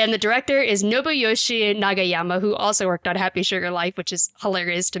 And the director is Nobuyoshi Nagayama, who also worked on Happy Sugar Life, which is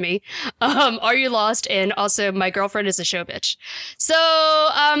hilarious to me. Are You Lost? And also My Girlfriend is a Show Bitch. So,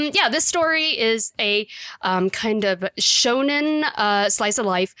 yeah, this story is a kind of shonen slice of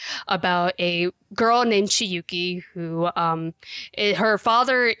life about a girl named Chiyuki who her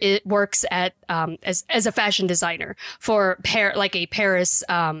father works at as a fashion designer for a Paris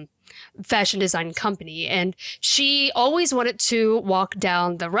fashion design company, and she always wanted to walk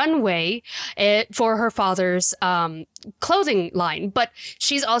down the runway for her father's clothing line, but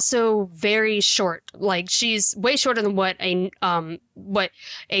she's also very short. Like, she's way shorter than what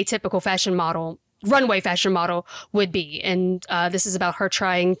a typical runway fashion model would be. And this is about her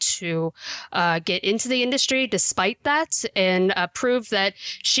trying to get into the industry despite that and prove that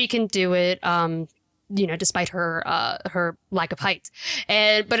she can do it despite her lack of height.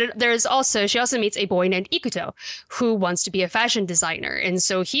 She also meets a boy named Ikuto who wants to be a fashion designer. And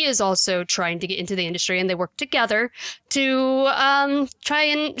so he is also trying to get into the industry, and they work together to try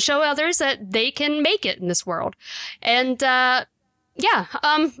and show others that they can make it in this world. And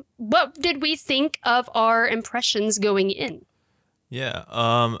what did we think of our impressions going in?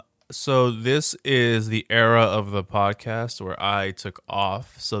 Yeah. So this is the era of the podcast where I took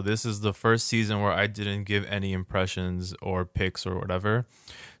off. So this is the first season where I didn't give any impressions or picks or whatever.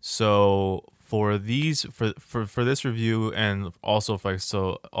 So for these for this review, and also for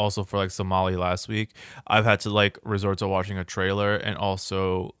Somali last week, I've had to resort to watching a trailer and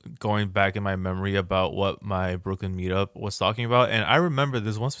also going back in my memory about what my Brooklyn meetup was talking about. And I remember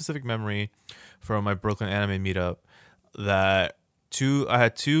there's one specific memory from my Brooklyn anime meetup that I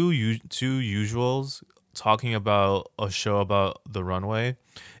had two usuals talking about a show about the runway,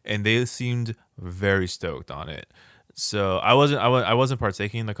 and they seemed very stoked on it. So I wasn't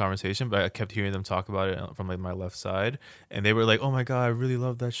partaking in the conversation, but I kept hearing them talk about it from my left side, and they were like, "Oh my god, I really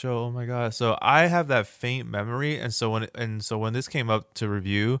love that show! Oh my god!" So I have that faint memory, and so when this came up to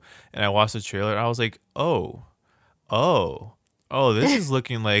review, and I watched the trailer, I was like, "Oh, this is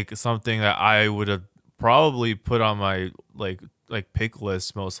looking like something that I would have probably put on my pick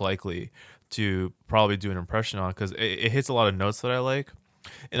list most likely to probably do an impression on, because it hits a lot of notes that I like,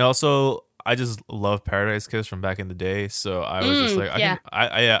 and also I just love Paradise Kiss from back in the day. So I was just like,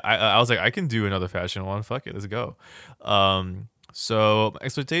 I was like, I can do another fashion one. Fuck it, let's go. So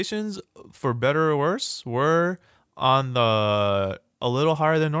expectations, for better or worse, were on a little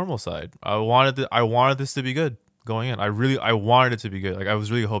higher than normal side. I wanted this to be good going in. I wanted it to be good. I was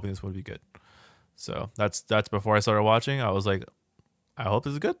really hoping this would be good. So that's before I started watching. I was like, I hope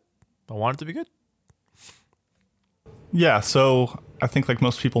this is good. I want it to be good. Yeah, so I think like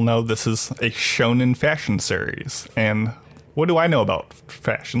most people know, this is a shonen fashion series. And what do I know about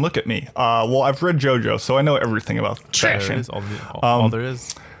fashion? Look at me. Well, I've read JoJo, so I know everything about fashion. There is all there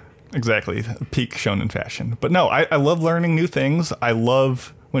is. Exactly. Peak shonen fashion. But no, I love learning new things. I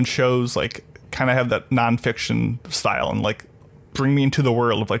love when shows kind of have that nonfiction style and bring me into the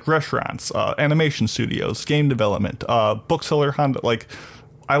world of restaurants, animation studios, game development, bookseller Honda.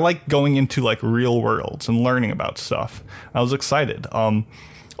 I like going into real worlds and learning about stuff. I was excited.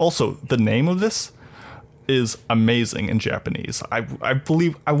 Also, the name of this is amazing in Japanese.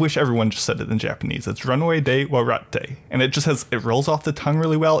 I wish everyone just said it in Japanese. It's Runway de Warate. And it rolls off the tongue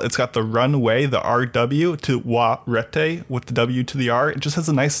really well. It's got the runway, the RW to Warete with the W to the R. It just has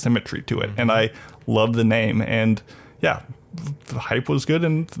a nice symmetry to it. Mm-hmm. And I love the name. And yeah, the hype was good,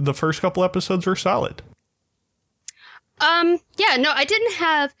 and the first couple episodes were solid. I didn't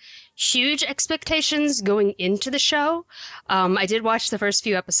have huge expectations going into the show. I did watch the first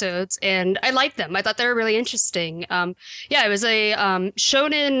few episodes, and I liked them. I thought they were really interesting. It was a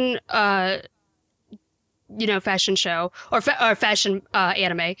shonen, fashion show or fashion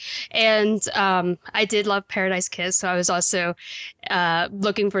anime, and I did love Paradise Kiss, so I was also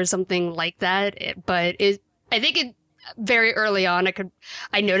looking for something like that. But I think it. Very early on,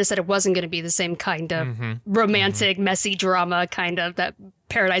 I noticed that it wasn't going to be the same kind of romantic, messy drama kind of that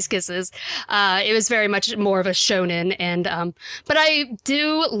Paradise Kiss is. It was very much more of a shonen, and but I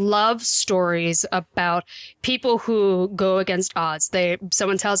do love stories about people who go against odds.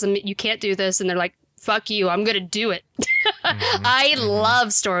 Someone tells them you can't do this, and they're like, "Fuck you, I'm going to do it." I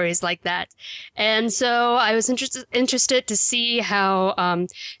love stories like that. And so I was interested to see how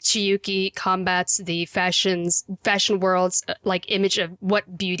Chiyuki combats the fashion world's image of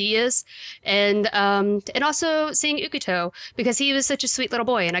what beauty is, and also seeing Ukuto, because he was such a sweet little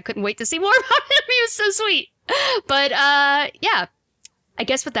boy, and I couldn't wait to see more about him. He was so sweet. But I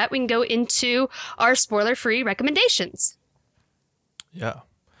guess with that we can go into our spoiler-free recommendations. Yeah.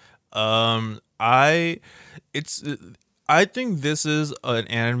 I think this is an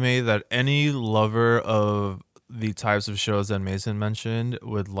anime that any lover of the types of shows that Mason mentioned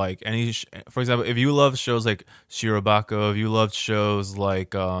would like. For example, if you love shows like Shirobako, if you love shows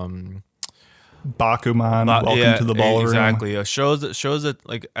like Bakuman, Welcome to the Ballroom. Exactly. Shows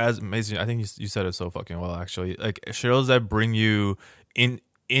that as Mason, I think you said it so fucking well, actually. Shows that bring you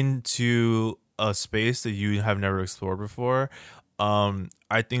into a space that you have never explored before.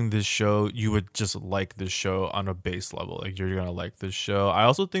 I think this show, you would just like this show on a base level. You're gonna like this show. I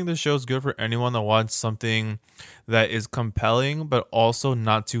also think this show is good for anyone that wants something that is compelling but also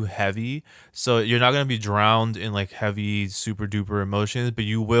not too heavy. So you're not gonna be drowned in heavy, super duper emotions, but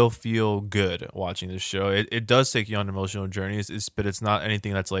you will feel good watching this show. It does take you on emotional journeys, but it's not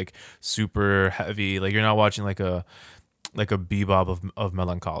anything that's super heavy. You're not watching like a bebop of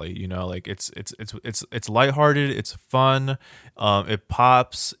melancholy. You know, like it's lighthearted, it's fun, it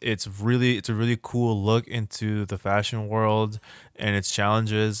pops. It's a really cool look into the fashion world and its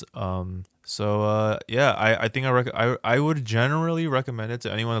challenges. I think I would generally recommend it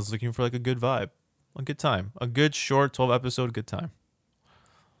to anyone that's looking for like a good vibe, a good time, a good short 12 episode good time.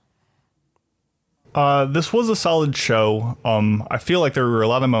 This was a solid show. I feel like there were a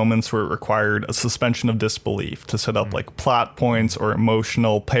lot of moments where it required a suspension of disbelief to set up like plot points or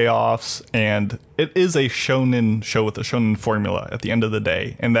emotional payoffs, and it is a shonen show with a shonen formula at the end of the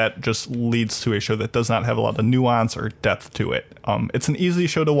day, and that just leads to a show that does not have a lot of nuance or depth to it. It's an easy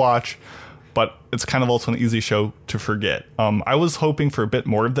show to watch, but it's kind of also an easy show to forget. I was hoping for a bit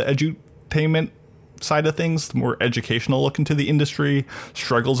more of the edutainment side of things, the more educational look into the industry,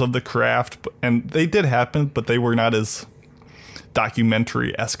 struggles of the craft, and they did happen, but they were not as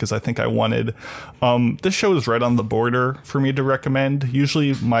documentary-esque as I think I wanted. This show is right on the border for me to recommend.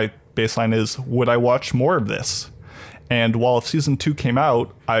 Usually my baseline is, would I watch more of this? And while if season 2 came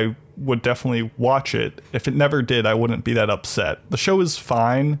out, I would definitely watch it. If it never did, I wouldn't be that upset. The show is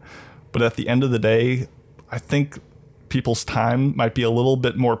fine, but at the end of the day, I think people's time might be a little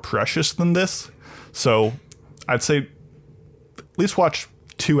bit more precious than this. So I'd say at least watch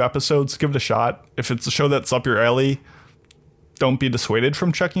 2 episodes, give it a shot. If it's a show that's up your alley, don't be dissuaded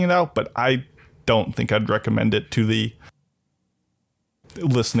from checking it out, but I don't think I'd recommend it to the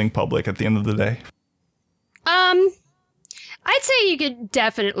listening public at the end of the day. I'd say you could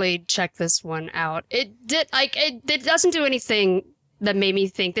definitely check this one out. It doesn't do anything that made me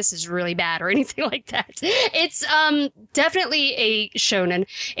think this is really bad or anything like that. It's definitely a shonen.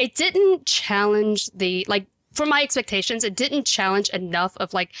 It didn't challenge for my expectations, it didn't challenge enough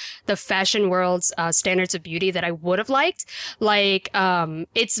of like the fashion world's standards of beauty that I would have liked. Like,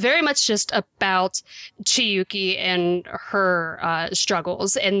 it's very much just about Chiyuki and her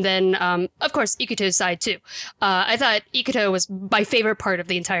struggles, and then of course Ikuto's side too. I thought Ikuto was my favorite part of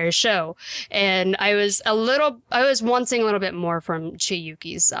the entire show, and I was wanting a little bit more from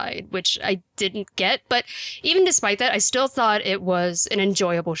Chiyuki's side, which I didn't get. But even despite that, I still thought it was an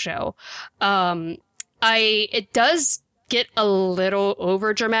enjoyable show. It does get a little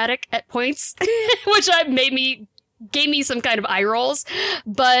over dramatic at points, which gave me some kind of eye rolls,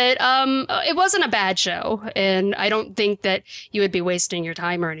 but it wasn't a bad show, and I don't think that you would be wasting your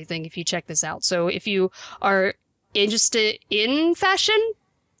time or anything if you check this out. So if you are interested in fashion,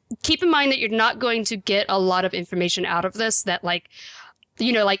 keep in mind that you're not going to get a lot of information out of this that like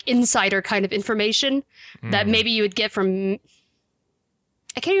insider kind of information that maybe you would get from.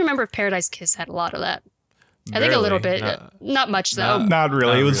 I can't remember if Paradise Kiss had a lot of that. I think a little bit. Not much, though. Not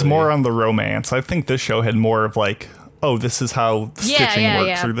really. It was more on the romance. I think this show had more of like, oh, this is how the stitching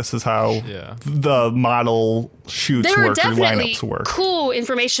works, or this is how the model shoots work, or lineups work. There were definitely cool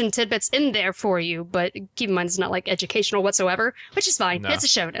information tidbits in there for you, but keep in mind it's not like educational whatsoever, which is fine. No. It's a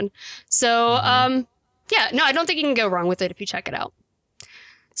shonen. So, I don't think you can go wrong with it if you check it out.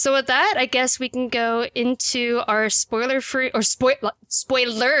 So with that, I guess we can go into our spoiler-free or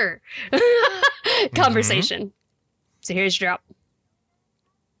spoiler conversation. So here's your drop.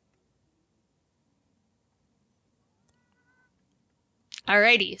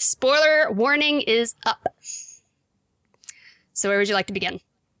 Alrighty, spoiler warning is up. So where would you like to begin?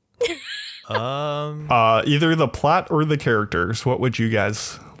 Either the plot or the characters. What would you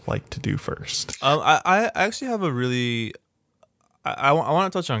guys like to do first? I actually have a really... I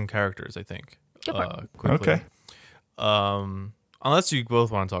want to touch on characters, I think. Quickly. Okay. Unless you both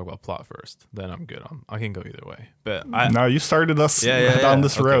want to talk about plot first, then I'm good. I can go either way. But no, you started us down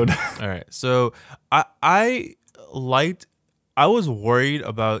this road. All right. So I was worried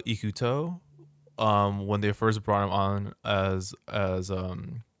about Ikuto when they first brought him on as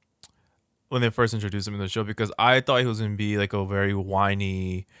when they first introduced him in the show, because I thought he was going to be like a very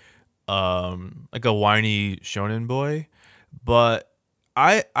whiny shonen boy. But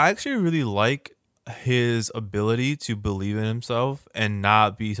I actually really like his ability to believe in himself and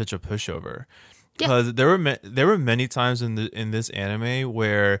not be such a pushover. Because there were many times in this anime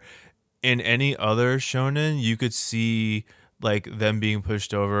where in any other shonen you could see like them being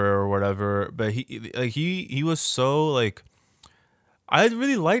pushed over or whatever, but he was so like, I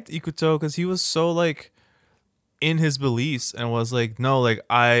really liked Ikuto because he was so like in his beliefs and was like, no, like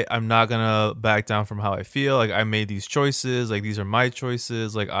I'm not gonna back down from how I feel. Like I made these choices, like these are my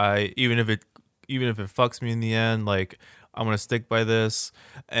choices. Like even if it fucks me in the end, like I'm gonna stick by this.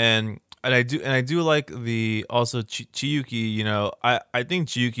 And I do like the also Chiyuki. You know, I think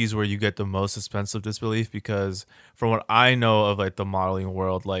Chiyuki is where you get the most suspense of disbelief, because from what I know of like the modeling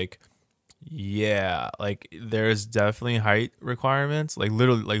world, like Yeah, like there's definitely height requirements, like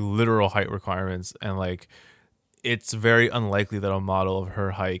literally like literal height requirements, and like it's very unlikely that a model of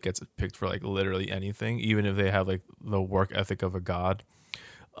her height gets picked for like literally anything, even if they have like the work ethic of a god.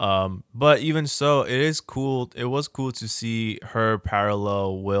 But even so, it is cool. It was cool to see her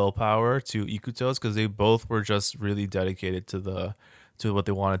parallel willpower to Ikuto's, because they both were just really dedicated to what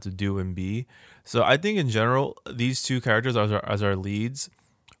they wanted to do and be. So I think in general, these two characters as our leads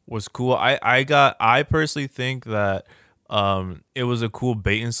was cool. I personally think that it was a cool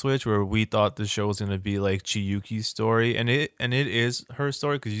bait and switch where we thought the show was going to be like Chiyuki's story, and it is her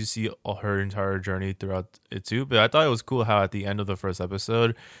story because you see all her entire journey throughout it too. But I thought it was cool how at the end of the first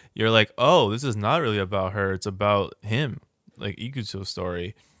episode you're like, oh, this is not really about her, it's about him, like Ikuto's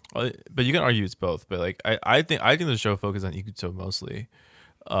story. But you can argue it's both, but like I think the show focused on Ikuto mostly.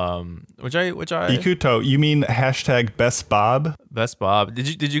 Which I Ikuto, you mean hashtag best Bob? Best Bob.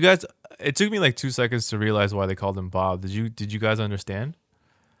 Did you guys? It took me like 2 seconds to realize why they called him Bob. Did you guys understand?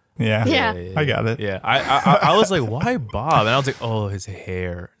 Yeah. I got it. Yeah, I was like, why Bob? And I was like, oh, his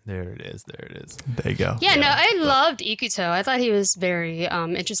hair. There it is. There you go. Yeah, no, I loved Ikuto. I thought he was very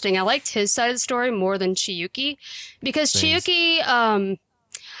interesting. I liked his side of the story more than Chiyuki, because Chiyuki,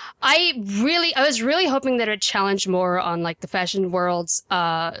 I was really hoping that it challenged more on like the fashion world's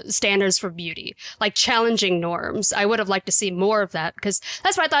standards for beauty, like challenging norms. I would have liked to see more of that, because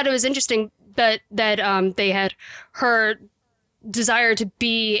that's why I thought it was interesting that they had her desire to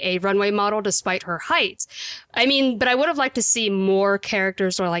be a runway model despite her height. I mean, but I would have liked to see more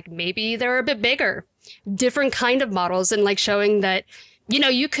characters, or like maybe they're a bit bigger, different kind of models, and like showing that, you know,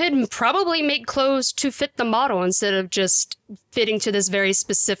 you could probably make clothes to fit the model instead of just fitting to this very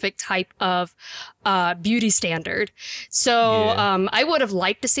specific type of beauty standard. So I would have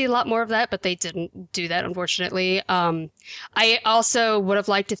liked to see a lot more of that, but they didn't do that, unfortunately. I also would have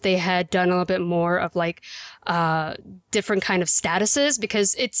liked if they had done a little bit more of like different kind of statuses,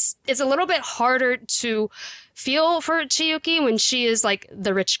 because it's a little bit harder to feel for Chiyuki when she is like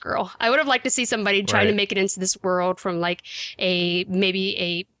the rich girl. I would have liked to see somebody trying to make it into this world from like maybe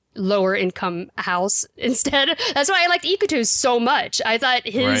a lower income house instead. That's why I liked Ikuto so much. I thought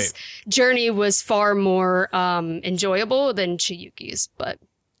his journey was far more enjoyable than Chiyuki's. But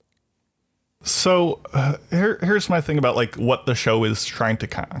so here's my thing about like what the show is trying to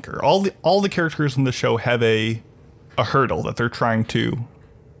conquer. All the characters in the show have a hurdle that they're trying to,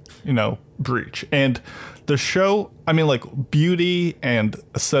 you know, breach. And the show, I mean, like beauty and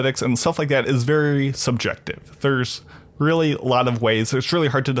aesthetics and stuff like that is very subjective. There's really a lot of ways. It's really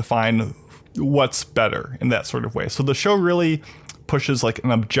hard to define what's better in that sort of way. So the show really pushes like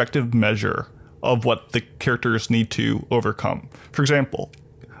an objective measure of what the characters need to overcome. For example,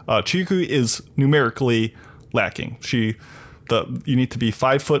 Chiyuki is numerically lacking. You need to be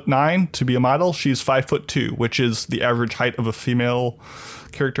 5'9" to be a model. She's 5'2", which is the average height of a female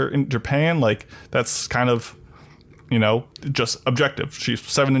character in Japan. Like that's kind of, you know, just objective. She's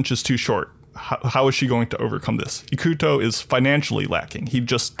 7 inches too short. How is she going to overcome this? Ikuto is financially lacking. He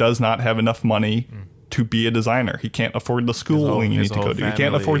just does not have enough money to be a designer. He can't afford the schooling you need to go to. He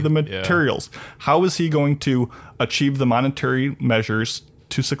can't afford the materials. How is he going to achieve the monetary measures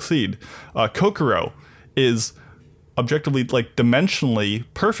to succeed? Kokoro is objectively, like, dimensionally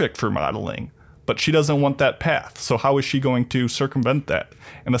perfect for modeling, but she doesn't want that path. So how is she going to circumvent that?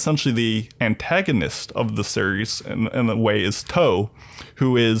 And essentially the antagonist of the series in a way is To,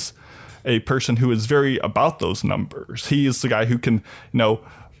 who is a person who is very about those numbers. He is the guy who can, you know,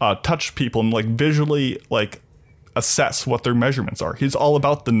 touch people and like visually like assess what their measurements are. He's all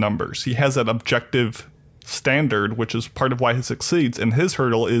about the numbers. He has that objective standard, which is part of why he succeeds. And his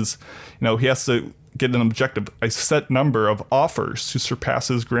hurdle is, you know, he has to get an objective, a set number of offers to surpass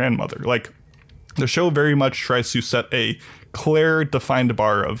his grandmother. Like, the show very much tries to set a clear, defined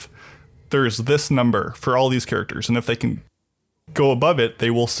bar of there's this number for all these characters, and if they can go above it,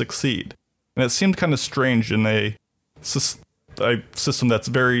 they will succeed. And it seemed kind of strange in a system that's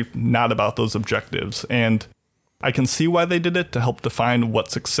very not about those objectives. And I can see why they did it, to help define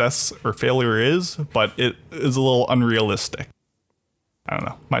what success or failure is, but it is a little unrealistic. I don't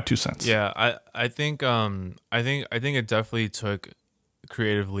know, my 2 cents. Yeah, I think it definitely took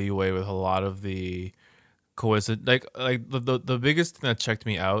creative leeway with a lot of the coincidence. Like the biggest thing that checked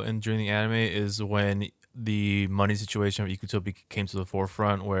me out during the anime is when the money situation of Ikuto came to the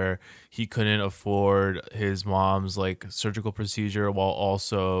forefront, where he couldn't afford his mom's like surgical procedure while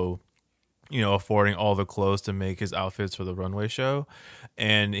also, you know, affording all the clothes to make his outfits for the runway show.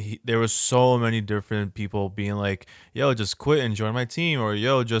 And there was so many different people being like, yo, just quit and join my team, or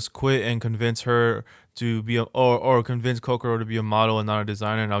yo, just quit and convince her to be or convince Kokoro to be a model and not a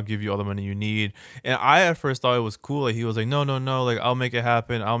designer, and I'll give you all the money you need. And I at first thought it was cool. Like he was like, no, like I'll make it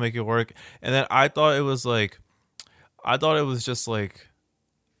happen, I'll make it work. And then I thought it was just like,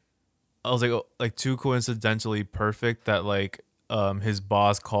 I was like too coincidentally perfect that like his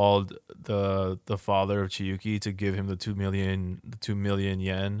boss called the father of Chiyuki to give him the 2 million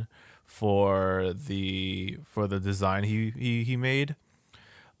yen for the design he made.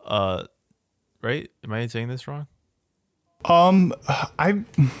 Right? Am I saying this wrong? I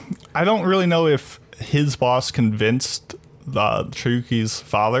don't really know if his boss convinced Chiyuki's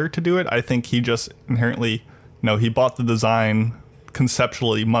father to do it. I think he just inherently, he bought the design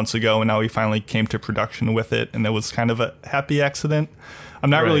conceptually months ago, and now he finally came to production with it, and it was kind of a happy accident. I'm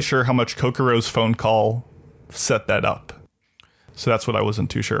not really sure how much Kokoro's phone call set that up. So that's what I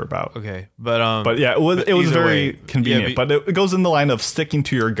wasn't too sure about. Okay, but yeah, it was very way, convenient. But it goes in the line of sticking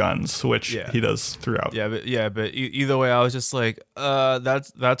to your guns, which he does throughout. But either way, I was just like,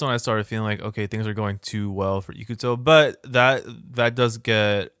 that's when I started feeling like, okay, things are going too well for Ikuto. But that does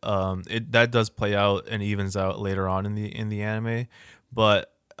get that does play out and evens out later on in the anime.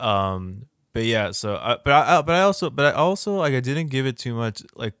 But yeah, so I also like, I didn't give it too much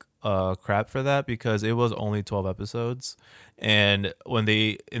like crap for that, because it was only 12 episodes. And when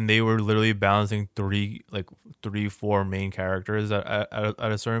they were literally balancing 4 main characters at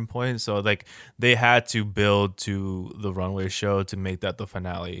a certain point, so like they had to build to the runway show to make that the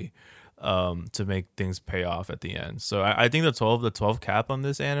finale, to make things pay off at the end. So I think the 12 cap on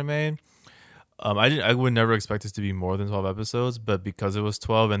this anime, I would never expect this to be more than 12 episodes, but because it was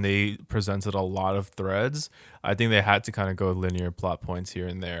 12 and they presented a lot of threads, I think they had to kind of go linear plot points here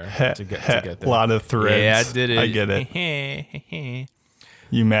and there to get there. A lot of threads. Yeah, I did it. I get it.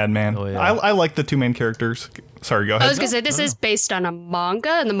 You madman. Oh, yeah. I like the 2 main characters. Sorry, go ahead. I was going to say, this is based on a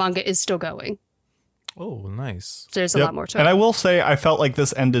manga, and the manga is still going. Oh, nice. So there's a lot more to it. And I will say, I felt like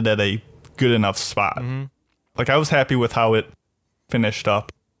this ended at a good enough spot. Mm-hmm. Like, I was happy with how it finished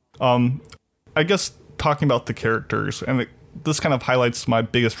up. I guess talking about the characters, and this kind of highlights my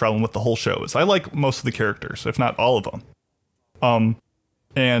biggest problem with the whole show, is I like most of the characters, if not all of them.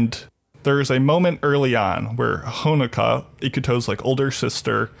 And there's a moment early on where Honoka, Ikuto's like older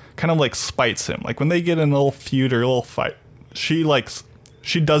sister, kind of like spites him. Like when they get in a little feud or a little fight, she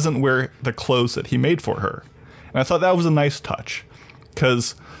doesn't wear the clothes that he made for her. And I thought that was a nice touch,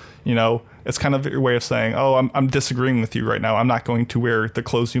 because, it's kind of your way of saying, oh, I'm disagreeing with you right now. I'm not going to wear the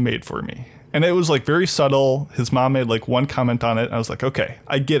clothes you made for me. And it was like very subtle. His mom made like one comment on it, and I was like, okay,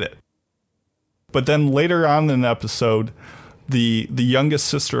 I get it. But then later on in the episode, the youngest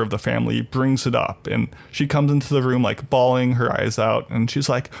sister of the family brings it up, and she comes into the room like bawling her eyes out, and she's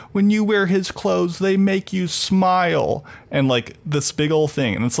like, when you wear his clothes, they make you smile, and like this big old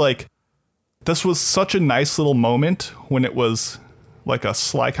thing. And it's like, this was such a nice little moment when it was like a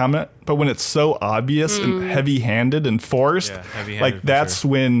sly comment, but when it's so obvious and heavy-handed and forced, like that's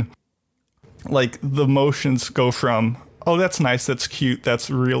when like the emotions go from, oh, that's nice, that's cute, that's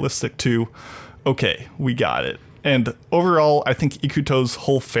realistic, to, okay, we got it. And overall, I think Ikuto's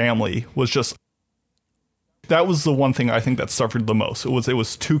whole family was just, that was the one thing I think that suffered the most. It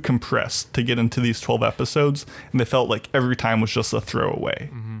was too compressed to get into these 12 episodes, and they felt like every time was just a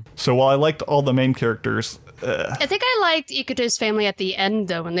throwaway. Mm-hmm. So while I liked all the main characters, I think I liked Ikuto's family at the end,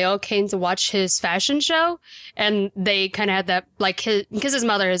 though, when they all came to watch his fashion show, and they kind of had that, like, because his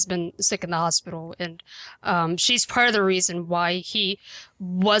mother has been sick in the hospital, and she's part of the reason why he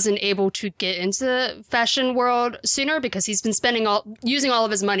wasn't able to get into the fashion world sooner, because he's been using all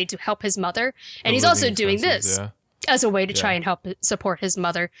of his money to help his mother, and he's also doing this as a way to try and help support his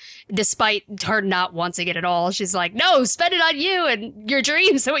mother, despite her not wanting it at all. She's like, no, spend it on you and your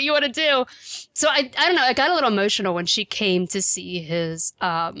dreams and what you want to do. So I don't know, I got a little emotional when she came to see his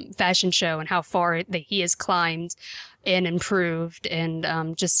fashion show and how far that he has climbed and improved,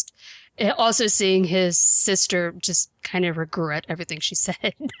 and just also seeing his sister just kind of regret everything she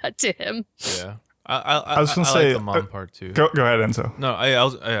said to him. Yeah. I was gonna say like the mom part too. Go ahead, Enzo. No,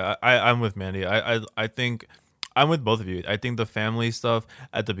 I'm with Mandy. I think I'm with both of you. I think the family stuff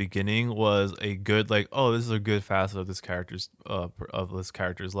at the beginning was a good, like, oh, this is a good facet of this character's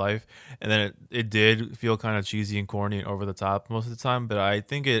life, and then it did feel kind of cheesy and corny and over the top most of the time. But I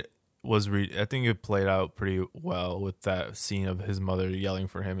think it was I think it played out pretty well with that scene of his mother yelling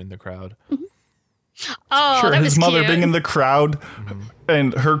for him in the crowd. Mm-hmm. Oh, sure, that his was mother cute. being in the crowd,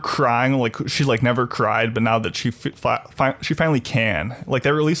 and her crying like she like never cried, but now that she finally can, like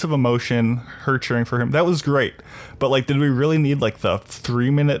that release of emotion, her cheering for him, that was great. But like, did we really need like the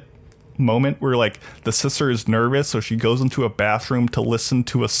 3-minute moment where like the sister is nervous, so she goes into a bathroom to listen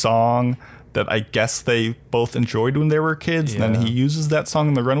to a song that I guess they both enjoyed when they were kids. Yeah. And then he uses that song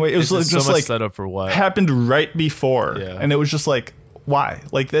in the runway. It was It's just so much like setup for what happened right before. Yeah. And it was just like, why?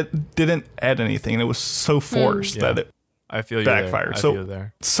 Like that didn't add anything. And it was so forced that it I feel you backfired. There. I So feel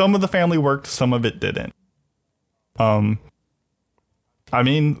there. some of the family worked, some of it didn't. I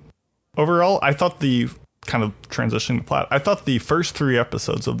mean, overall, I thought the kind of transitioning the plot, I thought the first 3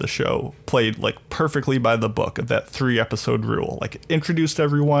 episodes of the show played like perfectly by the book of that 3-episode rule. Like introduced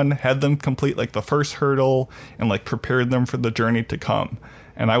everyone, had them complete like the first hurdle, and like prepared them for the journey to come.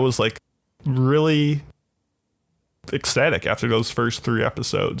 And I was like really ecstatic after those first 3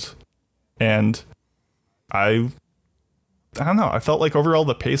 episodes. And I don't know, I felt like overall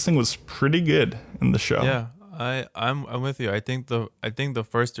the pacing was pretty good in the show. Yeah, I'm with you. I think the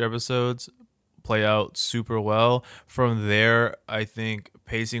first 3 episodes play out super well. From there, I think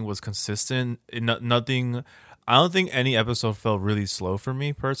pacing was consistent. Nothing. I don't think any episode felt really slow for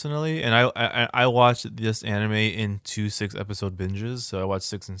me personally. And I watched this anime in 2 6-episode binges. So I watched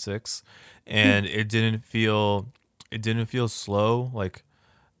 6 and 6, and it didn't feel slow like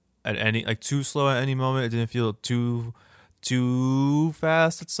at any too slow at any moment. It didn't feel too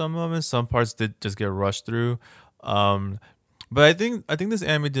fast at some moments. Some parts did just get rushed through. But I think this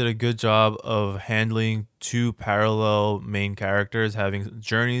anime did a good job of handling 2 parallel main characters, having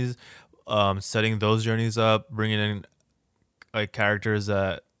journeys, setting those journeys up, bringing in like characters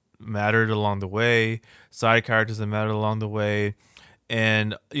that mattered along the way, side characters that mattered along the way,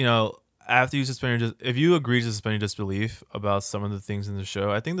 and after you if you agree to suspend your disbelief about some of the things in the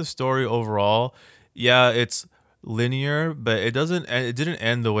show, I think the story overall, it's linear, but it didn't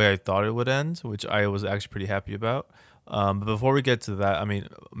end the way I thought it would end, which I was actually pretty happy about. But before we get to that, I mean,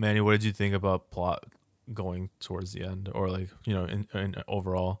 Manny, what did you think about plot going towards the end, or like in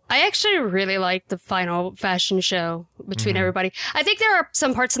overall? I actually really liked the final fashion show between everybody. I think there are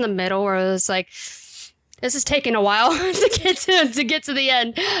some parts in the middle where it was like, this is taking a while to get to the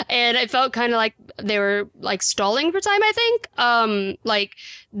end, and it felt kind of like they were like stalling for time. I think like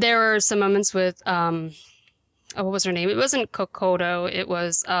there were some moments with what was her name? It wasn't Kokoto. It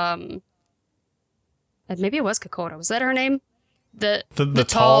was maybe it was Kokoto. Was that her name? The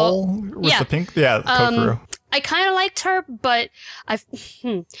tall with the pink, Kokoro. I kind of liked her, but I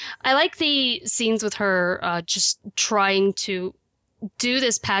like the scenes with her just trying to do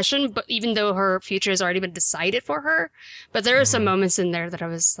this passion, but even though her future has already been decided for her. But there are some moments in there that I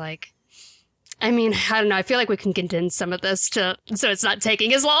was like, I mean, I don't know. I feel like we can condense some of this so it's not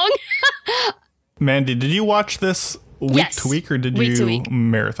taking as long. Mandy, did you watch this week to week, or did you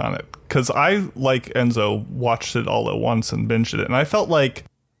marathon it? Because I, like Enzo, watched it all at once and binged it. And I felt like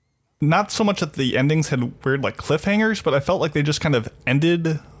not so much that the endings had weird like cliffhangers, but I felt like they just kind of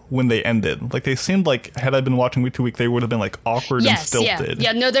ended when they ended. Like they seemed like, had I been watching week to week, they would have been like awkward and stilted.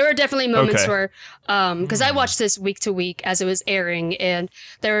 Yeah, no, there were definitely moments where, because I watched this week to week as it was airing, and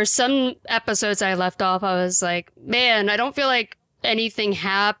there were some episodes I left off. I was like, man, I don't feel like anything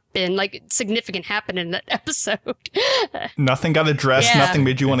happened, like significant happened in that episode. Nothing got addressed. Yeah. Nothing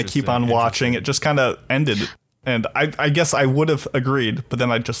made you want to keep on watching. It just kind of ended. And I guess I would have agreed, but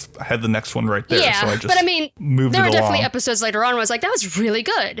then I just had the next one right there. Yeah, so I just but I mean, moved there were it definitely along. episodes later on where I was like, that was really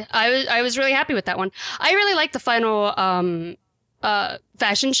good. I was really happy with that one. I really liked the final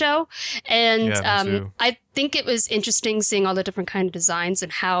fashion show, and Yeah, me too. I think it was interesting seeing all the different kind of designs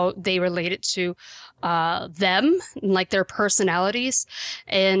and how they related to them, like their personalities,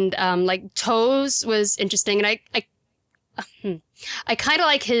 and like Toes was interesting, and I kind of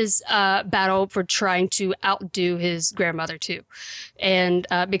like his battle for trying to outdo his grandmother too, and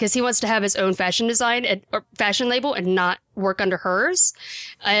because he wants to have his own fashion design or fashion label and not work under hers,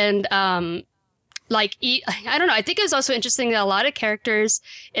 and I don't know. I think it was also interesting that a lot of characters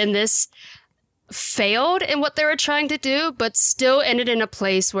in this failed in what they were trying to do, but still ended in a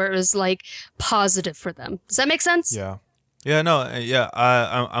place where it was like positive for them. Does that make sense? Yeah.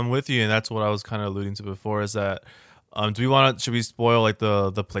 I'm with you, and that's what I was kind of alluding to before. Is that should we spoil like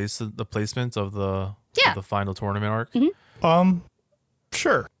the placement of the final tournament arc? Mm-hmm.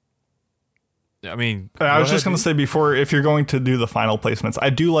 Sure. I mean, I was just going to say before, if you're going to do the final placements, I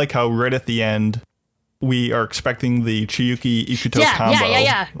do like how right at the end we are expecting the Chiyuki Ikuto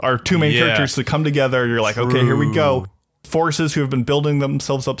combo. Our two main characters to come together. You're like, okay, here we go. Forces who have been building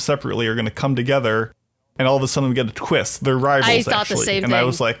themselves up separately are going to come together, and all of a sudden we get a twist. They're rivals, I thought actually. the same and thing. I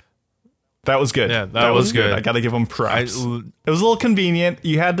was like, that was good. Yeah, that was good. I got to give them props. It was a little convenient.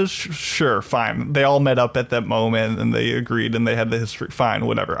 You had to, sure, fine. They all met up at that moment and they agreed and they had the history. Fine,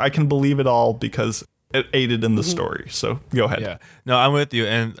 whatever. I can believe it all because it aided in the story. So go ahead. Yeah, no, I'm with you.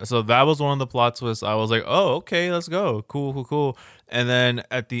 And so that was one of the plot twists. I was like, oh, okay, let's go. Cool. And then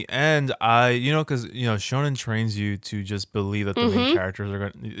at the end, because Shonen trains you to just believe that the main characters are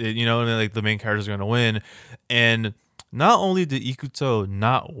going, like the main characters are going to win. And not only did Ikuto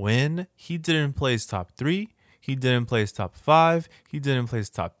not win, he didn't place top 3, he didn't place top 5, he didn't place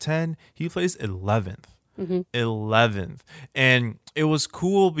top 10, he placed 11th. 11th. And it was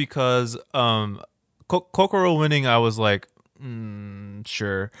cool because Kokoro winning, I was like,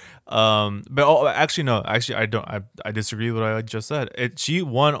 sure. Actually no, I don't. I disagree with what I just said. She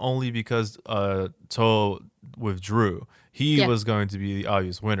won only because To withdrew. He was going to be the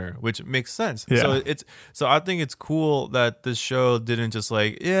obvious winner, which makes sense. Yeah. So I think it's cool that this show didn't just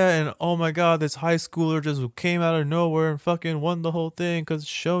and oh my god, this high schooler just came out of nowhere and fucking won the whole thing because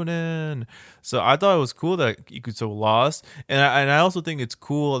shonen. So I thought it was cool that Ikuto lost, and I also think it's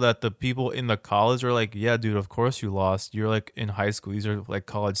cool that the people in the college are like, yeah, dude, of course you lost. You're like in high school. These are like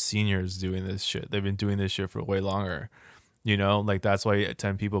college seniors doing this shit. They've been doing this shit for way longer. That's why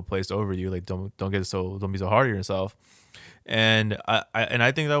 10 people placed over you. Like, don't be so hard on yourself. And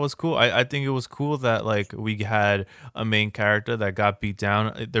I think that was cool. I think it was cool that like we had a main character that got beat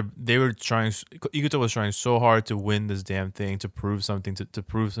down. Ikuto was trying so hard to win this damn thing, to prove something, to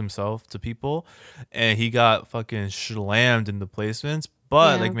prove himself to people, and he got fucking slammed in the placements.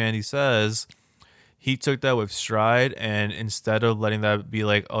 But like Mandy says, he took that with stride, and instead of letting that be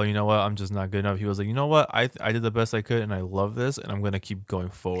like, oh, you know what, I'm just not good enough, he was like, you know what, I did the best I could, and I love this, and I'm gonna keep going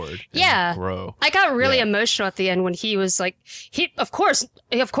forward. And grow. I got really emotional at the end when he was like, of course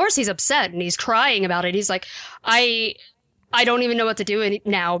he's upset and he's crying about it. He's like, I don't even know what to do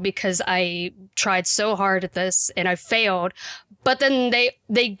now because I tried so hard at this and I failed. But then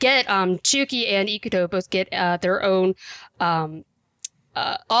they get Chuki and Ikuto both get their own job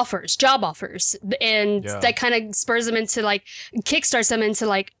offers, and that kind of spurs them into like, kickstarts them into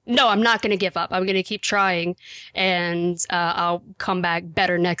like, no, I'm not going to give up. I'm going to keep trying, and I'll come back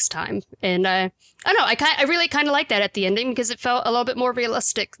better next time. And I don't know, I really kind of like that at the ending because it felt a little bit more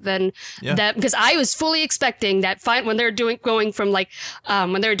realistic than that, because I was fully expecting that when they're doing the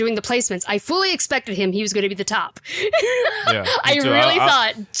placements, I fully expected he was going to be the top. I really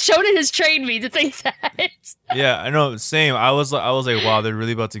thought Shonen has trained me to think that. Yeah, I know, same. I was like, wow, they're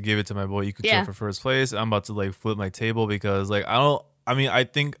really about to give it to my boy Ikuto for first place. I'm about to like flip my table because like I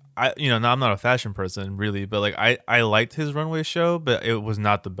think now I'm not a fashion person really, but like I liked his runway show, but it was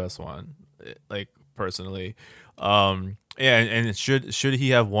not the best one, like personally. And should he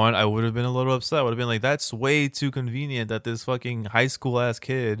have won, I would have been a little upset. I would have been like, that's way too convenient that this fucking high school ass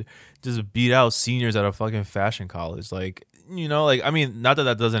kid just beat out seniors at a fucking fashion college. Like, not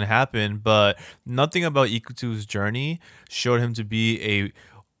that doesn't happen, but nothing about Ikuto's journey showed him to be a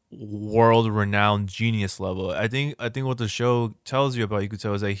world-renowned genius level. I think what the show tells you about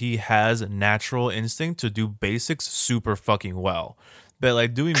Ikuto is that he has natural instinct to do basics super fucking well. But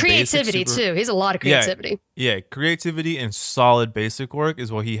like doing creativity too. He's a lot of creativity. Yeah, creativity and solid basic work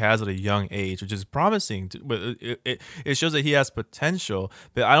is what he has at a young age, which is promising. But it shows that he has potential.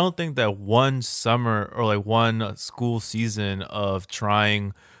 But I don't think that one summer or like one school season of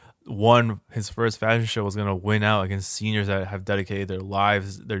trying his first fashion show was gonna win out against seniors that have dedicated their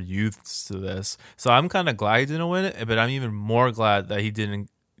lives, their youths to this. So I'm kind of glad he didn't win it, but I'm even more glad that he didn't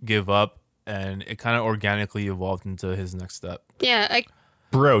give up. And it kind of organically evolved into his next step. Yeah.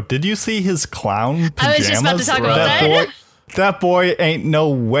 Bro, did you see his clown pajamas? I was just about to talk about that. That boy ain't no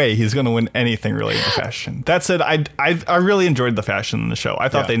way he's going to win anything related to fashion. That said, I really enjoyed the fashion in the show. I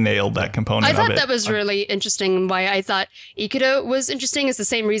thought they nailed that component of it. I thought that was really interesting. Why I thought Ikuto was interesting is the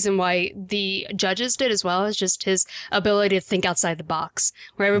same reason why the judges did as well. It's just his ability to think outside the box,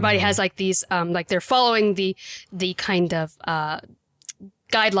 where everybody has like these, like they're following the kind of,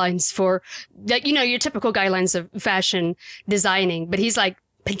 guidelines for that, your typical guidelines of fashion designing, but he's like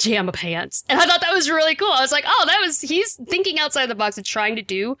pajama pants, and I thought that was really cool. I was like, oh, he's thinking outside the box and trying to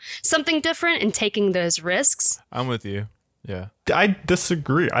do something different and taking those risks. I'm with you. Yeah, I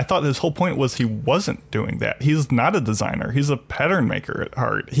disagree. I thought his whole point was he wasn't doing that. He's not a designer. He's a pattern maker at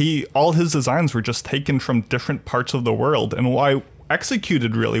heart. All his designs were just taken from different parts of the world, and why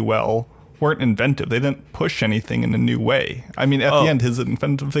executed really well. Weren't inventive. They didn't push anything in a new way. I mean, at the end, his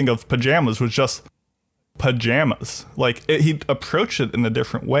inventive thing of pajamas was just pajamas. Like, he approached it in a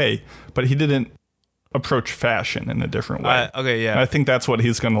different way, but he didn't approach fashion in a different way. And I think that's what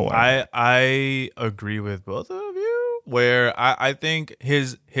he's going to learn. I agree with both of you, where I think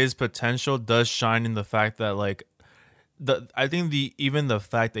his potential does shine in the fact that, like, I think even the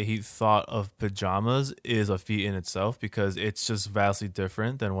fact that he thought of pajamas is a feat in itself, because it's just vastly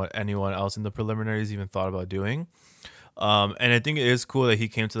different than what anyone else in the preliminaries even thought about doing. And I think it is cool that he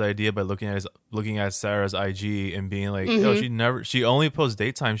came to the idea by looking at Sarah's IG and being like, yo, she only posts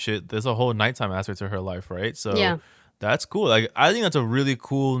daytime shit. There's a whole nighttime aspect to her life, right? So Yeah. that's cool. Like, I think that's a really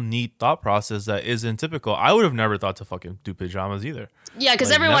cool, neat thought process that isn't typical. I would have never thought to fucking do pajamas either. Yeah, because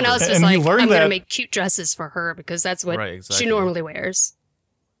Like, everyone never. else is And he like, learned I'm going to that- make cute dresses for her because that's what Right, exactly. she normally wears.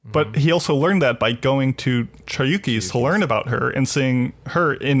 But he also learned that by going to Chayuki's to learn about her and seeing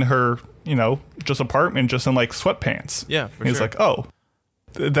her in her, just apartment, just in like sweatpants. Yeah, for And he's sure. like, oh,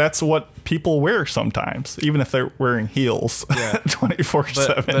 that's what people wear sometimes, even if they're wearing heels Yeah.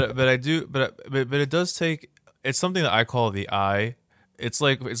 24/7. But it does take. It's something that I call the eye. It's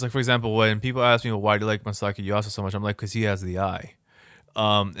like for example, when people ask me, well, why do you like Masaki Yuasa so much? I'm like, because he has the eye.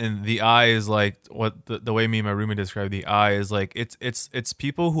 And the eye is like what the way me and my roommate described the eye is like it's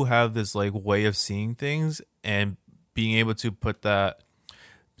people who have this like way of seeing things and being able to put that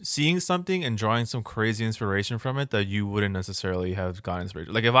seeing something and drawing some crazy inspiration from it that you wouldn't necessarily have gotten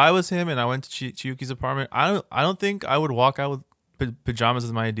inspiration. Like if I was him and I went to Chiyuki's apartment, I don't think I would walk out with pajamas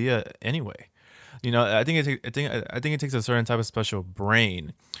as my idea anyway. I think it takes a certain type of special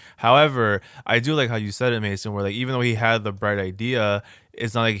brain. However, I do like how you said it, Mason, where like even though he had the bright idea,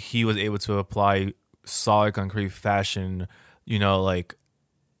 it's not like he was able to apply solid concrete fashion,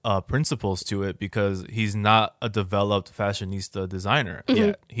 principles to it because he's not a developed fashionista designer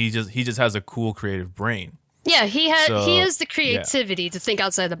yet. He just has a cool creative brain. Yeah, he has the yeah. creativity to think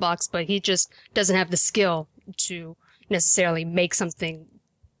outside the box, but he just doesn't have the skill to necessarily make something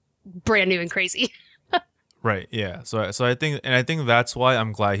brand new and crazy. Right. Yeah. So I think that's why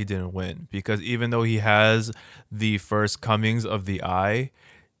I'm glad he didn't win, because even though he has the first comings of the eye,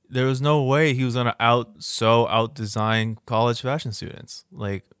 there was no way he was gonna out design college fashion students.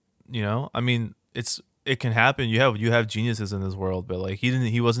 Like, I mean, it can happen. You have geniuses in this world, but like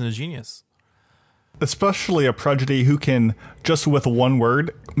he wasn't a genius. Especially a prodigy who can just with one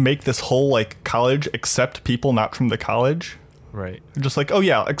word make this whole like college accept people not from the college. Right. Just like, oh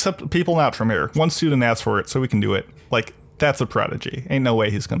yeah, accept people not from here. One student asked for it, so we can do it. Like, that's a prodigy. Ain't no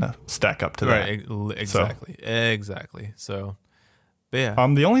way he's gonna stack up to that. Right. Exactly. So, but yeah.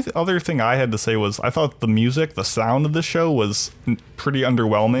 The only other thing I had to say was I thought the sound of the show was pretty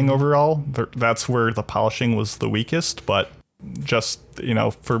underwhelming overall. That's where the polishing was the weakest, but just,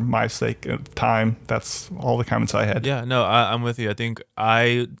 for my sake of time, that's all the comments I had. Yeah, no, I'm with you. I think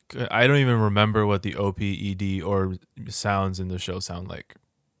I don't even remember what the OP, ED, or sounds in the show sound like,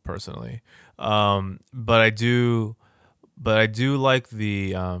 personally. But I do like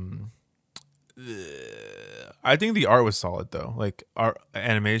the. I think the art was solid though. Like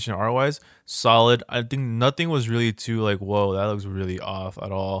animation art wise, solid. I think nothing was really too like, whoa, that looks really off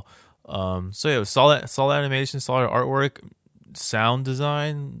at all. So yeah, it was solid animation, solid artwork. Sound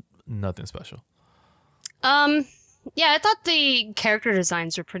design, nothing special. Yeah, I thought the character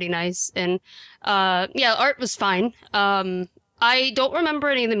designs were pretty nice, and art was fine. I don't remember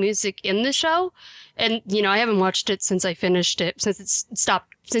any of the music in the show, and I haven't watched it since I finished it. Since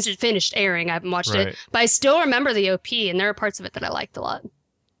it finished airing, I haven't watched it. But I still remember the OP, and there are parts of it that I liked a lot.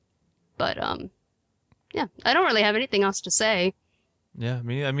 But yeah, I don't really have anything else to say. Yeah,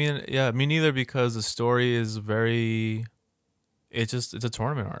 me neither, because the story is very. It's a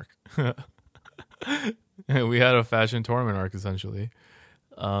tournament arc. We had a fashion tournament arc essentially.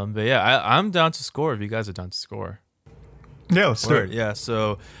 But yeah, I'm down to score if you guys are down to score. Yeah, let's do it. Yeah,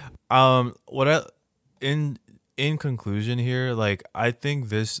 so in conclusion here, like I think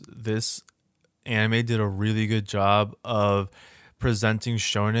this anime did a really good job of presenting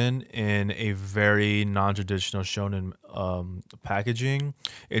shonen in a very non-traditional shonen packaging.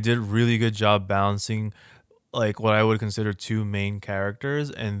 It did a really good job balancing like what I would consider two main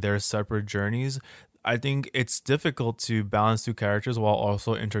characters and their separate journeys. I think it's difficult to balance two characters while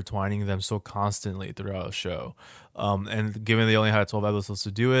also intertwining them so constantly throughout a show. And given they only had 12 episodes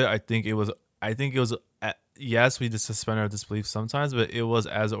to do it, I think it was yes, we just suspend our disbelief sometimes, but it was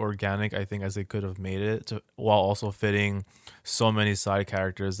as organic, I think, as they could have made it while also fitting so many side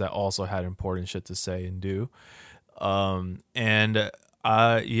characters that also had important shit to say and do. It's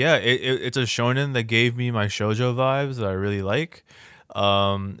a shonen that gave me my shoujo vibes that I really like.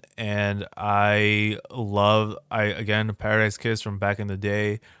 And again, Paradise Kiss from back in the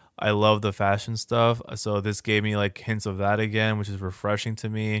day. I love the fashion stuff. So this gave me like hints of that again, which is refreshing to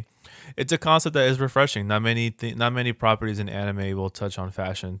me. It's a concept that is refreshing. Not many properties in anime will touch on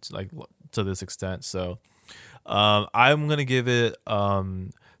fashion to this extent. So, I'm going to give it,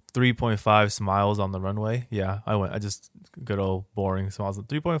 3.5 smiles on the runway. Yeah, I just good old boring smiles.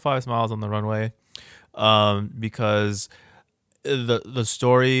 3.5 smiles on the runway. Because the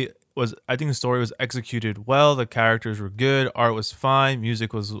story the story was executed well. The characters were good. Art was fine.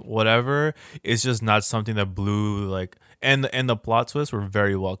 Music was whatever. It's just not something that blew like. And the plot twists were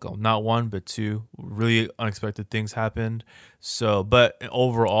very welcome. Not one, but two. Really unexpected things happened. So, but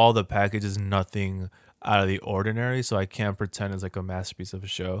overall, the package is nothing out of the ordinary. So I can't pretend it's like a masterpiece of a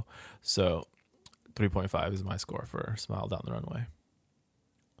show. So 3.5 is my score for Smile Down the Runway.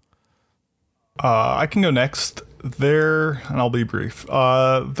 I can go next there, and I'll be brief.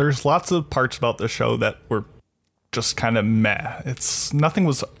 There's lots of parts about the show that were just kind of meh. Nothing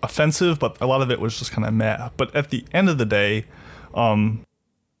was offensive, but a lot of it was just kind of meh. But at the end of the day, I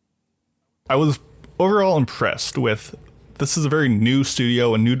was overall impressed with. This is a very new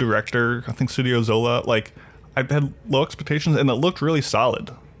studio, a new director. I think Studio Zola. Like, I had low expectations, and it looked really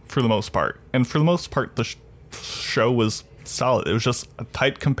solid for the most part. And for the most part, the show was solid. It was just a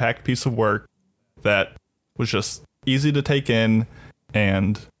tight, compact piece of work that was just easy to take in,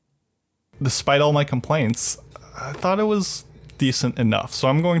 and despite all my complaints, I thought it was decent enough. So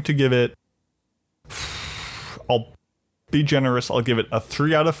I'm going to give it, I'll be generous, I'll give it a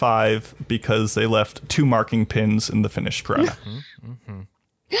 3 out of 5 because they left 2 marking pins in the finished product.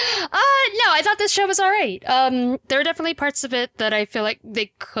 No, I thought this show was all right. There are definitely parts of it that I feel like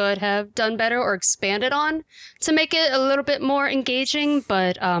they could have done better or expanded on to make it a little bit more engaging.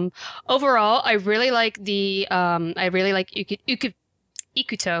 But overall, I really like Ikuto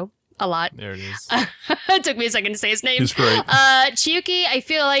a lot. There it is. It took me a second to say his name. He's great. Chiyuki, I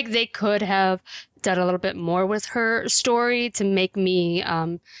feel like they could have done a little bit more with her story to make me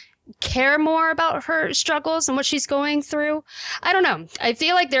care more about her struggles and what she's going through. I don't know. I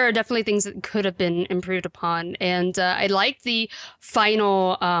feel like there are definitely things that could have been improved upon. And I liked the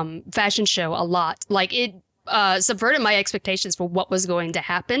final fashion show a lot. Like, it subverted my expectations for what was going to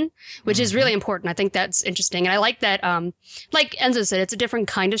happen, which is really important. I think that's interesting. And I like that, like Enzo said, it's a different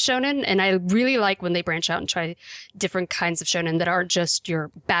kind of shonen. And I really like when they branch out and try different kinds of shonen that aren't just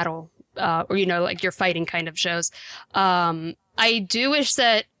your battle or, like your fighting kind of shows. I do wish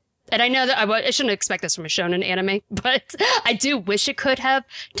that, and I know that I shouldn't expect this from a shonen anime, but I do wish it could have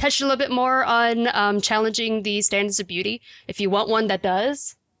touched a little bit more on challenging the standards of beauty. If you want one that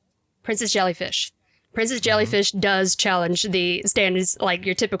does, Princess Jellyfish. Princess Jellyfish does challenge the standards, like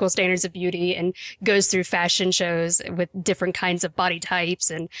your typical standards of beauty, and goes through fashion shows with different kinds of body types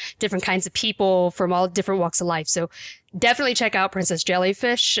and different kinds of people from all different walks of life. So definitely check out Princess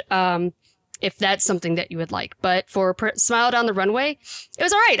Jellyfish. If that's something that you would like. But for Smile Down the Runway, it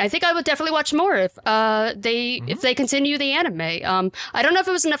was all right. I think I would definitely watch more if they continue the anime. I don't know if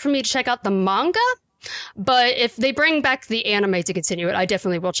it was enough for me to check out the manga, but if they bring back the anime to continue it, I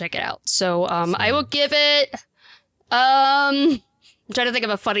definitely will check it out. So I will give it. I'm trying to think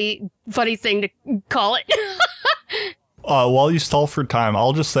of a funny thing to call it. While you stall for time,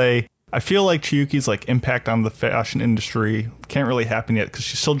 I'll just say, I feel like Chiyuki's like impact on the fashion industry can't really happen yet because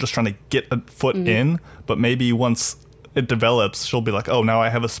she's still just trying to get a foot in. But maybe once it develops, she'll be like, "Oh, now I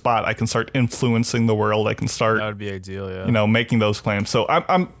have a spot. I can start influencing the world. I can start." That would be ideal, yeah. Making those claims. So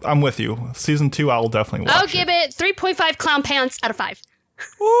I'm with you. Season 2, I'll definitely watch. I'll give it 3.5 clown pants out of 5.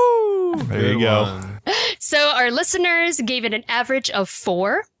 Woo! There you go. So our listeners gave it an average of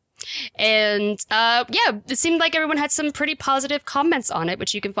 4. And it seemed like everyone had some pretty positive comments on it,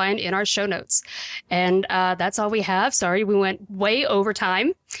 which you can find in our show notes. And that's all we have. Sorry, we went way over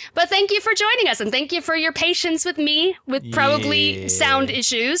time. But thank you for joining us, and thank you for your patience with me with probably sound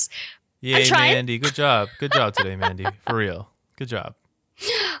issues. Yeah, Mandy. Good job. Good job today, Mandy. For real. Good job.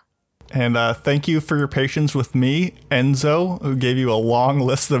 And thank you for your patience with me, Enzo, who gave you a long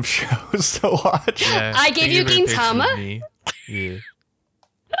list of shows to watch. Yeah, I gave you Gintama. Yeah.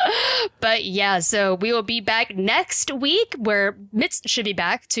 But yeah, so we will be back next week, where Mitz should be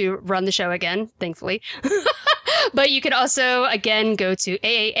back to run the show again, thankfully. But you can also, again, go to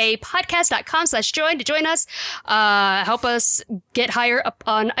aaapodcast.com/join to join us. Help us get higher up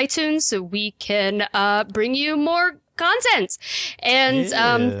on iTunes so we can bring you more content. And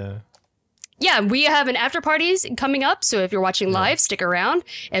we have an after parties coming up. So if you're watching live, stick around.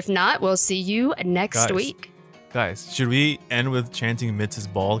 If not, we'll see you next week. Guys, should we end with chanting Mitz is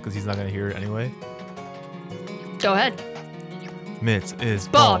bald because he's not going to hear it anyway? Go ahead. Mitz is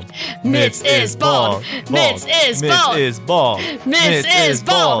bald. Mitz is bald. Mitz is bald. Mitz is bald. Mitz is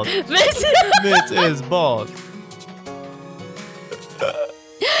bald. Mitz is bald.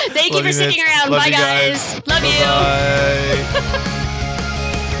 Thank you for sticking around. Bye, guys. Love you. Bye.